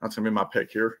my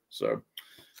pick here. So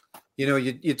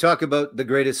you talk about the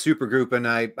greatest supergroup, and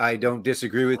I don't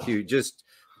disagree with you. Just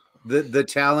the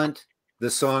talent, the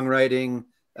songwriting,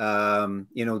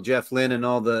 Jeff Lynne and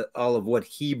all of what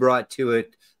he brought to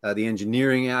it, the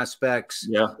engineering aspects.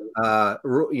 Yeah. A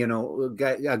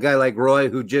guy like Roy,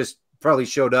 who just probably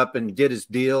showed up and did his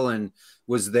deal and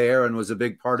was there and was a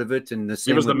big part of it. And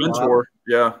he was the mentor.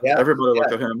 Yeah. Everybody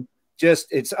looked at him. Just,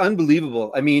 it's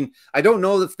unbelievable. I mean, I don't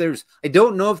know if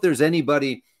there's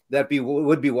anybody that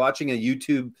would be watching a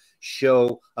YouTube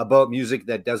show about music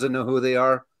that doesn't know who they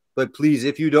are. But please,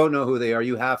 if you don't know who they are,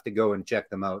 you have to go and check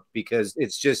them out, because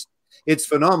it's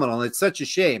phenomenal. It's such a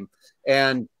shame.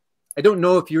 And I don't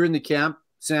know if you're in the camp,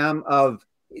 Sam, of,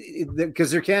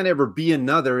 because there can't ever be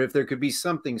another if there could be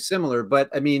something similar. But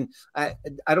I mean, I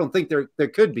don't think there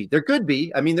could be. There could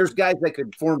be. I mean, there's guys that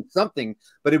could form something,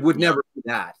 but it would never be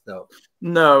that, though.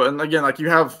 No, and again, like you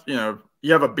have a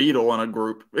Beatle in a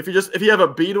group. If you have a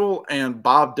Beatle and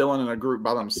Bob Dylan in a group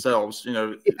by themselves,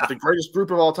 the greatest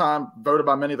group of all time, voted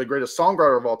by many the greatest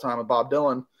songwriter of all time, of Bob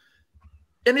Dylan.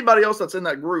 Anybody else that's in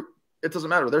that group, it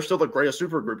doesn't matter. They're still the greatest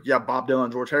supergroup. Yeah, Bob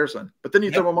Dylan, George Harrison. But then you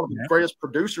throw in one of the greatest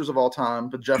producers of all time,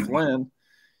 with Jeff Lynne,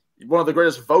 one of the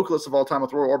greatest vocalists of all time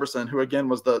with Roy Orbison, who again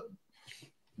was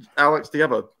Alex, do you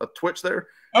have a twitch there?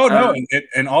 Oh, no.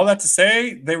 And all that to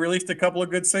say, they released a couple of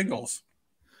good singles.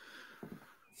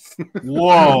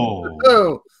 Whoa.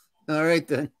 Oh, all right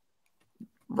then.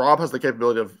 Rob has the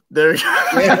capability of there.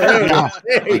 Yeah,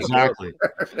 exactly.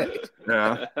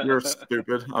 Yeah, you're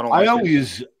stupid.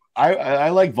 I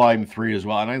like Volume 3 as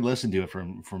well, and I listened to it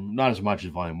from not as much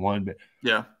as Volume 1, but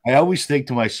yeah, I always think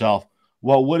to myself,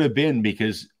 what would have been,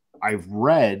 because I've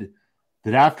read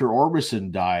that after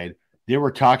Orbison died, they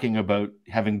were talking about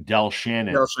having Del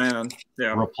Shannon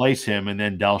replace him, and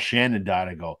then Del Shannon died.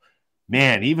 I go,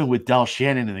 man, even with Del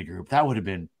Shannon in the group, that would have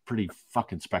been pretty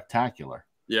fucking spectacular.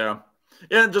 Yeah.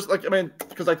 Yeah, just like, I mean,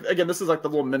 because like, again, this is like the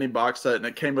little mini box set, and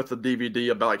it came with the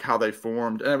DVD about like how they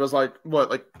formed. And it was like,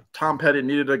 like Tom Petty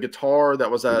needed a guitar that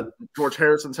was at George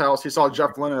Harrison's house. He saw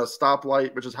Jeff Lynne at a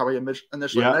stoplight, which is how he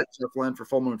initially met Jeff Lynne for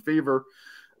Full Moon Fever.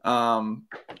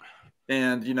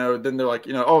 And, then they're like,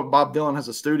 oh, Bob Dylan has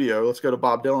a studio. Let's go to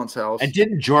Bob Dylan's house. And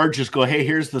didn't George just go, hey,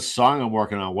 here's the song I'm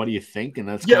working on. What do you think? And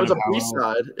that's it was a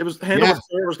B-side. It was Handle with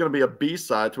Care was going to be a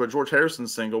B-side to a George Harrison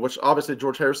single, which obviously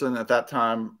George Harrison at that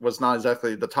time was not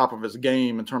exactly the top of his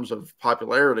game in terms of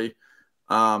popularity.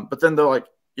 But then they're like,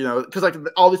 because like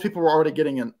all these people were already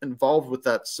getting involved with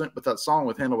that song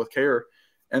with Handle with Care.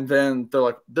 And then they're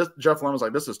like, Jeff Lynne was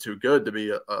like, this is too good to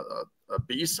be a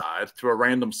B-side to a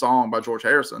random song by George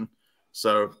Harrison.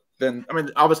 So then, I mean,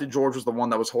 obviously George was the one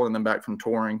that was holding them back from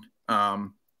touring.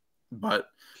 But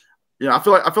I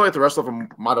feel like the rest of them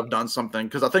might have done something,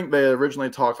 because I think they originally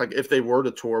talked, like if they were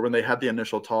to tour, when they had the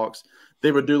initial talks,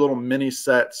 they would do little mini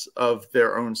sets of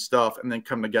their own stuff and then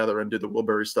come together and do the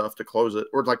Wilbury stuff to close it,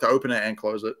 or like to open it and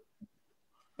close it.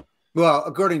 Well,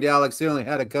 according to Alex, they only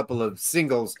had a couple of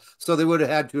singles, so they would have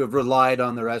had to have relied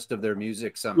on the rest of their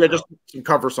music somehow. Yeah, just some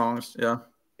cover songs. Yeah.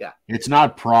 Yeah. It's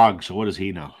not prog, so what does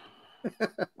he know?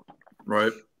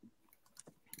 Right.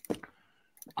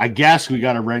 I guess we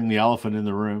got to ring the elephant in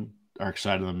the room. Dark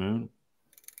Side of the Moon.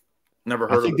 Never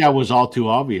heard of it. I think that was all too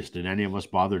obvious. Did any of us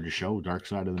bother to show Dark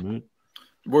Side of the Moon?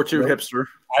 We're too hipster.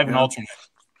 I have an alternate.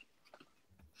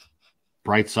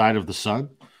 Bright Side of the Sun.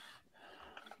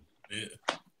 Yeah.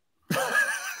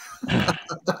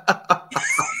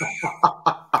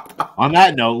 On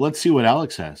that note, let's see what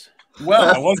Alex has.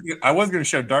 Well, I was gonna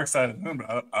show Dark Side of the Moon,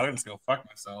 but I'll just go fuck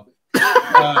myself.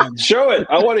 Show it.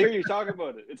 I want to hear you talk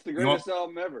about it. It's the greatest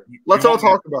album ever. Let's all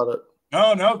talk about it.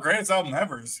 No, greatest album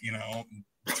ever is,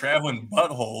 traveling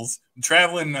buttholes,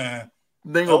 traveling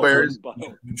Dingleberries.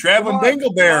 traveling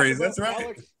dingleberries. That's right.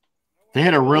 Alex, They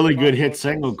had a really good hit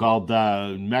single called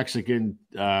Mexican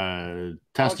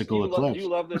Testicle Alex, Eclipse. do you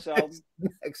love this album?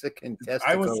 Mexican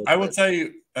testicle. I will tell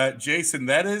you, Jason,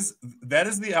 that is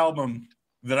the album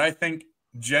that I think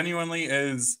genuinely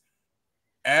is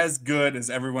as good as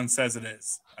everyone says it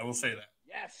is. I will say that.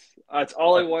 Yes, that's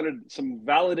all I wanted. Some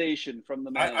validation from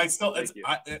the man.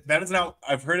 That is now.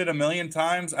 I've heard it a million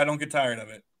times. I don't get tired of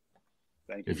it.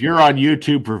 Thank you. If you're on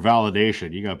YouTube for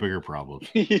validation, you got bigger problems.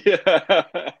 Yeah.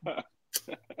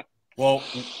 Well,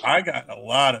 I got a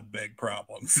lot of big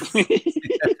problems. So,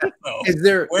 Is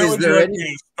there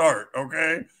any start?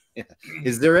 Okay. Yeah.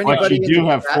 Is there anybody? But you do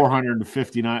have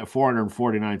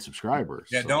 449 subscribers.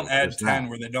 Yeah, so don't add 10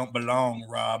 where they don't belong,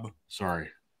 Rob. Sorry.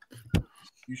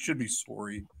 You should be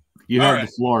sorry. You have the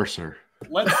floor, sir.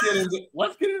 Let's get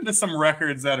into some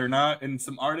records that are not, and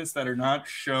some artists that are not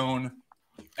shown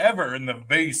ever in the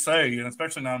VC, and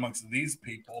especially not amongst these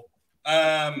people.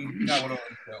 Now what do I do?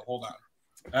 Hold on.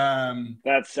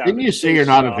 Didn't you say you're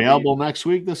not available next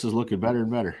week? This is looking better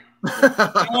and better.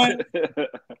 What?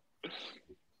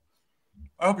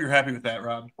 I hope you're happy with that,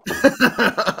 Rob.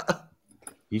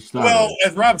 Well,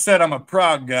 as Rob said, I'm a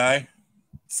prog guy.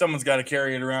 Someone's got to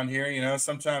carry it around here,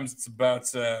 Sometimes it's about,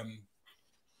 I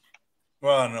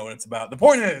don't know what it's about. The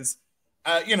point is,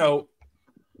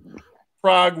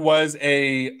 prog was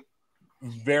a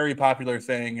very popular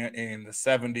thing in the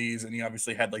 70s, and you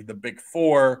obviously had like the big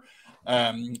four.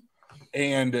 But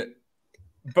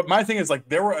my thing is, like,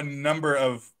 there were a number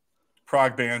of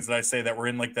prog bands that I say that were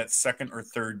in like that second or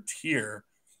third tier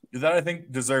that I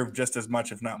think deserve just as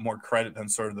much, if not more, credit than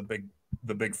sort of the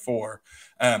big four.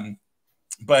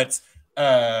 But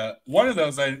one of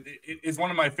those is one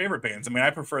of my favorite bands. I mean,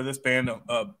 I prefer this band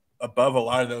above a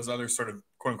lot of those other sort of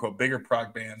quote unquote bigger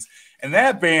prog bands. And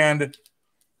that band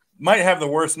might have the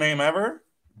worst name ever,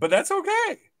 but that's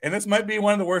okay. And this might be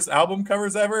one of the worst album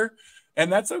covers ever,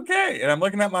 and that's okay. And I'm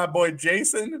looking at my boy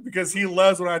Jason because he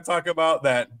loves when I talk about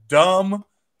that dumb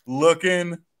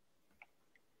looking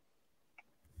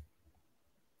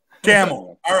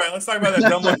camel. All right, let's talk about that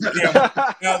dumb looking camel.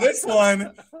 Now this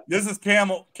is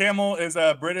Camel. Camel is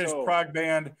a British prog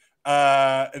band.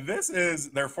 This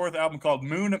is their fourth album called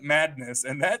Moon Madness,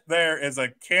 and that there is a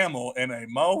camel and a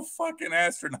motherfucking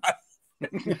astronaut.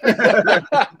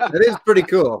 That is pretty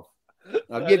cool.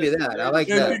 I'll give you that. I like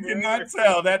that. You cannot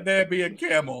tell that there'd be a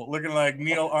camel looking like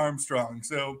Neil Armstrong.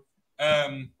 So,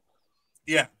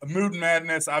 yeah, Mood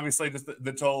Madness, obviously, just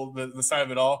the side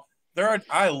of it all.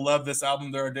 I love this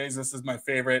album. There are days this is my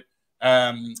favorite.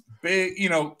 Camel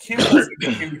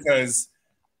because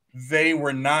they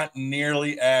were not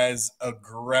nearly as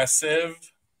aggressive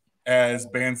as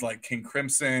bands like King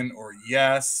Crimson or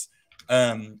Yes.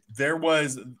 To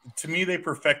me, they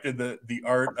perfected the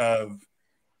art of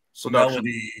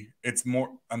melody. It's more.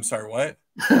 I'm sorry. What?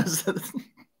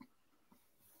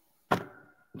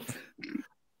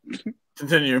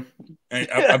 Continue.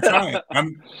 I'm trying.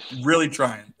 I'm really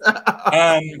trying.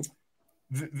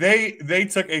 They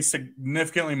took a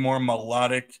significantly more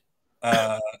melodic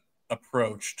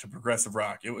approach to progressive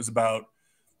rock. It was about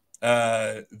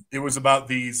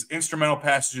these instrumental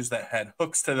passages that had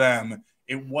hooks to them.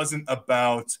 It wasn't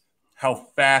about how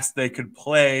fast they could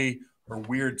play or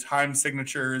weird time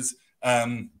signatures.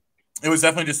 It was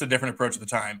definitely just a different approach at the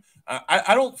time.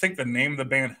 I don't think the name of the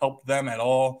band helped them at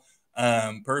all,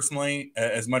 personally,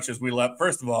 as much as we left.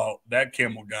 First of all, that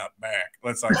camel got back.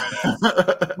 Let's talk about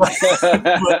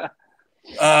that.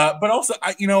 But also,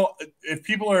 if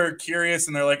people are curious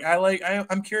and they're like,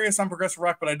 I'm curious on progressive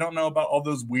rock, but I don't know about all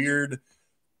those weird,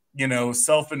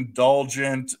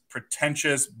 self-indulgent,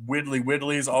 pretentious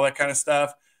widdlies, all that kind of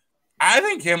stuff. I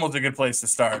think Camel's a good place to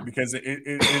start because it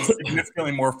is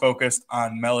significantly more focused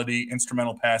on melody,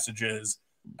 instrumental passages,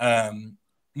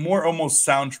 more almost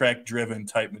soundtrack-driven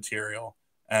type material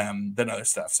than other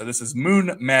stuff. So this is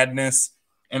Moon Madness,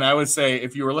 and I would say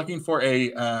if you were looking for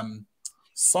a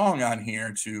song on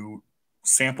here to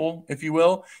sample, if you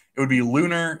will, it would be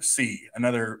Lunar Sea,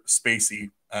 another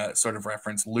spacey sort of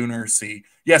reference, Lunar Sea.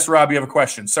 Yes, Rob, you have a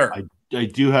question, sir. I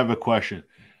do have a question.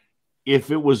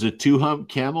 If it was a two-hump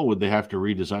camel, would they have to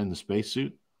redesign the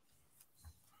spacesuit?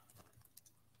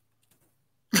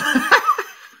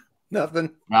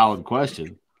 Nothing. Valid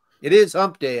question. It is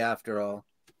hump day after all.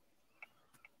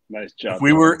 Nice job.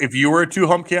 If you were a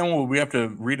two-hump camel, would we have to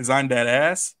redesign that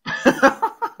ass?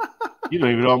 You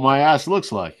don't even know what my ass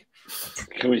looks like.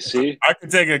 Can we see? I can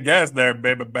take a guess there,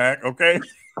 baby back. Okay.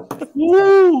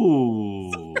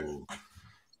 Woo!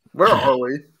 Where are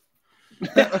we?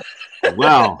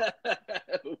 Well,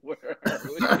 Where are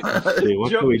we? see,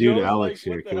 what can we do to Joe's Alex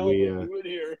like, here? what the Can hell we are we doing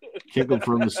here? kick him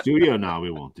from the studio? No,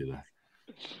 we won't do that.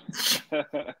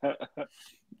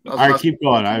 All All right, keep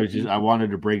going. I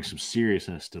wanted to bring some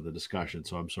seriousness to the discussion,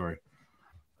 so I'm sorry.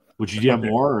 Would you have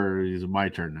more, or is it my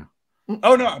turn now?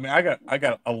 Oh no, I mean I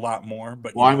got a lot more,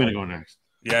 but Well, I'm going to go next.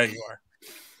 Yeah, you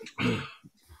are.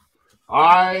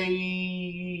 I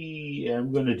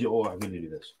am going to do. Oh, I'm going to do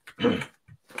this.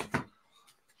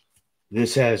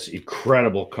 This has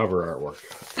incredible cover artwork.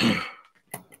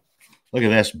 Look at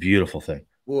this beautiful thing.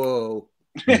 Whoa.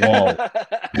 Whoa.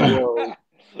 Whoa.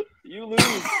 You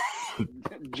lose.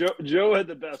 Joe had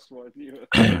the best one.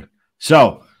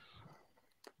 So,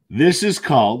 this is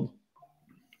called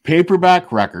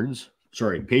Paperback Records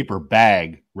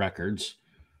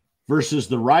versus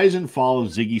the Rise and Fall of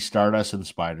Ziggy Stardust and the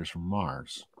Spiders from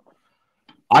Mars.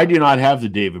 I do not have the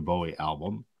David Bowie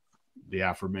album, the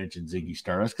aforementioned Ziggy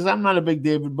Stardust, because I'm not a big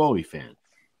David Bowie fan.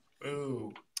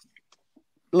 Ooh.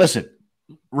 Listen,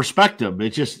 respect him. It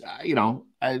just,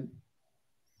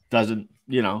 doesn't,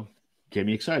 get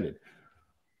me excited.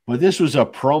 But this was a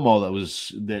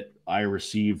promo that I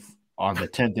received on the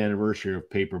 10th anniversary of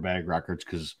Paperback Records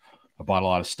because I bought a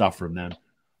lot of stuff from them.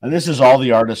 And this is all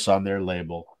the artists on their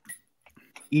label.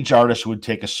 Each artist would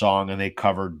take a song and they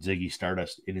covered Ziggy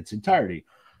Stardust in its entirety.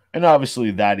 And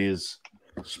obviously that is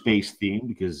space themed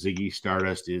because Ziggy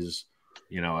Stardust is,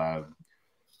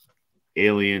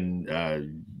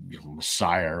 alien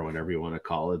messiah or whatever you want to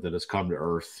call it that has come to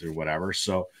Earth or whatever.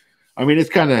 So, I mean, it's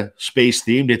kind of space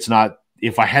themed. It's not,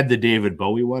 if I had the David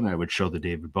Bowie one, I would show the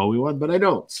David Bowie one, but I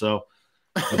don't. So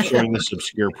I'm showing this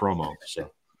obscure promo.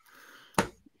 So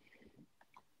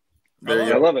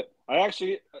I love it. I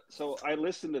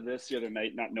listened to this the other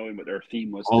night, not knowing what their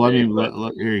theme was. Oh, today,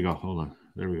 here you go. Hold on.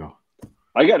 There we go.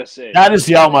 I gotta say, that is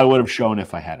the album I would have shown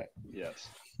if I had it. Yes,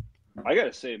 I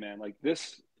gotta say, man, like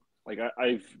this, like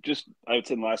I would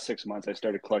say in the last 6 months, I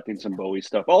started collecting some Bowie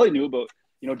stuff. All I knew about,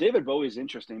 David Bowie is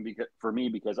interesting for me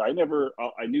because I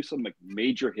knew some like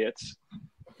major hits.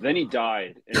 Then he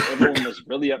died, and everyone was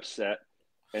really upset,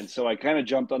 and so I kind of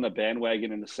jumped on the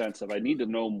bandwagon in the sense of I need to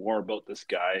know more about this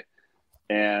guy.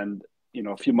 And,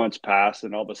 a few months passed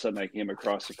and all of a sudden I came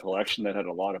across a collection that had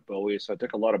a lot of Bowie. So I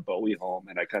took a lot of Bowie home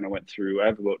and I kind of went through, I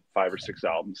have about 5 or 6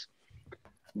 albums.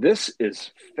 This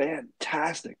is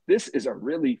fantastic. This is a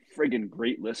really friggin'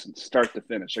 great listen, start to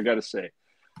finish. I got to say,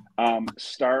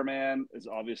 Starman is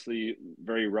obviously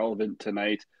very relevant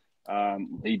tonight.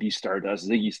 Lady Stardust,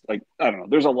 Ziggy, like, I don't know.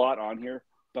 There's a lot on here,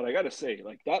 but I got to say,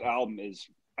 like that album is,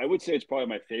 I would say it's probably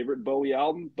my favorite Bowie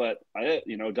album, but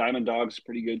Diamond Dog's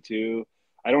pretty good too.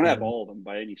 I don't have all of them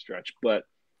by any stretch, but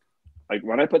like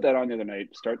when I put that on the other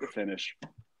night, start to finish,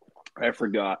 I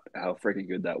forgot how freaking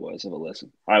good that was of a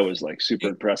listen. I was like super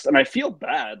impressed, and I feel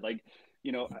bad. Like,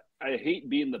 I hate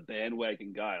being the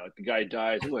bandwagon guy. Like the guy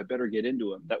dies, oh, I better get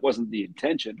into him. That wasn't the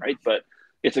intention, right? But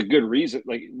it's a good reason.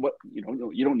 Like what you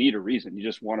don't need a reason. You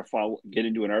just want to get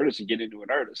into an artist and get into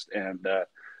an artist, and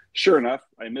sure enough,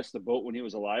 I missed the boat when he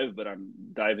was alive, but I'm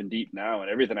diving deep now,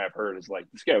 and everything I've heard is like,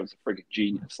 this guy was a freaking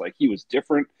genius. Like, he was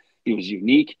different. He was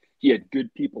unique. He had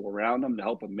good people around him to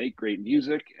help him make great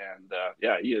music, and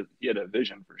he had a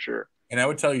vision for sure. And I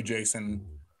would tell you, Jason,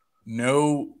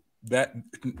 not that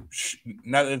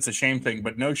it's a shame thing,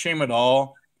 but no shame at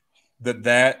all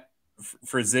that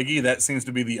for Ziggy, that seems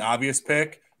to be the obvious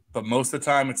pick, but most of the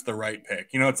time it's the right pick.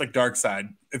 It's like Dark Side.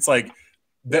 It's like,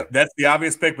 that's the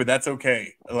obvious pick, but that's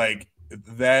okay. Like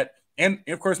that, and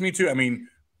of course, me too. I mean,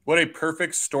 what a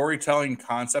perfect storytelling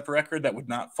concept record that would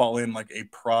not fall in like a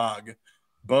prog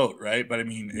boat, right? But I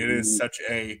mean, it is such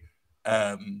a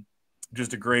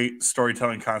just a great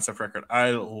storytelling concept record.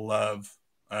 I love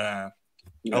that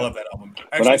album.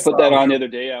 When I put that on the other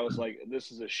day, I was like,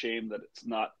 this is a shame that it's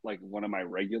not like one of my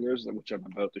regulars, which I'm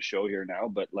about to show here now,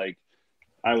 but like,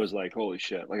 I was like, holy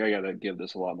shit, like I got to give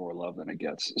this a lot more love than it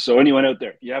gets. So anyone out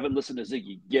there, if you haven't listened to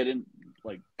Ziggy, get in,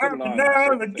 like, put it on.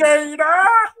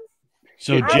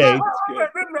 So Jay,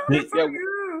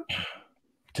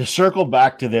 to circle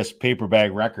back to this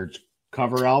Paperback Records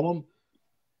cover album,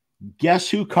 guess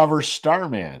who covers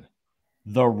Starman?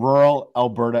 The Rural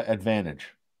Alberta Advantage.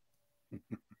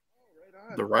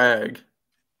 The rag.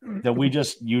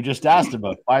 That you just asked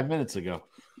about 5 minutes ago.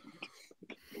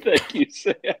 Thank you,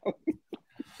 Sam.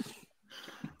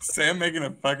 Sam making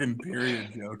a fucking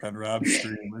period joke on Rob's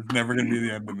stream is never going to be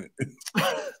the end of it.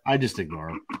 I just ignore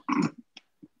him.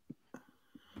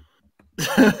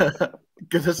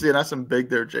 Good to see you. That's some big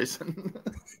there, Jason.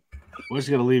 We're just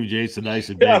gonna leave Jason nice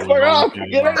and Yeah, big. fuck off.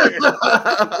 Get out of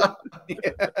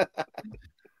here.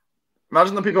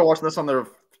 Imagine the people watching this on their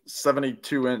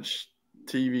 72-inch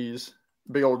TVs.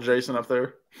 Big old Jason up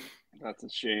there. That's a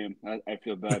shame. I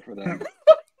feel bad for them.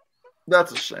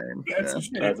 That's a shame. That's a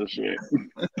shame. That's a shame.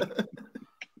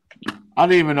 I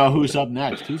don't even know who's up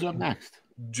next. Who's up next?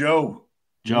 Joe.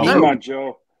 Joe. Come on,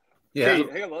 Joe. Yeah. Hey,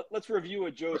 hang on. Let's review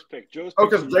what Joe's pick. Joe's Oh,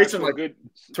 picked 'cause some Jason, actual like,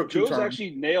 took 2 Joe's turns.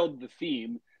 actually nailed the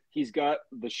theme. He's got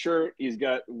the shirt. He's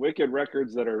got wicked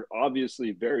records that are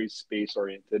obviously very space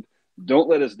oriented. Don't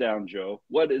let us down, Joe.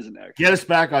 What is next? Get us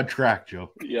back on track,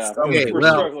 Joe. Yeah, Okay, we're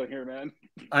well- struggling here, man.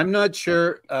 I'm not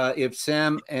sure if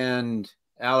Sam and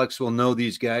Alex will know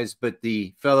these guys, but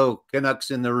the fellow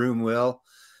Canucks in the room will.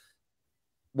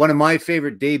 One of my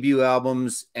favorite debut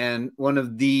albums and one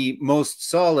of the most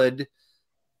solid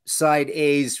side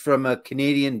A's from a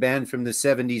Canadian band from the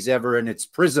 70s ever, and it's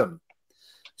Prism.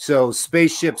 So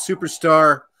Spaceship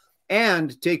Superstar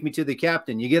and Take Me to the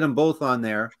Captain. You get them both on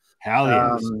there. Hell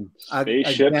yeah.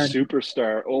 Spaceship again,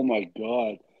 Superstar. Oh my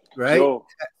God. right? Joe,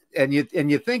 And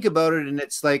you think about it, and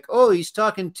it's like, oh, he's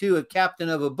talking to a captain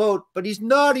of a boat, but he's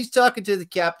not. He's talking to the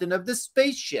captain of the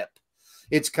spaceship.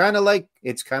 It's kind of like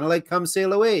Come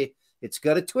Sail Away. It's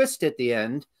got a twist at the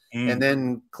end, and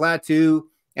then Klaatu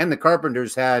and the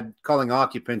Carpenters had Calling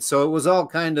Occupants, so it was all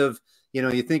kind of,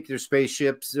 you think they're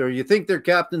spaceships, or you think they're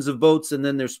captains of boats, and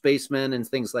then they're spacemen and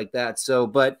things like that. So,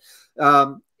 but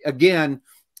again.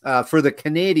 For the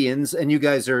Canadians, and you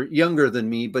guys are younger than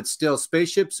me, but still,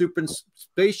 Spaceship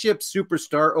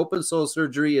Superstar, Open Soul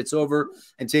Surgery, It's Over,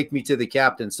 and Take Me to the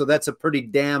Captain. So that's a pretty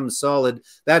damn solid.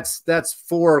 That's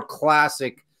 4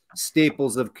 classic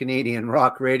staples of Canadian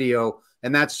rock radio,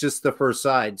 and that's just the first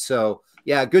side. So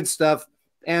yeah, good stuff.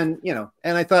 And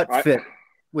and I thought fit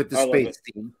with the space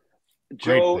theme.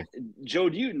 Joe, do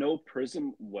you know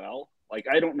Prism well? Like,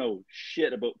 I don't know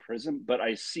shit about Prism, but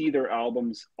I see their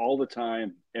albums all the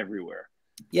time, everywhere.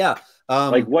 Yeah.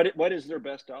 Like, what is their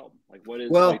best album? Like, what is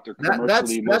like their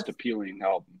commercially most appealing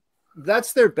album?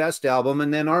 That's their best album,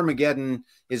 and then Armageddon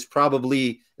is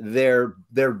probably their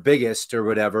biggest or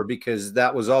whatever, because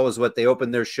that was always what they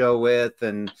opened their show with,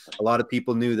 and a lot of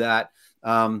people knew that.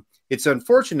 It's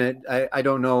unfortunate. I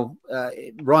don't know.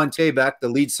 Ron Tabak, the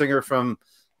lead singer from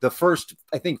the first,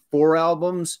 I think, 4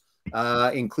 albums,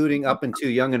 including up into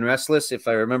Young and Restless, if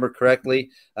I remember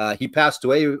correctly. He passed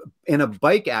away in a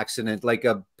bike accident, like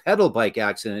a pedal bike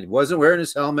accident. He wasn't wearing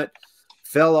his helmet,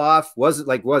 fell off,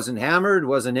 wasn't hammered,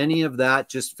 wasn't any of that,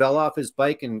 just fell off his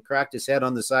bike and cracked his head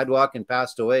on the sidewalk and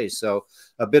passed away. So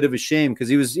a bit of a shame, because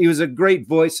he was a great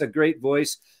voice.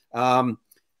 The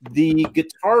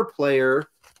guitar player,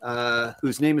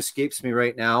 whose name escapes me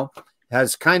right now,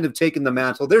 has kind of taken the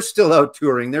mantle. They're still out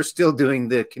touring. They're still doing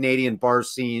the Canadian bar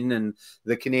scene and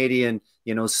the Canadian,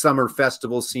 summer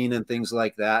festival scene and things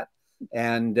like that.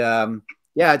 And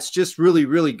yeah, it's just really,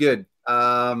 really good.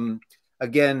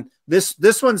 Again,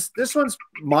 this one's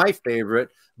my favorite,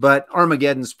 but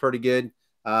Armageddon's pretty good.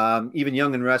 Even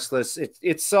Young and Restless,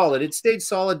 it's solid. It stayed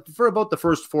solid for about the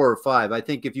first 4 or 5. I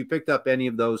think if you picked up any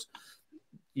of those,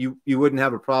 you wouldn't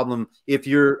have a problem. If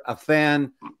you're a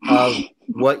fan of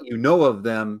what you know of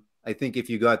them, I think if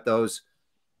you got those,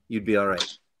 you'd be all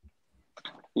right.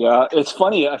 Yeah, it's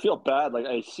funny. I feel bad. Like,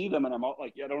 I see them and I'm out,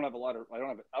 like, I don't have a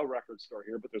record store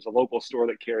here, but there's a local store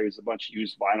that carries a bunch of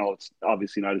used vinyl. It's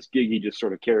obviously not as giggy, just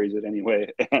sort of carries it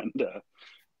anyway.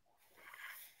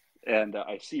 And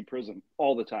I see Prism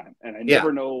all the time, and I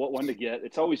never know what one to get.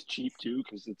 It's always cheap too,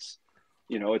 because it's,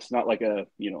 it's not like a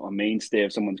mainstay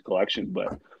of someone's collection,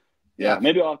 but yeah,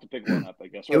 maybe I'll have to pick one up, I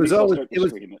guess. Or it's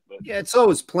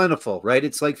always plentiful, right?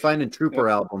 It's like finding Trooper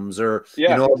albums, or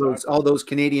all those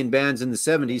Canadian bands in the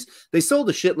 70s. They sold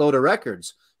a shitload of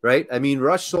records, right? I mean,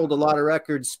 Rush sold a lot of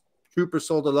records, Trooper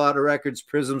sold a lot of records,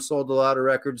 Prism sold a lot of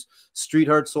records,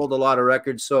 Streetheart sold a lot of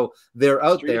records. So they're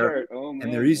out there,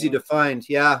 and they're easy to find.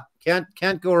 Yeah,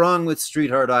 can't go wrong with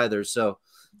Streetheart either. So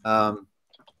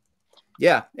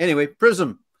yeah, anyway,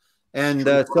 Prism and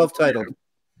self-titled.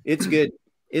 It's good.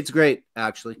 It's great,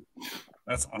 actually.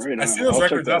 That's awesome. I see those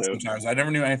records out sometimes. I never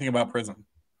knew anything about Prism.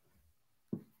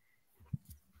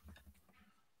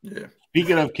 Yeah.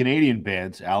 Speaking of Canadian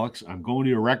bands, Alex, I'm going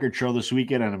to a record show this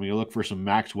weekend, and I'm going to look for some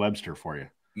Max Webster for you.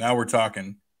 Now we're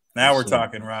talking. We're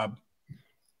talking, Rob.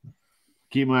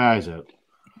 Keep my eyes out.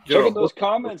 Check out those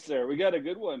comments there. We got a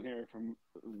good one here from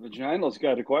Vaginal's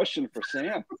got a question for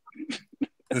Sam.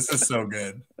 This is so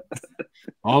good.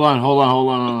 Hold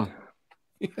on.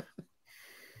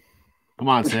 Come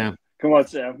on, Sam. Come on,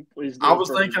 Sam. Please. I was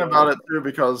thinking about it too,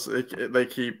 because they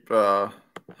keep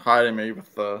hiding me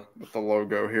with the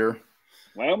logo here.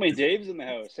 Wyoming Dave's in the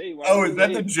house. Hey, Oh, is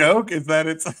that the joke? Is that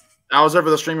it's? I was over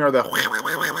the streamer of the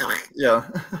yeah.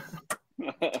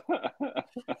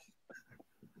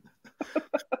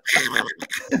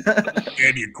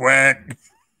 And you quack.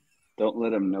 Don't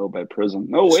let him know by Prism.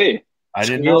 No way. I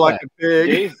didn't know like that. a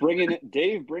pig.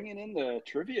 Dave bringing in the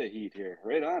trivia heat here.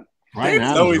 Right on. Right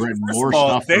now, he's written more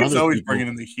stuff. Dave's always bringing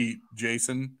in the heat,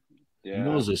 Jason. Yeah. He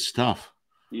knows his stuff.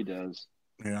 He does.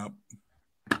 Yeah.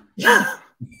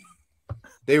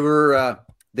 They were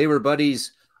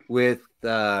buddies with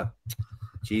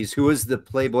who was the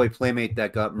Playboy playmate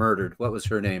that got murdered? What was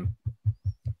her name?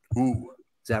 Ooh.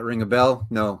 Does that ring a bell?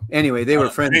 No. Anyway, they were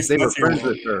friends. They were friends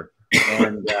with her,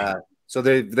 and so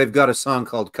they've got a song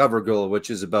called "Cover Girl," which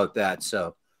is about that.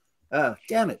 So,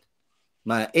 damn it,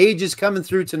 my age is coming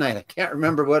through tonight. I can't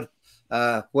remember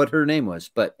what her name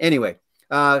was, but anyway,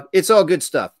 it's all good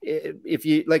stuff. If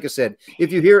you, like I said,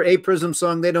 if you hear a Prism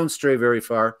song, they don't stray very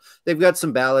far. They've got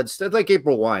some ballads, like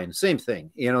April Wine, same thing.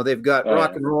 You know, they've got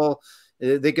rock and roll.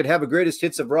 They could have a greatest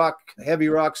hits of rock, heavy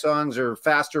rock songs, or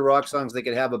faster rock songs. They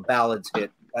could have a ballads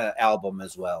hit album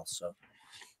as well. So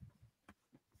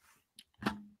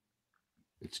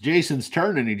it's Jason's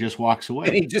turn, and he just walks away.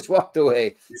 And he just walked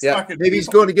away. Maybe he's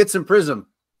going to get some Prism.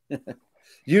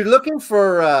 You're looking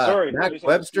for Mac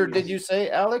Webster, did you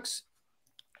say, Alex?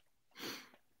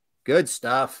 Good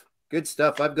stuff. Good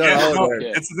stuff. I've got all of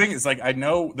it. That's the thing. It's like I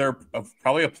know there are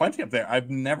probably a plenty up there.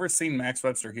 I've never seen Max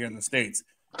Webster here in the States.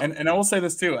 And I will say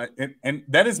this too, and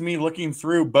that is me looking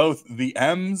through both the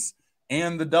M's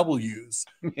and the W's.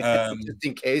 Just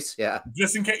in case,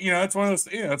 Just in case, it's one of those,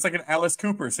 it's like an Alice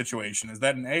Cooper situation. Is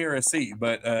that an A or a C?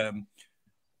 But they're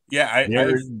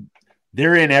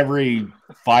in every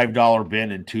 $5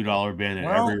 bin and $2 bin in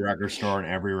every record store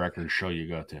and every record show you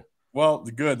go to. Well,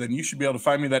 good. Then you should be able to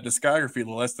find me that discography,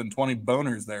 the less than 20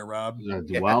 boners there, Rob.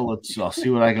 Well, I'll see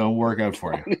what I can work out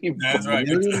for you. That's right.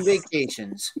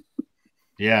 Vacations.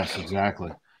 Yes, exactly.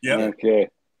 Yeah. Okay.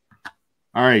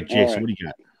 All right, Jason, what do you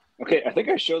got? Okay, I think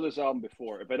I showed this album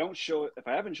before. If I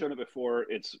haven't shown it before,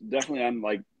 it's definitely on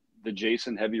like the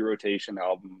Jason heavy rotation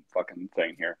album fucking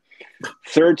thing here.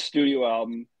 Third studio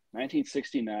album,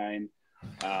 1969.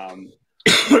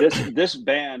 This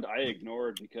band I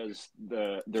ignored because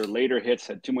their later hits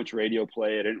had too much radio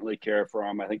play. I didn't really care for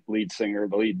them. I think the lead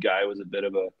guy was a bit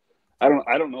of a I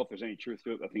don't know if there's any truth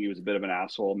to it. I think he was a bit of an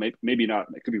asshole. Maybe not.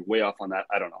 It could be way off on that.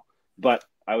 I don't know. But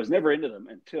I was never into them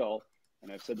until,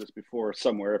 and I've said this before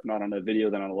somewhere, if not on a video,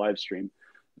 then on a live stream,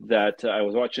 that I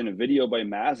was watching a video by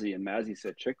Mazzy, and Mazzy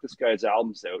said, check this guy's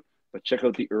albums out, but check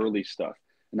out the early stuff.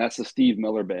 And that's the Steve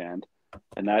Miller Band.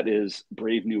 And that is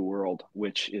Brave New World,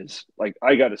 which is, like,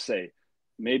 I got to say,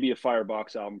 maybe a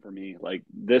Firebox album for me. Like,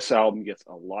 this album gets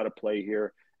a lot of play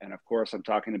here. And, of course, I'm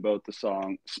talking about the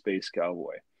song Space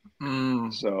Cowboy.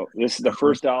 So this is the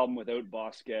first album without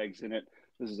Boss Skaggs in it.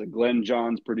 This is a Glenn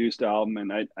Johns produced album,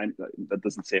 and I that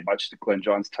doesn't say much. Glenn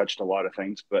Johns touched a lot of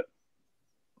things, but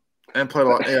and played a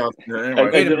lot. Anyway.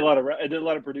 I did a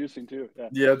lot of producing too.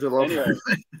 Yeah, I did a lot. Anyway,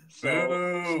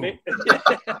 so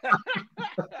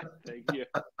thank you.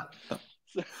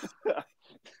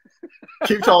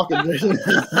 Keep talking.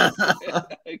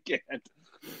 I can't.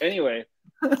 Anyway,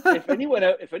 if anyone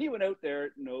out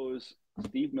there knows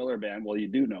Steve Miller Band, well, you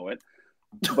do know it.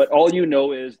 But all you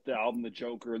know is the album The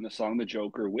Joker and the song The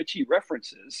Joker, which he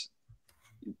references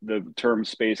the term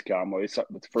Space Cowboy.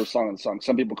 The first song of the song.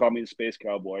 Some people call me the Space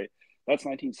Cowboy. That's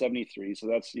 1973. So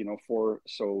that's, 4 or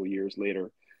so years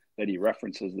later that he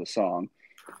references the song.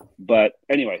 But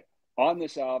anyway, on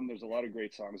this album, there's a lot of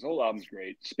great songs. The whole album's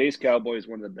great. Space Cowboy is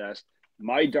one of the best.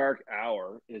 My Dark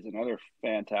Hour is another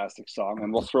fantastic song,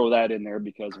 and we'll throw that in there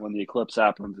because when the eclipse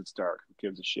happens, it's dark. Who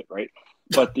gives a shit, right?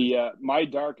 But the My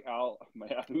Dark Hour,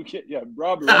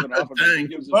 Rob rubbing off of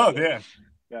it.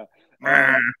 Yeah.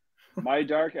 My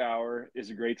Dark Hour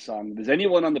is a great song. Does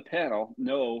anyone on the panel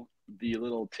know the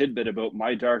little tidbit about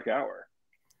My Dark Hour?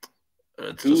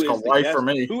 It's just called Life for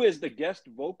me. Who is the guest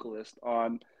vocalist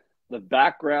on the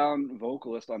background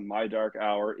vocalist on My Dark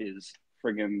Hour is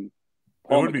friggin'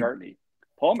 Paul McCartney.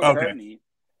 Paul McCartney. Okay.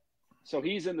 So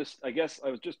he's in this. I guess I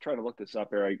was just trying to look this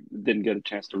up here. I didn't get a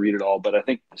chance to read it all, but I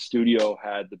think the studio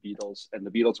had the Beatles, and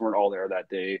the Beatles weren't all there that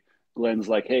day. Glenn's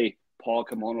like, "Hey, Paul,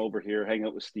 come on over here, hang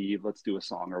out with Steve. Let's do a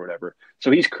song or whatever."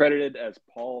 So he's credited as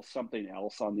Paul something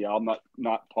else on the album,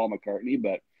 not Paul McCartney.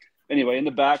 But anyway, in the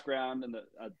background and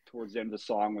towards the end of the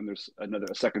song, when there's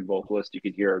a second vocalist, you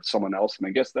can hear someone else, and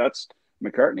I guess that's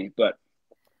McCartney. But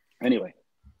anyway,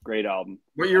 great album.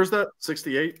 What year is that?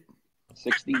 68.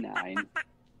 69.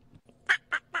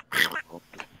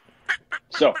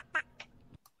 So,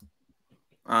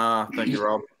 thank you,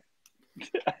 Rob.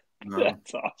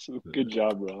 That's awesome. Good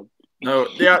job, Rob. No,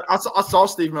 yeah, I saw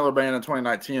Steve Miller Band in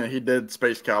 2019, and he did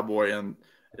Space Cowboy, and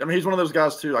I mean he's one of those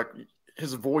guys too. Like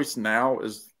his voice now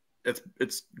it's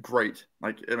great.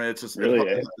 Like I mean it's just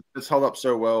Really, it's held up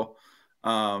so well.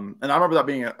 And I remember that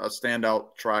being a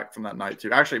standout track from that night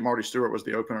too. Actually, Marty Stewart was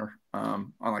the opener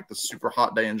on like the super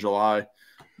hot day in July,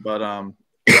 but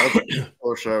that was a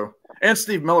killer show. And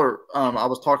Steve Miller, I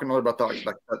was talking earlier about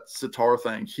that sitar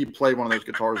thing. He played one of those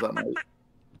guitars that night.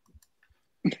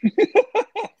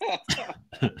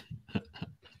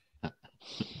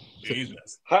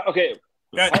 Jesus. Okay.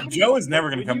 Joe is never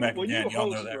going to come back again. Y'all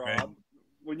know that, right?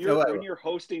 When you're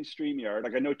hosting StreamYard,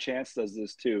 like I know Chance does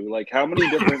this too. Like, how many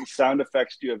different sound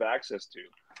effects do you have access to?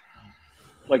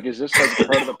 Like, is this like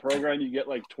part of the program? You get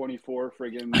like 24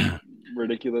 friggin'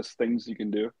 ridiculous things you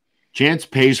can do. Chance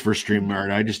pays for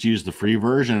StreamYard. I just use the free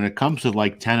version, and it comes with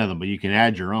like 10 of them, but you can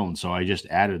add your own. So I just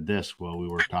added this while we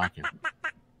were talking.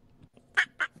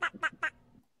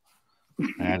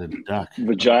 I added a duck.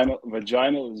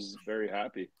 Vaginal is very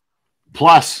happy.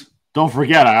 Plus, don't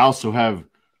forget, I also have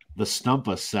the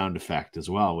Stumpus sound effect as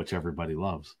well, which everybody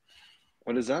loves.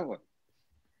 What is that one?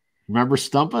 Remember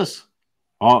Stumpus?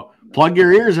 Oh, plug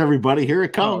your ears, everybody. Here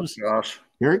it comes. Oh, gosh.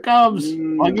 Here it comes.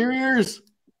 Plug your ears.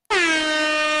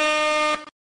 I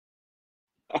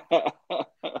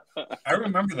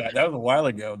remember that. That was a while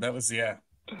ago. That was, yeah.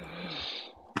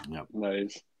 Yep.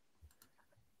 Nice.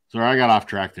 Sorry, I got off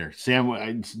track there. Sam,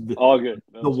 all good.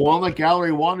 The Walnut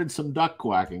Gallery wanted some duck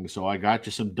quacking, so I got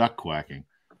you some duck quacking.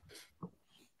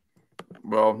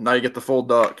 Well, now you get the full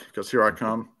duck because here I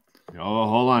come. Oh,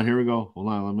 hold on. Here we go. Hold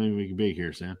on. Let me make it big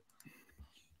here, Sam.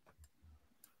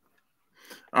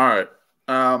 All right.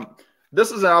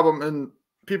 This is an album, and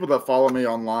people that follow me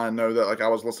online know that like I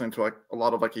was listening to like a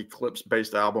lot of like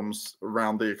Eclipse-based albums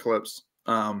around the Eclipse.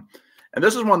 And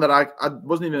this is one that I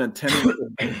wasn't even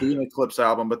intending to be an Eclipse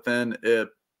album, but then it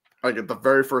like the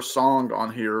very first song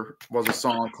on here was a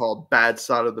song called "Bad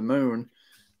Side of the Moon"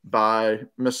 by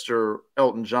Mr.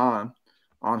 Elton John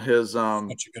on his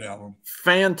such a good album,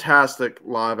 fantastic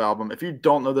live album. If you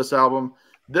don't know this album,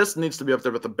 this needs to be up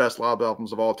there with the best live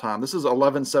albums of all time. This is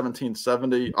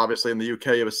 11/17/70. Obviously, in the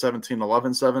UK, it was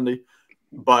 17/11/70,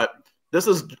 but this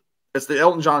is. It's the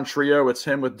Elton John trio. It's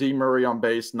him with Dee Murray on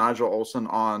bass, Nigel Olsson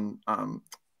on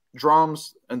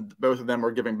drums, and both of them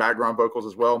are giving background vocals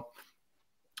as well.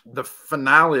 The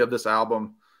finale of this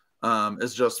album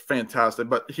is just fantastic.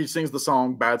 But he sings the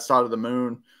song "Bad Side of the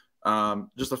Moon."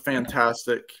 Just a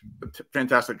fantastic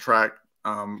track.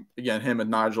 Again, him and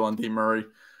Nigel and Dee Murray.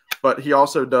 But he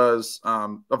also does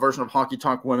a version of "Honky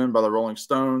Tonk Women" by the Rolling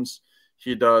Stones.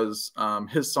 He does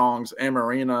his songs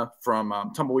 "Amarina"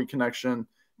 from Tumbleweed Connection.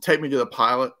 "Take Me to the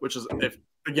Pilot," which is,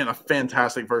 again, a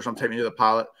fantastic version of "Take Me to the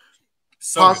Pilot."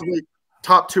 So possibly good.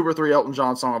 Top 2 or 3 Elton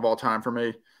John song of all time for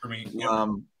me. Yeah.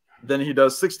 Then he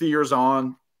does 60 Years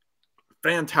On.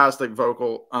 Fantastic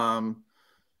vocal. Can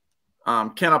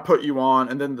I Put You On?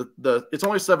 And then it's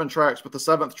only 7 tracks, but the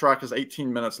 7th track is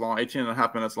 18 minutes long, 18 and a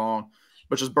half minutes long,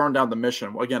 which is Burn Down the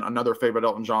Mission. Well, again, another favorite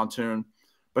Elton John tune.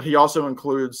 But he also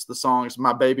includes the songs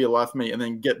 "My Baby Left Me" and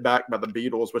then "Get Back" by the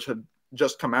Beatles, which had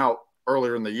just come out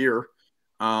earlier in the year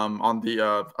on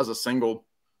the as a single.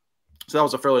 So that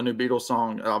was a fairly new Beatles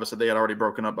song. Obviously, they had already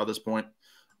broken up by this point.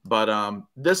 But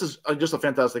this is just a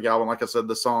fantastic album. Like I said,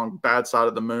 the song "Bad Side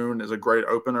of the Moon" is a great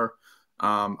opener.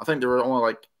 I think there were only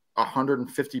like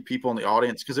 150 people in the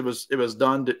audience because it was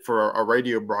done for a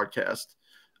radio broadcast.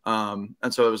 And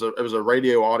so it was a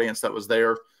radio audience that was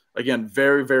there. Again,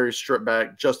 very, very stripped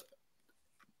back, just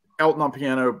Elton on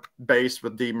piano, bass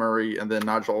with Dee Murray, and then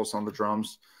Nigel Olsson on the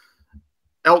drums.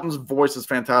 Elton's voice is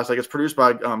fantastic. It's produced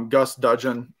by Gus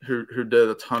Dudgeon, who did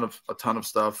a ton of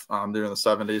stuff during the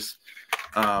 70s.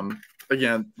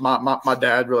 Again, my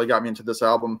dad really got me into this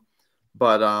album,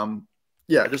 but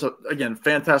yeah, just again,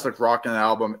 fantastic rocking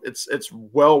album. It's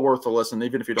well worth a listen,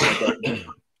 even if you don't like that.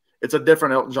 It's a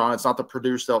different Elton John. It's not the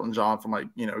produced Elton John from like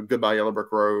Goodbye Yellow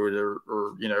Brick Road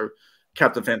or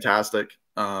Captain Fantastic.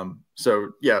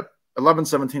 So yeah,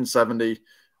 11/17/70.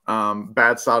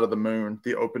 Bad Side of the Moon,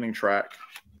 the opening track.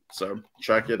 So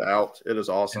check it out. It is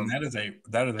awesome. And that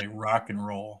is a rock and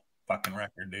roll fucking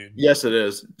record, dude. Yes, it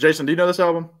is. Jason, do you know this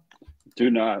album? Do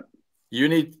not.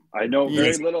 I know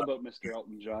very little about Mr.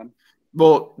 Elton John.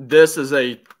 Well, this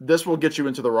will get you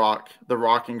into the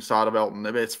rocking side of Elton.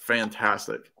 I mean, it's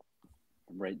fantastic.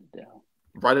 Write it down.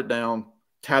 Write it down.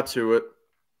 Tattoo it.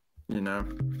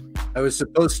 I was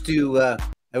supposed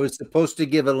to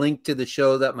give a link to the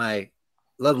show that my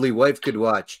lovely wife could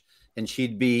watch, and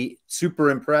she'd be super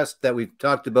impressed that we've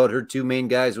talked about her two main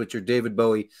guys, which are David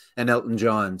Bowie and Elton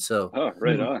John. So, Oh,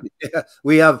 right on. yeah,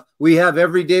 we have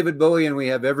every David Bowie and we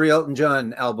have every Elton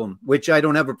John album, which I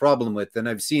don't have a problem with, and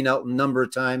I've seen Elton a number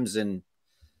of times and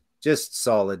just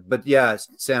solid. But yeah,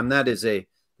 Sam, that is a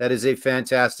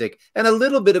fantastic and a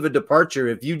little bit of a departure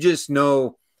if you just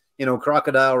know,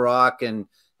 Crocodile Rock and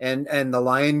the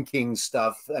Lion King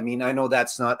stuff. I mean, I know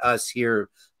that's not us here,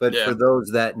 but for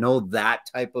those that know that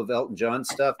type of Elton John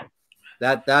stuff,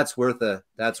 that's worth a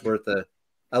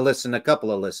listen, a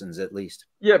couple of listens at least.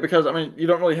 Yeah, because I mean, you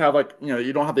don't really have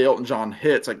you don't have the Elton John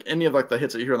hits, like any of the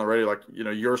hits that you hear on the radio, like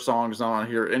Your Song's not on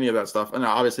here, any of that stuff. And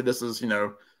obviously, this is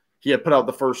he had put out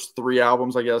the first 3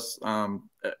 albums, I guess,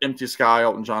 Empty Sky,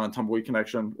 Elton John, and Tumbleweed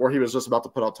Connection, or he was just about to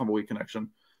put out Tumbleweed Connection.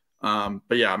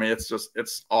 But yeah, I mean,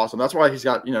 it's awesome. That's why he's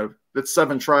got, it's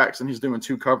 7 tracks and he's doing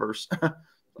 2 covers.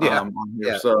 On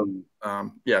here. So,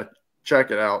 yeah,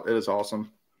 check it out. It is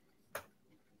awesome.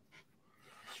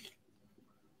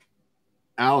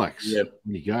 Alex, what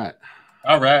you got?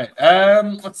 All right.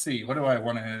 Let's see. What do I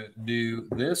want to do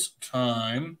this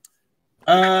time?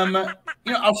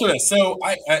 I'll say this. So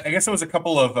I guess it was a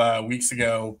couple of weeks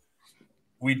ago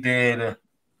we did, or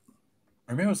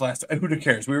maybe it was last. Who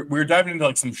cares? We were diving into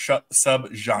like some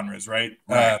sub genres, right?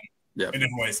 Yeah. In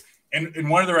different ways. And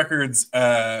one of the records,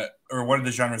 or one of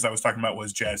the genres I was talking about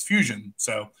was jazz fusion.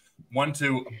 So wanted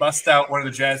to bust out one of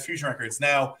the jazz fusion records.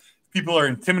 Now, people are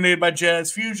intimidated by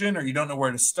jazz fusion, or you don't know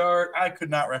where to start. I could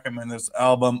not recommend this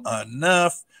album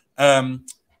enough.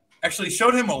 Actually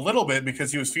showed him a little bit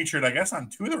because he was featured, I guess, on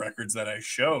 2 of the records that I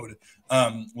showed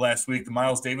last week, the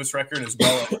Miles Davis record as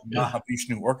well as the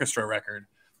Mahavishnu Orchestra record.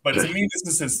 But to me,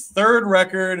 this is his 3rd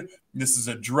record. This is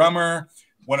a drummer,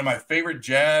 one of my favorite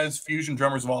jazz fusion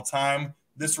drummers of all time.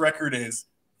 This record is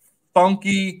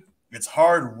funky. It's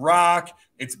hard rock.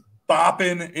 It's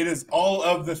bopping. It is all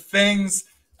of the things.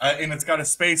 And it's got a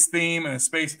space theme and a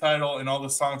space title, and all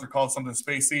the songs are called something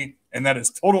spacey, and that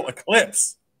is Total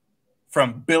Eclipse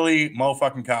from Billy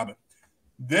motherfucking Cobbin.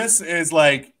 This is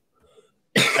like,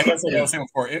 I guess like I was saying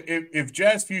before, if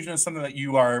jazz fusion is something that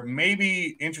you are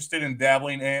maybe interested in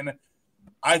dabbling in,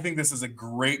 I think this is a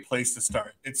great place to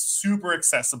start. It's super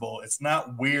accessible. It's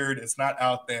not weird. It's not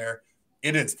out there.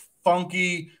 It is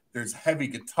funky. There's heavy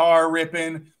guitar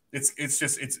ripping. It's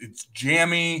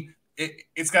jammy.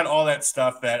 It's got all that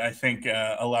stuff that I think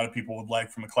a lot of people would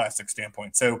like from a classic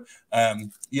standpoint. So,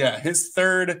 his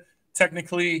 3rd,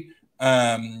 technically,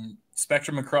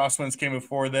 Spectrum and Crosswinds came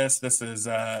before this. This is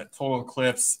Total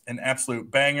Eclipse, an absolute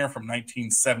banger from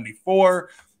 1974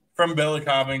 from Billy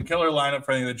Cobbin. Killer lineup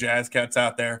for any of the jazz cats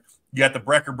out there. You got the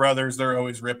Brecker brothers. They're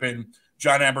always ripping.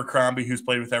 John Abercrombie, who's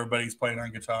played with everybody. He's playing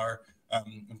on guitar.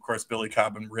 Of course, Billy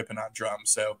Cobbin ripping on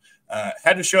drums. So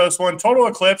had to show us one. Total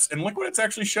Eclipse, and look what it's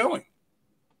actually showing.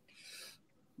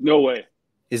 No way.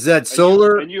 Is that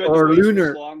solar or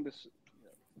lunar?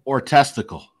 Or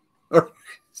testicle? Or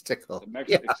testicle.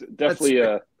 Yeah, definitely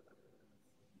a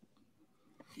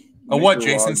what,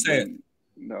 Jason? Say it.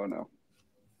 No.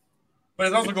 But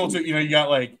it's also cool, too. You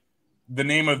got like the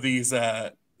name of these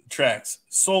tracks.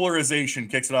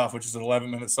 Solarization kicks it off, which is an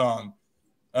 11-minute song.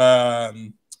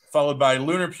 Followed by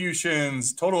Lunar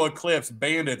Putians, Total Eclipse,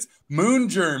 Bandits, Moon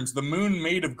Germs, The Moon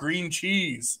Made of Green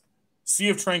Cheese, Sea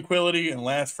of Tranquility, and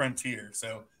Last Frontier.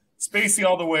 So spacey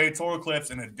all the way, Total Eclipse,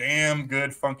 and a damn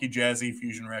good funky jazzy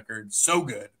fusion record. So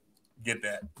good. Get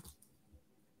that.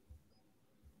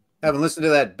 I haven't listened to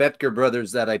that Betker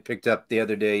Brothers that I picked up the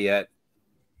other day yet.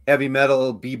 Heavy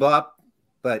metal bebop,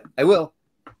 but I will.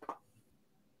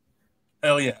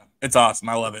 Hell yeah. It's awesome.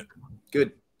 I love it.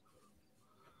 Good.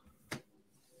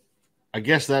 I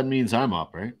guess that means I'm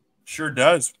up, right? Sure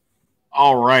does.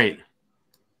 All right.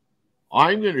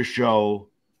 I'm going to show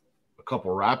a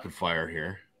couple rapid fire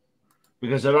here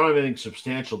because I don't have anything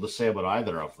substantial to say about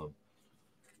either of them.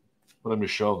 But I'm going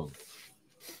to show them.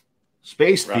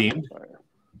 Space themed,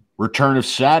 Return of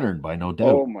Saturn by No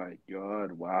Doubt. Oh my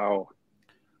God. Wow.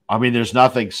 I mean, there's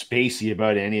nothing spacey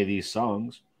about any of these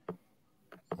songs.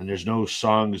 And there's no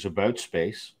songs about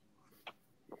space.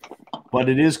 But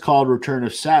it is called Return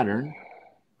of Saturn.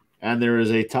 And there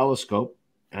is a telescope.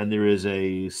 And there is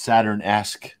a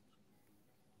Saturn-esque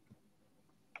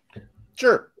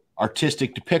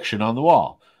artistic depiction on the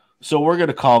wall. So we're going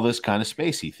to call this kind of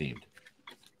spacey themed.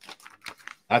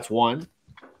 That's one.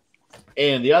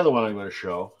 And the other one I'm going to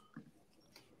show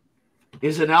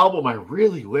is an album I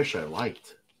really wish I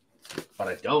liked, but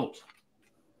I don't.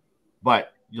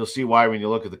 But you'll see why when you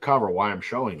look at the cover, why I'm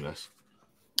showing this.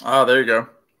 Oh, there you go.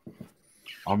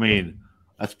 I mean,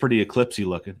 that's pretty eclipsey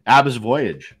looking. ABBA's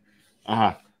Voyage.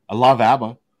 I love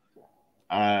ABBA.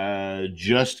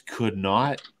 just could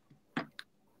not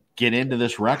get into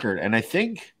this record. And I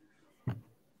think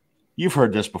you've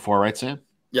heard this before, right, Sam?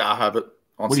 Yeah, I have it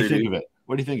on What do you CD. think of it?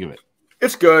 What do you think of it?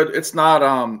 It's good. It's not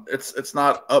it's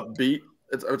not upbeat.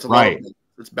 It's a Right. lot of,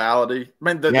 it's ballady.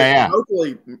 I mean,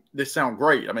 vocally they sound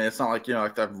great. I mean, it's not like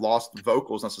like they've lost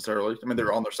vocals necessarily. I mean,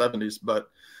 they're on their 70s, but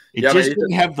it just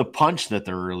didn't have the punch that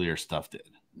their earlier stuff did.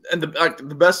 And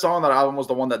the best song on that album was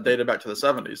the one that dated back to the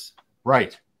 70s.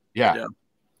 Right. Yeah.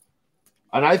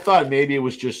 And I thought maybe it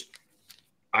was just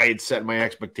I had set my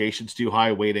expectations too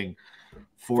high, waiting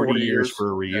 40 years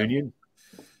for a reunion.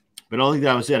 Yeah. But I don't think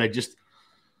that was it.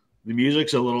 The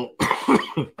music's a little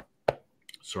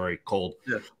sorry, cold.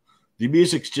 Yeah. The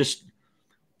music's just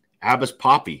ABBA's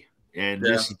poppy, and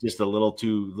this is just a little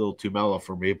too mellow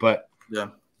for me. But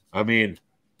I mean,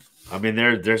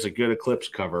 there's a good Eclipse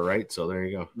cover, right? So there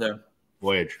you go. Yeah,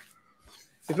 Voyage.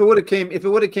 If it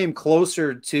would have came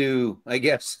closer to, I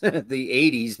guess, the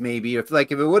 80s, maybe, if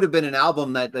it would have been an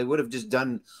album that they would have just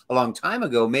done a long time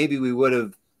ago, maybe we would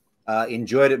have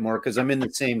enjoyed it more, because I'm in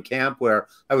the same camp where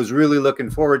I was really looking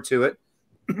forward to it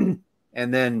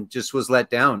and then just was let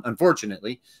down,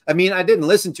 unfortunately. I mean, I didn't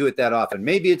listen to it that often.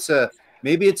 Maybe it's a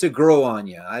grow on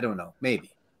you. I don't know.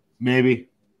 Maybe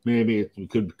it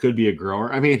could be a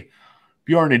grower. I mean,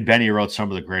 Bjorn and Benny wrote some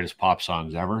of the greatest pop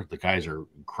songs ever. The guys are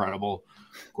incredible,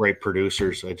 great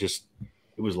producers. It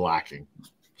was lacking.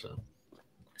 So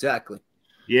exactly.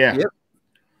 Yeah. Yep.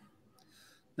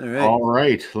 All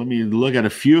right. Let me look at a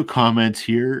few comments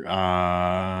here.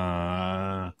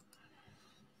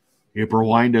 April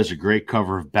Wine does a great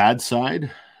cover of Bad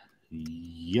Side.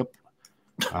 Yep.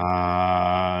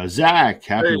 Zach,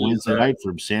 happy Wednesday night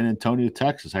from San Antonio,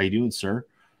 Texas. How you doing, sir?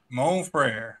 Mon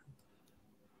frere.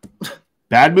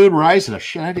 Bad Moon Rising.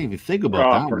 Shit, I didn't even think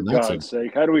about that for one. That's God's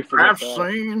sake. How do we forget I've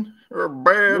that? seen a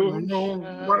bad moon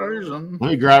rising.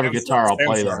 Let me grab a guitar. I'll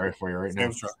play that for you right now.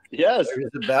 Yes.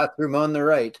 There's a bathroom on the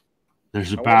right.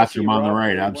 There's a bathroom on the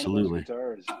right. Absolutely.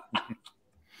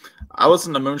 I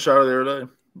listened to Moonshiner the other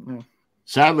day. Yeah.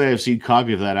 Sadly, I've seen a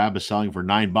copy of that ABBA selling for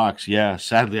 $9. Yeah,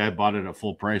 sadly, I bought it at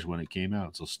full price when it came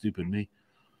out. So stupid me.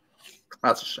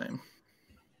 That's a shame.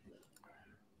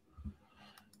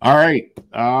 All right.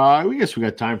 We guess we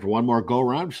got time for one more go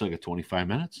around. Just like 25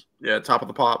 minutes. Yeah, top of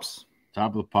the pops.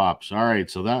 Top of the pops. All right.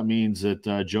 So that means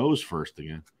that Joe's first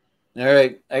again. All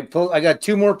right. I got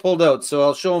two more pulled out, so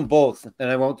I'll show them both, and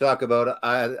I won't talk about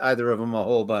either of them a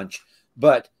whole bunch.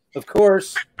 But of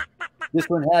course, this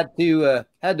one had to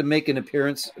make an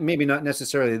appearance. Maybe not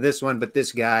necessarily this one, but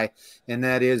this guy, and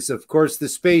that is, of course, the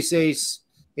Space Ace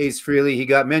Frehley. He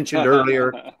got mentioned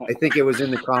earlier. I think it was in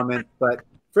the comment, but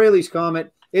Frehley's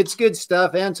Comet. It's good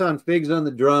stuff. Anton Fig's on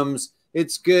the drums.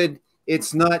 It's good.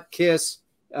 It's not Kiss,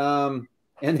 and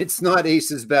it's not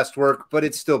Ace's best work, but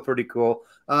it's still pretty cool.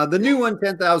 The new one,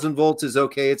 10,000 volts, is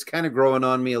okay. It's kind of growing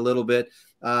on me a little bit.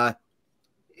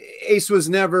 Ace was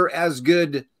never as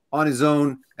good on his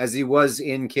own as he was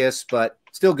in Kiss, but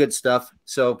still good stuff.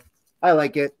 So I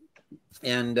like it,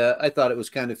 and I thought it was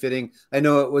kind of fitting. I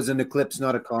know it was an Eclipse,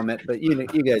 not a Comet, but you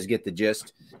guys get the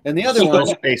gist. And the other one,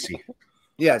 spacey.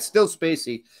 Yeah, still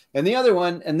spacey. And the other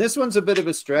one, and this one's a bit of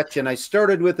a stretch, and I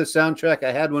started with the soundtrack.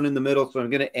 I had one in the middle, so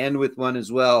I'm going to end with one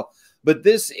as well. But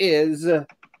this is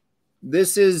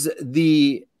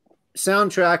the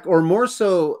soundtrack, or more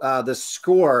so the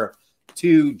score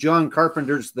to John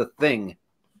Carpenter's The Thing.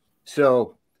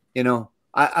 So,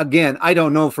 I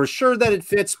don't know for sure that it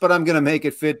fits, but I'm going to make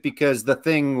it fit because The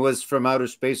Thing was from outer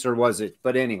space, or was it?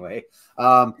 But anyway,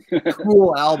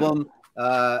 cool album.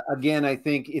 Again, I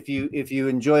think if you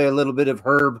enjoy a little bit of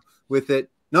Herb with it,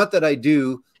 not that I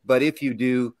do, but if you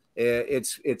do,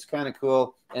 it's kind of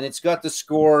cool. And it's got the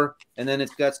score, and then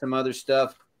it's got some other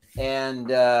stuff. And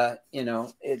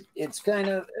it's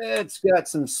got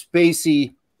some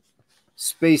spacey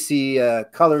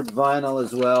colored vinyl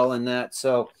as well, and that.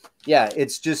 So yeah,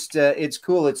 it's just it's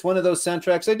cool. It's one of those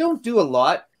soundtracks. I don't do a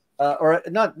lot, or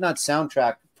not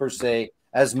soundtrack per se,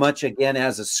 as much again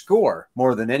as a score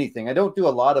more than anything. I don't do a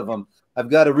lot of them. I've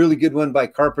got a really good one by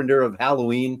Carpenter of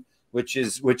Halloween, which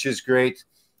is great.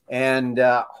 And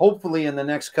hopefully in the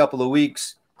next couple of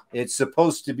weeks, it's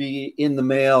supposed to be in the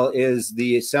mail, is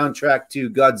the soundtrack to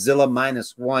Godzilla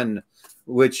 -1,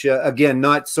 which again,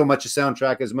 not so much a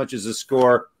soundtrack as much as a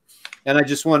score. And I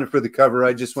just want it for the cover.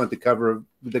 I just want the cover of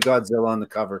the Godzilla on the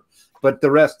cover, but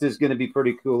the rest is going to be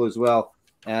pretty cool as well.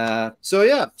 So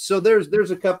yeah, so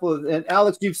there's a couple of, and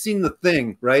Alex, you've seen The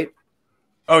Thing, right?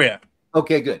 Oh yeah.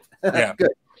 Okay, good. Yeah.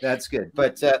 Good. That's good.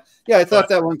 But yeah, I thought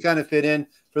that one kind of fit in.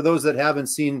 For those that haven't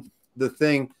seen The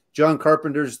Thing, John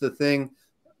Carpenter's The Thing,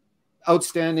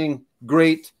 outstanding,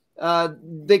 great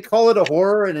they call it a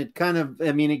horror, and it kind of,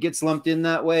 I mean, it gets lumped in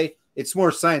that way. It's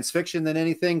more science fiction than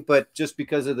anything, but just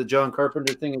because of the John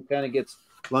Carpenter thing, it kind of gets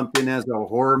lumped in as a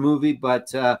horror movie.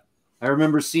 But I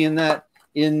remember seeing that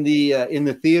in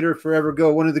the theater forever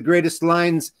ago. One of the greatest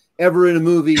lines ever in a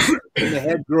movie. When the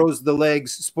head grows the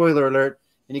legs. Spoiler alert.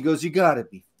 And he goes, "You got to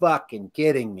be fucking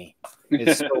kidding me."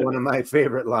 It's still one of my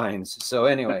favorite lines. So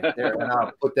anyway, there, and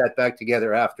I'll put that back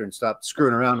together after and stop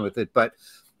screwing around with it. But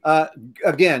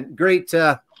again, great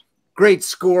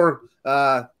score.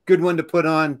 Good one to put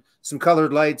on some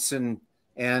colored lights and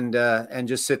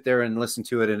just sit there and listen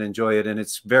to it and enjoy it. And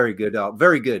it's very good.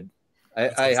 Very good.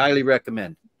 I highly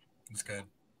recommend. It's good.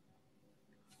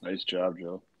 Nice job,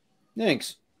 Joe.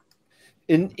 Thanks.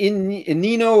 In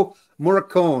Nino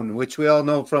Morricone, which we all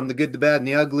know from The Good, the Bad, and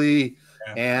the Ugly,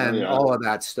 and all of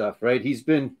that stuff, right? He's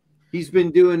been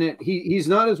doing it. He's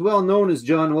not as well known as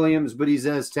John Williams, but he's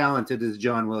as talented as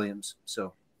John Williams.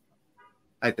 So,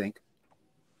 I think.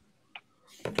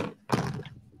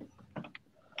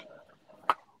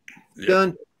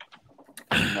 Done.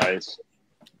 Nice.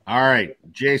 All right,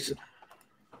 Jason.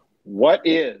 What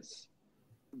is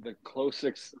the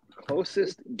closest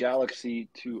galaxy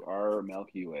to our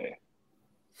Milky Way?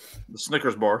 The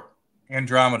Snickers bar.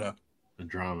 Andromeda.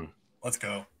 Let's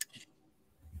go.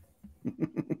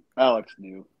 Alex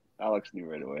knew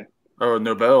right away. Oh,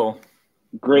 Nobel.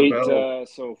 Great. Nobel.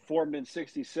 So formed in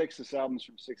 '66. This album's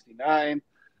from '69.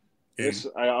 This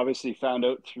I obviously found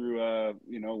out through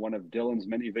one of Dylan's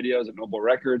many videos at Noble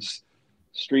Records.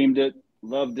 Streamed it,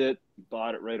 loved it,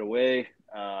 bought it right away.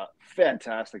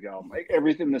 Fantastic album. Like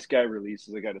everything this guy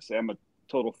releases, I got to say, I'm a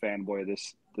total fanboy of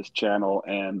this channel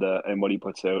and what he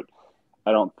puts out.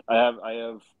 I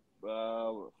have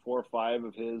 4 or 5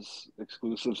 of his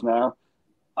exclusives now.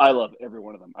 I love every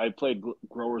one of them. I played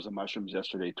Growers of Mushrooms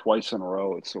yesterday twice in a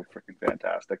row. It's so freaking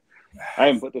fantastic. I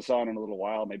haven't put this on in a little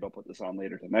while. Maybe I'll put this on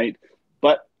later tonight.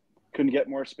 But couldn't get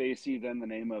more spacey than the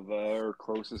name of our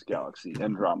closest galaxy,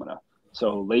 Andromeda.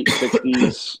 So late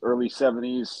 60s, early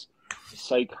 70s,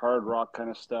 psych, hard rock kind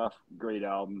of stuff. Great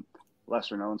album.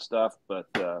 Lesser known stuff,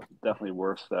 but definitely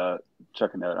worth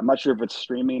checking out. I'm not sure if it's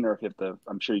streaming or if you have to.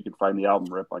 I'm sure you can find the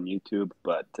album rip on YouTube,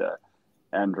 but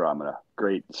Andromeda,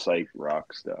 great psych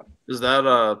rock stuff. Is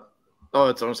that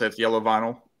it's yellow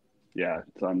vinyl. Yeah,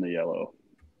 it's on the yellow.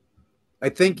 I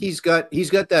think he's got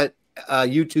that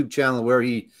YouTube channel where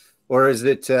is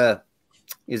it a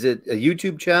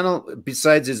YouTube channel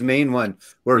besides his main one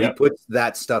where he puts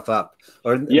that stuff up?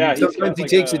 Or sometimes he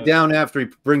takes it down after he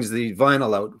brings the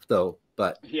vinyl out, though.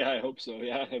 But yeah, I hope so.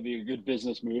 Yeah, that'd be a good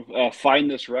business move.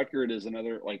 Find This Record is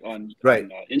another, like on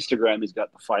Instagram. He's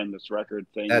got the Find This Record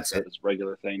thing. That's his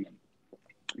regular thing.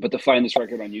 But the Find This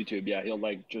Record on YouTube, he'll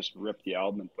like just rip the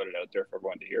album and put it out there for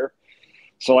everyone to hear.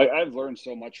 So I've learned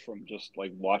so much from just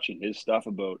like watching his stuff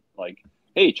about like,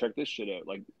 hey, check this shit out.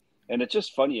 Like, and it's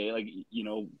just funny. Like,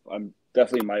 I'm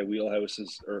definitely my wheelhouse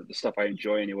or the stuff I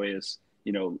enjoy anyway is,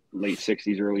 late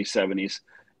 60s, early 70s.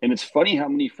 And it's funny how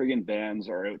many friggin' bands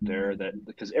are out there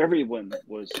because everyone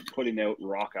was putting out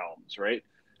rock albums, right?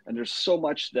 And there's so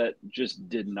much that just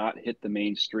did not hit the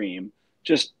mainstream,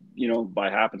 just,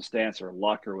 by happenstance or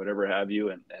luck or whatever have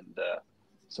you. And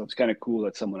so it's kind of cool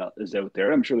that someone else is out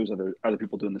there. I'm sure there's other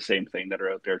people doing the same thing that are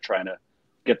out there trying to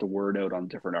get the word out on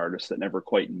different artists that never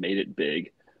quite made it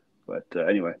big. But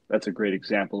anyway, that's a great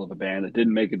example of a band that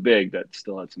didn't make it big that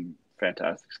still had some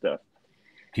fantastic stuff.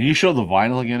 Can you show the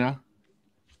vinyl again now?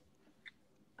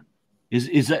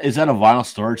 Is that a Vinyl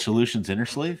Storage Solutions inner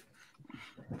sleeve?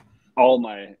 All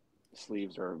my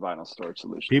sleeves are Vinyl Storage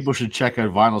Solutions. People should check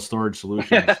out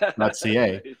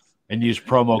vinylstoragesolutions.ca and use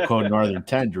promo code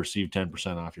Northern10 to receive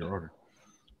 10% off your order.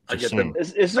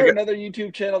 Is there another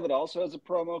YouTube channel that also has a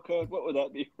promo code? What would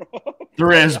that be?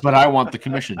 There is, but I want the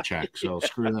commission check, so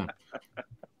screw them.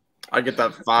 I get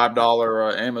that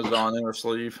 $5 Amazon inner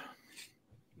sleeve.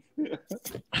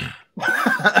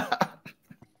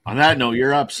 On that note,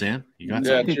 you're up, Sam. You got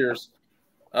something? Cheers.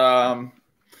 I'll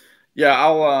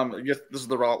I guess this is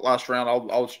the last round.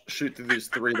 I'll shoot through these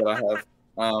 3 that I have.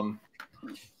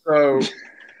 So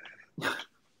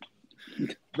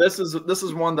this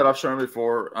is one that I've shown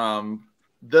before.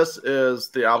 This is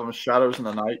the album Shadows in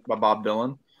the Night by Bob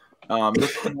Dylan.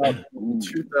 This came out in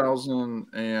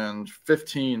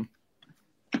 2015.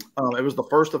 It was the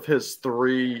first of his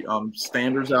 3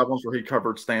 standards albums where he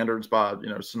covered standards by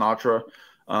Sinatra.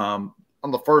 On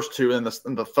the first 2 and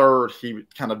the third, he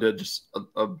kind of did just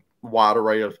a wide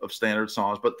array of standard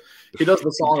songs. But he does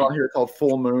the song on here called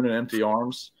 "Full Moon and Empty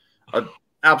Arms." An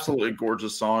absolutely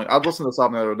gorgeous song. I listened to this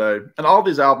album the other day, and all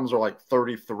these albums are like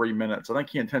 33 minutes. I think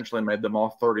he intentionally made them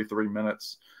all 33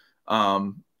 minutes.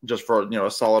 just for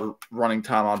a solid running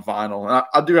time on vinyl. And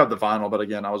I do have the vinyl, but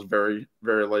again, I was very,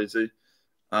 very lazy.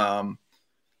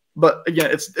 But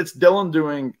again, it's Dylan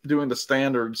doing the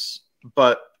standards,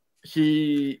 but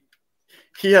he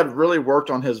had really worked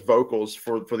on his vocals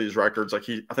for these records. Like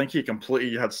I think he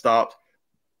completely had stopped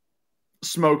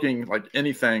smoking like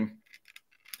anything,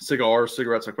 cigars,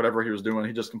 cigarettes, like whatever he was doing.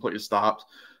 He just completely stopped.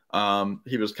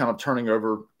 He was kind of turning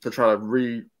over to try to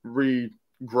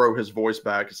regrow his voice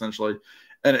back, essentially.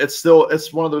 And it's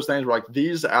one of those things where like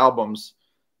these albums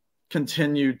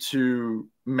continue to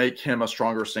make him a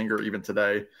stronger singer even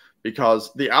today,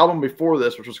 because the album before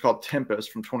this, which was called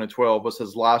Tempest from 2012, was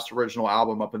his last original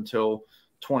album up until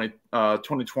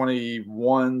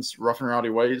 2021's Rough and Rowdy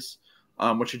Ways,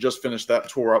 which he just finished that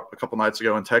tour up a couple nights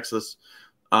ago in Texas.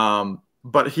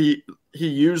 But he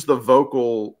used the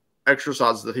vocal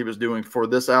exercises that he was doing for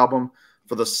this album,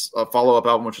 for this follow-up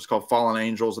album, which is called Fallen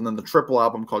Angels, and then the triple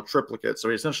album called Triplicate. So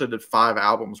he essentially did 5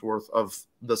 albums worth of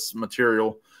this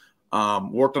material,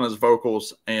 worked on his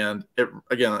vocals, and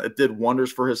it did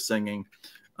wonders for his singing.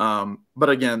 But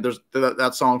again, there's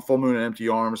that song Full Moon and Empty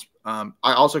Arms. I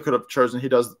also could have chosen, he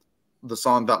does the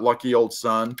song That Lucky Old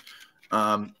Sun,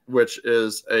 which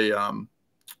is one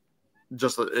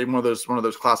of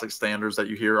those classic standards that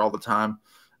you hear all the time.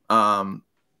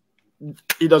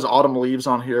 He does Autumn Leaves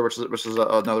on here, which is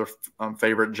another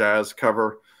favorite jazz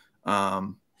cover.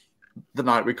 The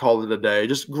Night We Called It a Day,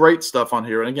 just great stuff on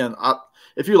here. And again,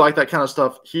 if you like that kind of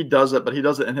stuff, he does it, but he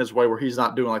does it in his way where he's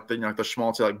not doing like the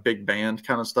schmaltzy, like big band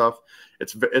kind of stuff.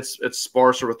 It's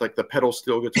sparser with like the pedal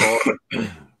steel guitar,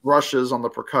 rushes on the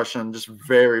percussion, just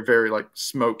very, very like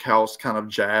smokehouse kind of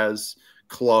jazz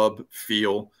club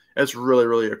feel. It's really,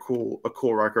 really a cool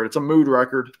record. It's a mood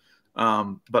record,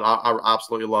 but I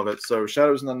absolutely love it. So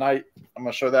Shadows in the Night, I'm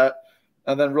gonna show that,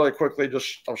 and then really quickly,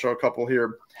 I'll show a couple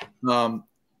here.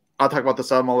 I talk about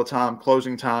this album all the time.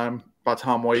 Closing Time by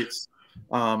Tom Waits.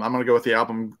 I'm going to go with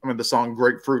the song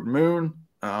Grapefruit Moon.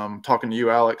 Talking to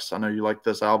you, Alex. I know you like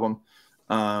this album.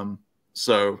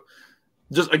 So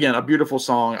just, again, a beautiful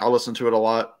song. I listen to it a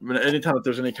lot. Anytime that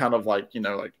there's any kind of like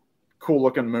cool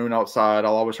looking moon outside,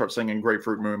 I'll always start singing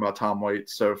Grapefruit Moon by Tom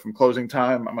Waits. So from Closing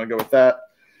Time, I'm going to go with that.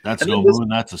 That's no moon.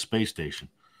 That's a space station.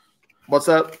 What's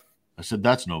that? I said,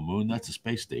 that's no moon. That's a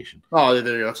space station. Oh,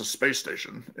 there you go. That's a space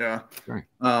station. Yeah. Right.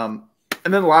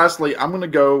 And then lastly, I'm going to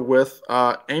go with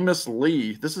Amos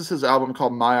Lee. This is his album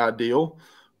called My Ideal,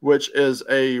 which is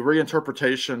a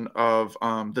reinterpretation of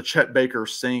the Chet Baker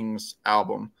Sings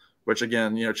album, which,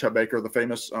 again, Chet Baker, the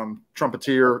famous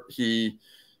trumpeter, he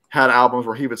had albums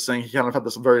where he would sing. He kind of had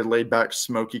this very laid-back,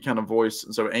 smoky kind of voice.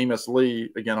 And so Amos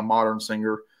Lee, again, a modern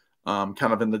singer, kind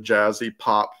of in the jazzy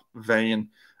pop vein,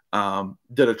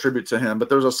 did a tribute to him. But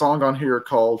there's a song on here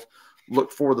called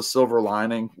Look for the Silver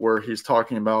Lining, where he's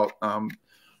talking about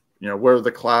where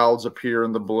the clouds appear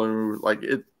in the blue. Like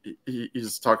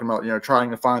he's talking about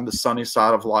trying to find the sunny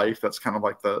side of life. That's kind of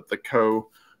like the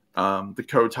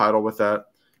co-title with that.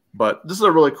 But this is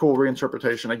a really cool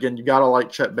reinterpretation. Again, you gotta like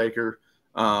Chet Baker.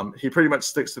 He pretty much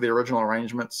sticks to the original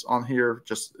arrangements on here.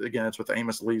 Just again, it's with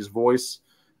Amos Lee's voice.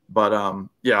 But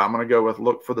yeah, I'm gonna go with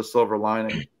Look for the Silver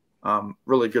Lining.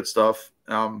 Really good stuff.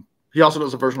 He also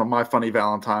does a version of My Funny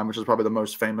Valentine, which is probably the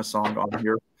most famous song on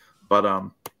here. But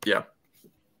yeah,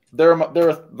 they're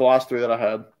the last 3 that I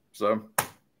had. So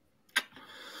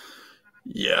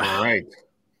yeah. All right,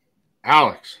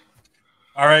 Alex.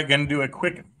 All right, going to do a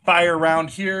quick fire round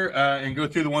here and go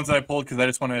through the ones that I pulled because I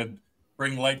just want to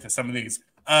bring light to some of these.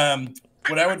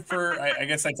 What I would I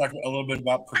guess I talked a little bit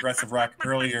about progressive rock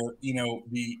earlier.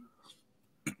 The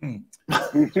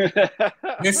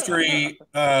history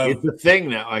of it's a thing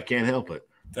now. I can't help it.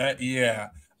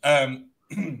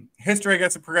 History, I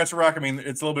guess, of progressive rock. I mean,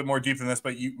 it's a little bit more deep than this,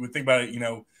 but you would think about it,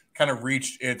 kind of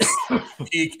reached its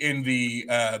peak in the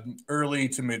early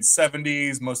to mid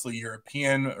 70s, mostly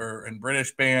European and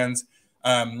British bands.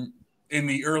 In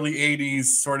the early 80s,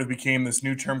 sort of became this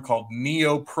new term called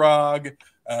neo-prog.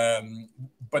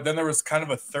 But then there was kind of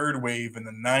a third wave in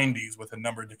the 90s with a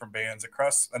number of different bands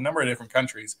across a number of different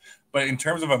countries. But in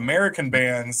terms of American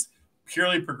bands,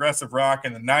 purely progressive rock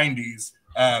in the 90s,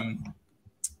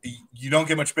 you don't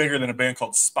get much bigger than a band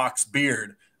called Spock's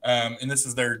Beard. And this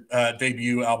is their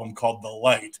debut album called The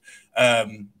Light.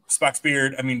 Spock's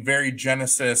Beard, I mean, very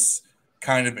Genesis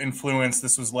kind of influence.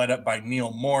 This was led up by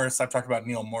Neil Morse. I've talked about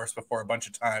Neil Morse before a bunch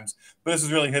of times, but this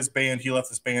is really his band. He left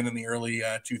this band in the early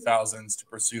 2000s to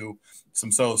pursue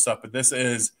some solo stuff, but this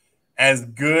is as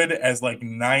good as like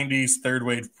 90s third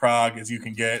wave prog as you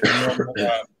can get.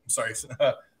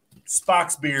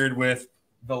 Spock's Beard with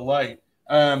The Light.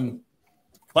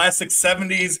 Classic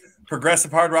 70s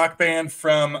progressive hard rock band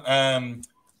from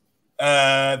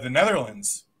The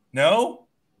Netherlands. No?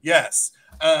 Yes.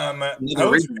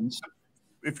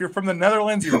 If you're from the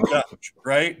Netherlands, you're Dutch,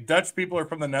 right? Dutch people are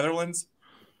from the Netherlands?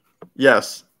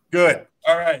 Yes. Good.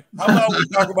 All right. How about we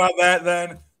talk about that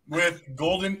then with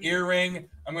Golden Earring?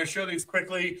 I'm going to show these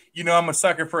quickly. You know I'm a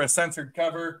sucker for a censored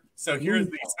cover. So here's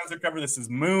the censored cover. This is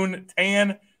Moon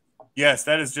Tan. Yes,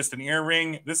 that is just an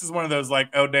earring. This is one of those like,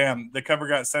 oh, damn, the cover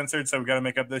got censored, so we got to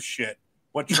make up this shit.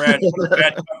 What tragic.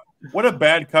 What a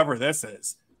bad cover this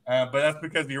is. But that's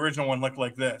because the original one looked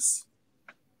like this.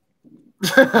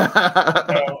 So,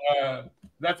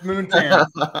 that's Moon Tan.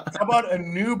 How about a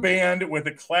new band with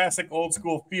a classic old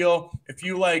school feel? If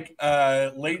you like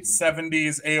late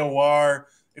 70s AOR,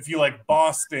 if you like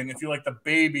Boston, if you like the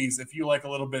Babies, if you like a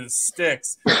little bit of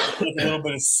Styx, if you like a little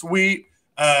bit of Sweet,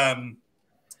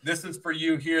 this is for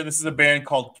you here. This is a band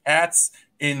called Cats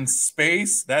in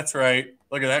Space. That's right.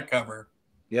 Look at that cover.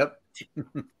 Yep.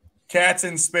 Cats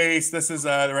in Space. This is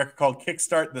the record called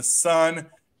Kickstart the Sun.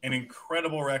 An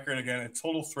incredible record. Again, a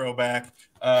total throwback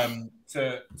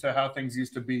to how things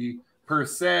used to be per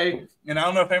se. And I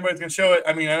don't know if anybody's going to show it.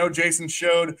 I mean, I know Jason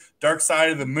showed Dark Side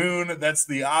of the Moon. That's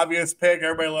the obvious pick.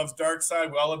 Everybody loves Dark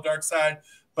Side. We all love Dark Side.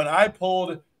 But I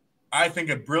pulled, I think,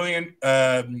 a brilliant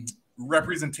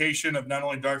representation of not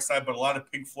only Dark Side, but a lot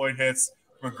of Pink Floyd hits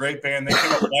from a great band. They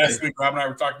came up last week. Rob and I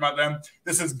were talking about them.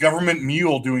 This is Government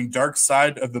Mule doing Dark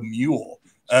Side of the Mule.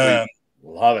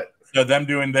 Love it. So them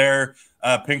doing their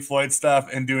Pink Floyd stuff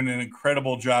and doing an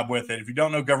incredible job with it. If you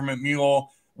don't know Government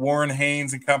Mule, Warren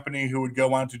Haynes and company, who would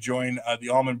go on to join the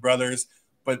Allman Brothers,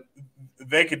 but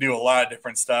they could do a lot of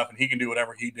different stuff, and he can do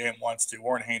whatever he damn wants to.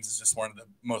 Warren Haynes is just one of the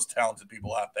most talented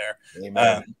people out there.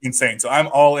 Insane. So I'm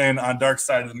all in on Dark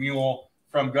Side of the Mule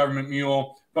from Government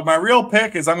Mule. But my real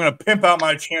pick is I'm going to pimp out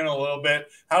my channel a little bit.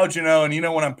 How'd you know? And you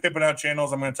know when I'm pimping out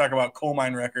channels, I'm going to talk about Coal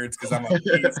Mine Records because I'm a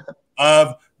piece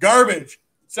of garbage.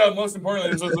 So most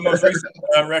importantly, this was the most recent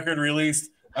record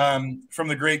released from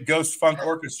the great Ghost Funk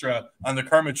Orchestra on the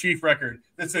Karma Chief record.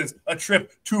 This is A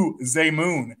Trip to the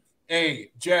Moon, a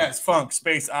jazz funk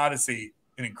space odyssey.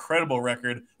 An incredible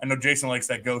record. I know Jason likes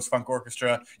that Ghost Funk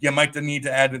Orchestra. You might need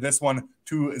to add to this one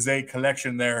to the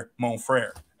collection there, mon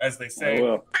frere, as they say.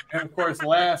 And of course,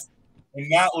 last and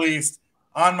not least,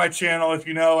 on my channel, if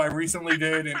you know, I recently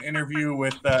did an interview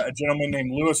with a gentleman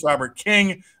named Louis Robert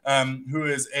King, who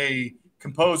is a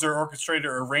composer,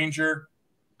 orchestrator, arranger,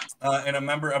 and a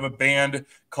member of a band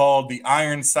called the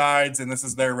Ironsides, and this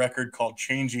is their record called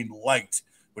Changing Light,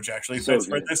 which actually fits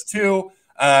for this too.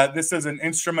 This is an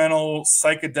instrumental,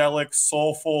 psychedelic,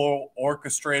 soulful,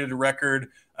 orchestrated record,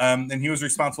 and he was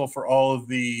responsible for all of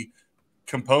the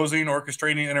composing,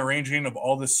 orchestrating, and arranging of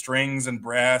all the strings and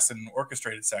brass and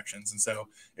orchestrated sections. And so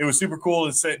it was super cool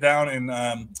to sit down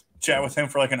and chat with him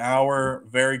for like an hour.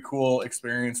 Very cool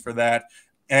experience for that.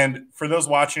 And for those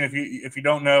watching, if you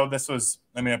don't know, this was,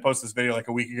 I mean, I posted this video like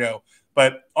a week ago,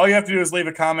 but all you have to do is leave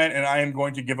a comment and I am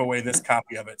going to give away this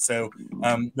copy of it. So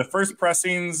the first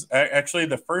pressings, actually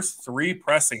the first 3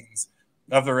 pressings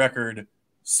of the record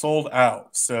sold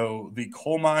out. So the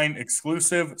Coal Mine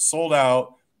exclusive sold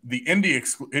out, the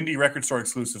indie record store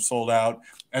exclusive sold out.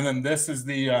 And then this is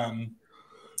the,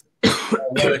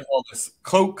 what do they call this?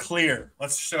 Cloak Clear.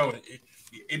 Let's show it.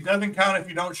 It doesn't count if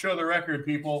you don't show the record,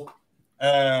 people.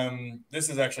 This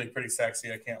is actually pretty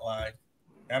sexy. I can't lie.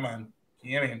 Come on.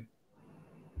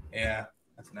 Yeah,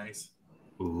 that's nice.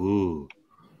 Ooh.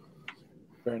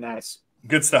 Very nice.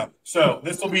 Good stuff. So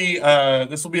this will be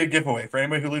a giveaway for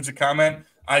anybody who leaves a comment.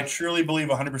 I truly believe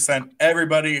 100%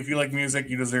 everybody, if you like music,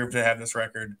 you deserve to have this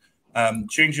record.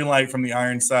 Changing Light from the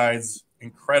Ironsides,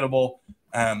 incredible.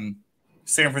 San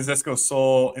Francisco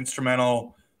soul,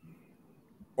 instrumental,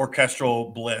 orchestral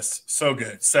bliss. So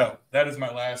good. So that is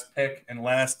my last pick and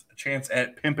last chance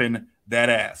at pimping that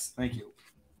ass. Thank you.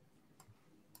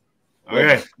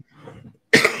 Okay.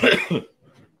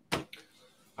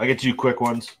 I get 2 quick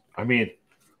ones. I mean,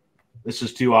 this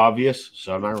is too obvious,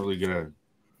 so I'm not really going to.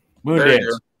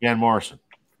 Moondance, Van Morrison.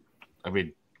 I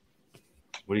mean,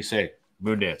 what do you say?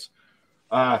 Moondance.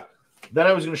 Then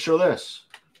I was going to show this.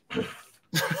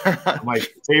 My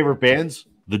favorite bands,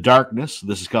 The Darkness.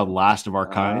 This is called Last of Our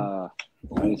Kind.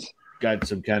 Nice. Got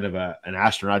some kind of an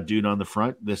astronaut dude on the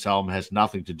front. This album has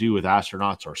nothing to do with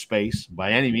astronauts or space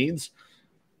by any means,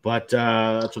 but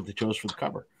that's what they chose for the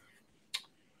cover.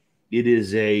 It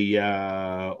is a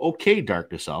okay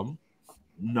Darkness album.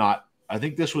 I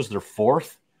think this was their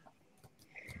 4th,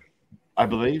 I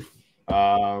believe.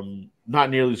 Not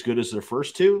nearly as good as their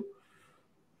first 2,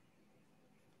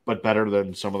 but better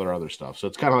than some of their other stuff. So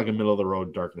it's kind of like a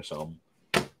middle-of-the-road Darkness album.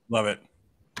 Love it.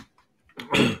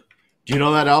 Do you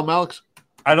know that album, Alex?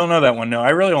 I don't know that one. No, I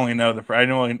really only know I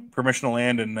know Permission to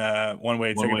Land and One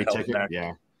Way One-Way Ticket. Ticket.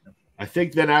 Yeah. I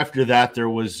think then after that there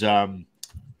was oh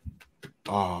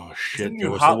shit.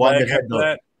 There was the one that had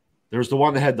there was the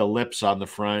one that had the lips on the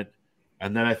front.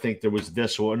 And then I think there was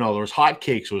this one. No, there was Hot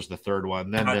Cakes was the third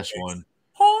one. Then Hot this Cakes. one.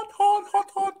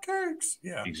 Hot cakes.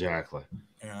 Yeah. Exactly.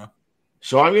 Yeah.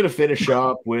 So I'm going to finish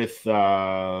up with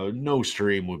no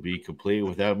stream would be complete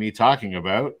without me talking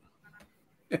about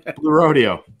Blue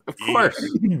Rodeo. Of course.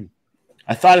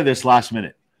 I thought of this last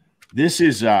minute. This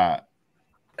is so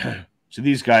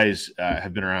these guys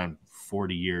have been around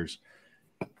 40 years.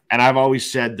 And I've always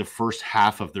said the first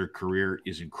half of their career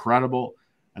is incredible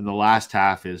and the last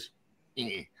half is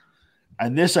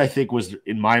And this, I think, was,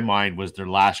 in my mind, was their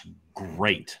last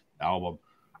great album.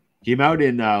 Came out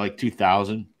in like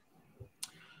 2000.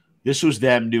 This was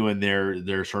them doing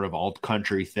their sort of alt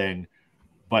country thing,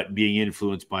 but being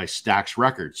influenced by Stax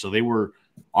Records. So they were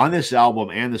on this album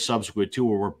and the subsequent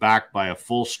tour were backed by a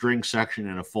full string section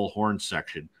and a full horn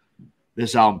section.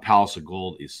 This album, Palace of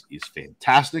Gold, is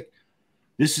fantastic.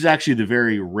 This is actually the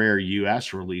very rare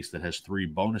US release that has 3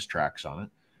 bonus tracks on it.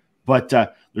 But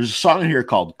there's a song in here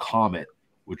called Comet,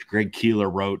 which Greg Keeler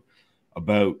wrote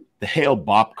about the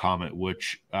Hale-Bopp comet,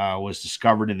 which was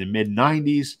discovered in the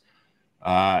mid-90s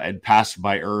and passed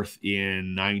by Earth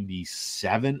in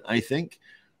 97, I think.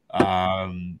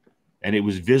 And it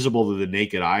was visible to the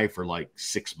naked eye for like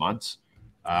 6 months.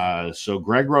 So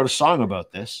Greg wrote a song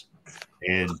about this.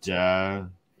 And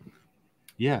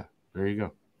yeah, there you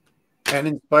go. And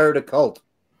inspired a cult,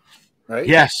 right?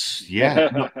 Yes. Yeah.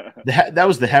 No, that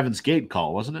was the Heaven's Gate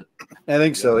call, wasn't it? I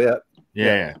think so, yeah.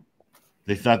 Yeah.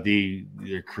 They thought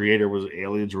their creator was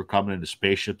aliens were coming in a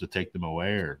spaceship to take them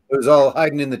away, or it was all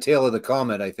hiding in the tail of the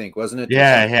comet, I think, wasn't it?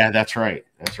 Yeah, that's right.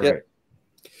 That's right.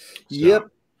 Yep.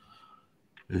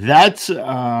 So,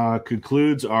 that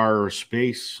concludes our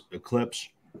space eclipse,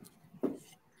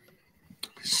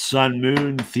 sun,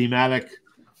 moon thematic,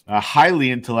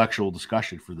 highly intellectual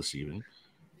discussion for this evening.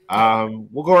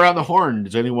 We'll go around the horn.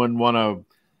 Does anyone want to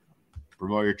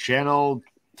promote your channel?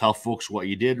 Tell folks what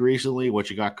you did recently, what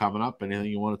you got coming up, anything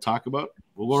you want to talk about?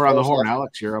 We'll go around the horn.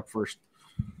 Alex, you're up first.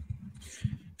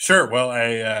 Sure. Well,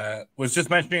 I was just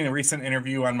mentioning a recent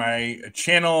interview on my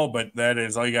channel, but that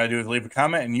is all you got to do is leave a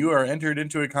comment, and you are entered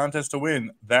into a contest to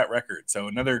win that record. So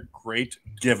another great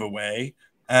giveaway.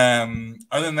 Other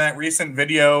than that, recent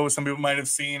video some people might have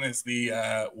seen is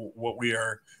the what we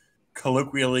are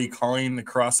colloquially calling the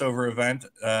crossover event,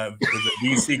 the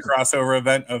DC crossover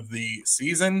event of the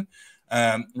season.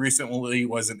 Recently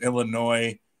was in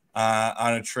Illinois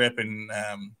on a trip and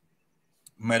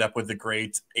met up with the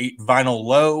great Vinyl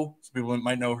Low. Some people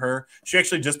might know her. She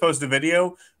actually just posted a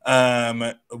video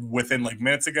within like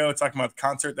minutes ago talking about the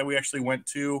concert that we actually went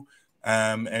to.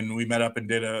 And we met up and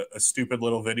did a stupid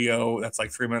little video that's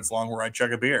like 3 minutes long where I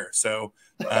chug a beer. So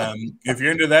if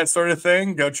you're into that sort of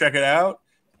thing, go check it out.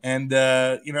 And,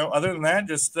 other than that,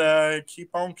 just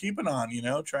keep on keeping on,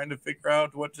 trying to figure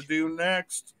out what to do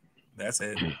next. That's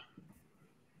it.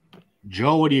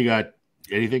 Joe, what do you got?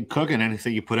 Anything cooking?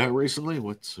 Anything you put out recently?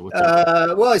 What's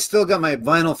up? Well, I still got my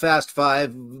Vinyl Fast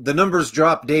 5. The numbers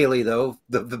drop daily, though.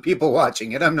 The people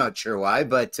watching it, I'm not sure why,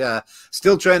 but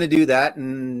still trying to do that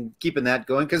and keeping that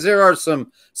going because there are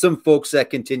some folks that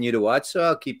continue to watch, so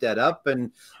I'll keep that up.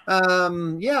 And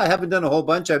I haven't done a whole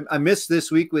bunch. I missed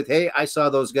this week with Hey, I saw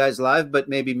those guys live, but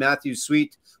maybe Matthew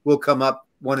Sweet will come up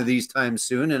one of these times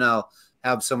soon, and I'll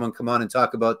have someone come on and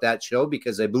talk about that show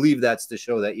because I believe that's the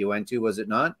show that you went to, was it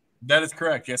not? That is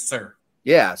correct. Yes, sir.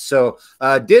 Yeah. So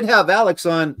did have Alex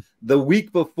on the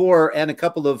week before and a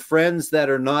couple of friends that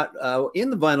are not in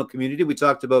the vinyl community. We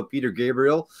talked about Peter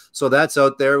Gabriel. So that's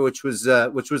out there, which was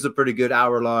a pretty good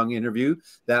hour-long interview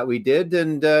that we did.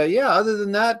 And other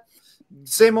than that,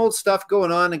 same old stuff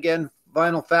going on again.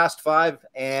 Vinyl Fast 5.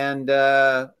 And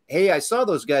hey, I saw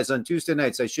those guys on Tuesday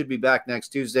nights. I should be back next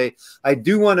Tuesday. I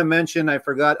do want to mention, I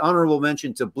forgot, honorable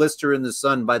mention to Blister in the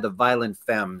Sun by the Violent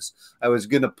Femmes. I was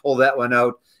going to pull that one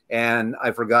out, and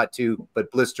I forgot to, but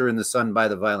Blister in the Sun by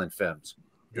the Violent Femmes.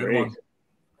 Good one.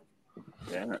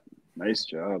 Yeah, nice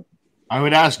job. I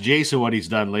would ask Jason what he's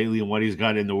done lately and what he's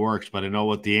got in the works, but I know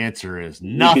what the answer is.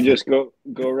 Nothing. You can just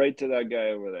go right to that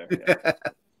guy over there.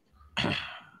 Yeah.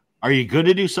 Are you good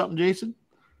to do something, Jason?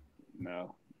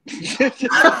 No. At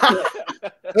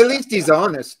least he's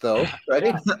honest, though, right?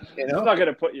 I'm not going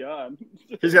to put you on.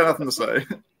 He's got nothing to say.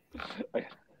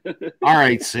 All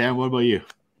right, Sam, what about you?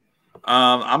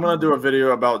 I'm going to do a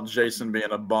video about Jason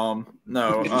being a bum.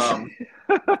 No. No,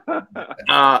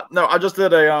 I just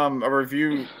did a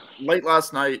review late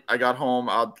last night. I got home.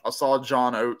 I saw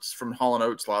John Oates from Hall &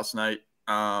 Oates last night.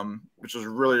 which was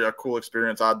really a cool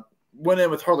experience. I went in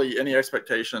with hardly any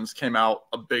expectations, came out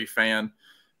a big fan.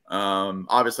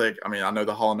 Obviously, I mean, I know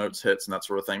the Hall & Oates hits and that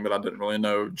sort of thing, but I didn't really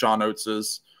know John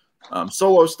Oates's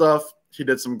solo stuff. He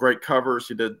did some great covers.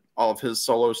 He did all of his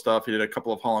solo stuff. He did a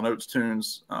couple of Hall & Oates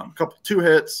tunes, two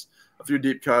hits, a few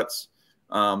deep cuts.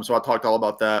 So I talked all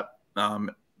about that.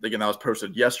 Again, that was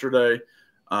posted yesterday.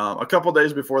 A couple of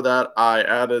days before that, I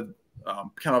added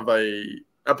kind of a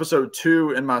episode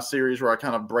 2 in my series where I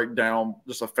kind of break down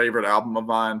just a favorite album of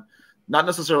mine. Not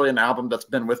necessarily an album that's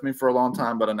been with me for a long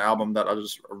time, but an album that I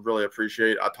just really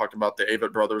appreciate. I talked about the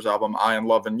Avett Brothers album, I Am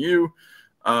Loving You.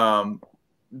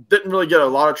 Didn't really get a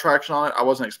lot of traction on it. I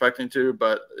wasn't expecting to,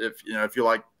 but if you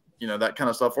like, that kind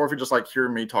of stuff, or if you just like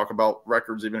hearing me talk about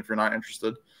records, even if you're not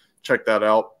interested, check that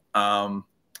out.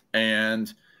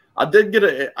 And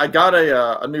I got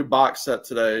a new box set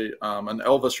today, an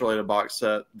Elvis related box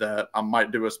set that I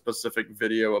might do a specific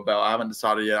video about. I haven't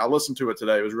decided yet. I listened to it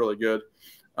today. It was really good.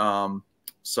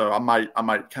 So I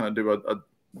might kind of do a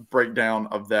breakdown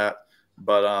of that.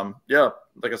 But yeah,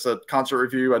 like I said, concert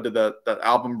review. I did that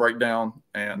album breakdown,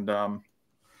 and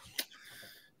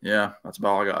yeah, that's about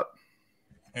all I got.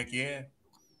 Heck yeah!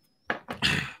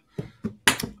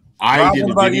 I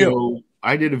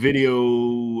did a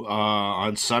video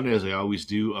on Sunday, as I always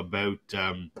do, about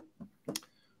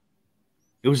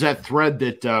it was that thread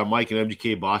that Mike and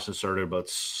MGK Boston started about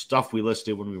stuff we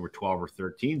listed when we were 12 or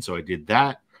 13. So I did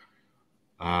that.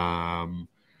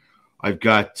 I've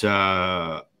got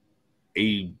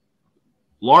a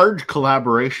large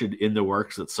collaboration in the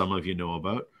works that some of you know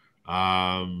about.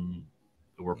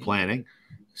 We're planning.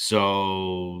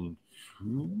 So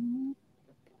I'll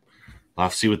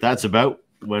have to see what that's about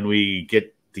when we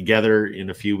get together in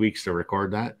a few weeks to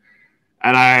record that.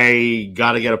 And I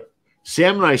got to get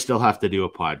Sam and I still have to do a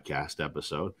podcast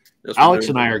episode. Yes, Alex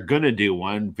and I are going to do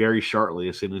one very shortly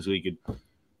as soon as we could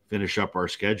finish up our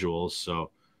schedules.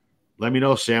 So let me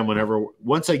know, Sam,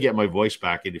 once I get my voice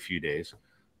back in a few days,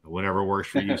 whenever works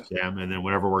for you, Sam, and then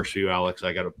whenever works for you, Alex.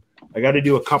 I got to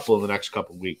do a couple in the next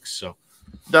couple of weeks. So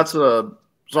that's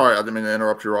sorry, I didn't mean to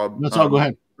interrupt you, Rob. That's all. Go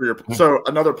ahead. So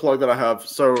another plug that I have.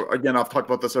 So again, I've talked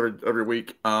about this every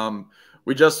week.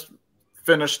 We just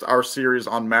finished our series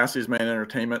on Massey's Main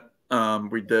Entertainment.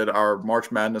 We did our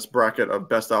March Madness bracket of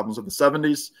best albums of the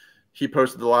 70s. He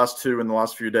posted the last 2 in the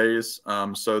last few days.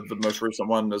 So the most recent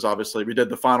one is obviously we did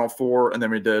the final 4, and then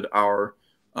we did our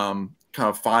kind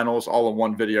of finals all in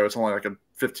one video. It's only like a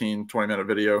 15, 20-minute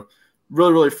video.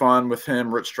 Really, really fun with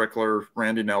him, Rich Strickler,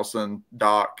 Randy Nelson,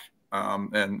 Doc,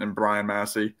 and Brian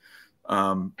Massey.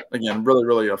 Again, really,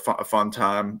 really a fun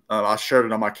time. I shared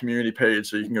it on my community page,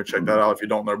 so you can go check that out if you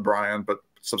don't know Brian, but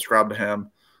subscribe to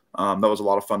him. That was a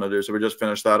lot of fun to do. So we just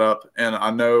finished that up. And I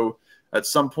know at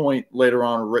some point later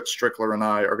on, Rich Strickler and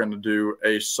I are going to do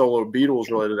a solo Beatles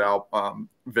related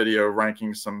video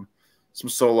ranking some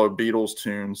solo Beatles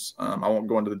tunes. I won't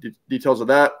go into the details of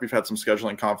that. We've had some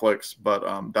scheduling conflicts, but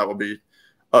that will be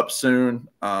up soon,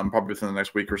 probably within the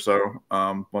next week or so,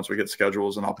 once we get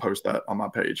schedules, and I'll post that on my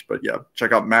page. But yeah,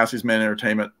 check out Massey's Main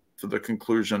Entertainment for the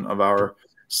conclusion of our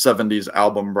 70s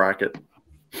album bracket.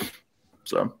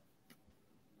 So,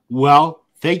 well,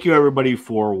 thank you everybody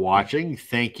for watching.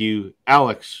 Thank you,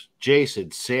 Alex,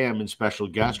 Jason, Sam, and special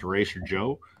guest Racer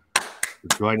Joe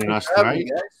for joining us tonight.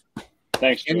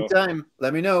 Thanks, Joe. Anytime.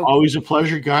 Let me know. Always a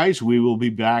pleasure, guys. We will be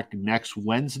back next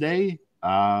Wednesday.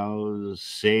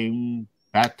 Same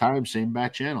bat time, same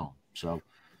bat channel. So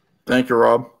thank you,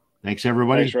 Rob. Thanks,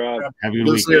 everybody. Thanks, Rob. Have a good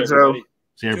week. See you, Joe. See everybody.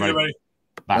 See you, everybody.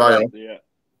 Bye. Bye. Yeah.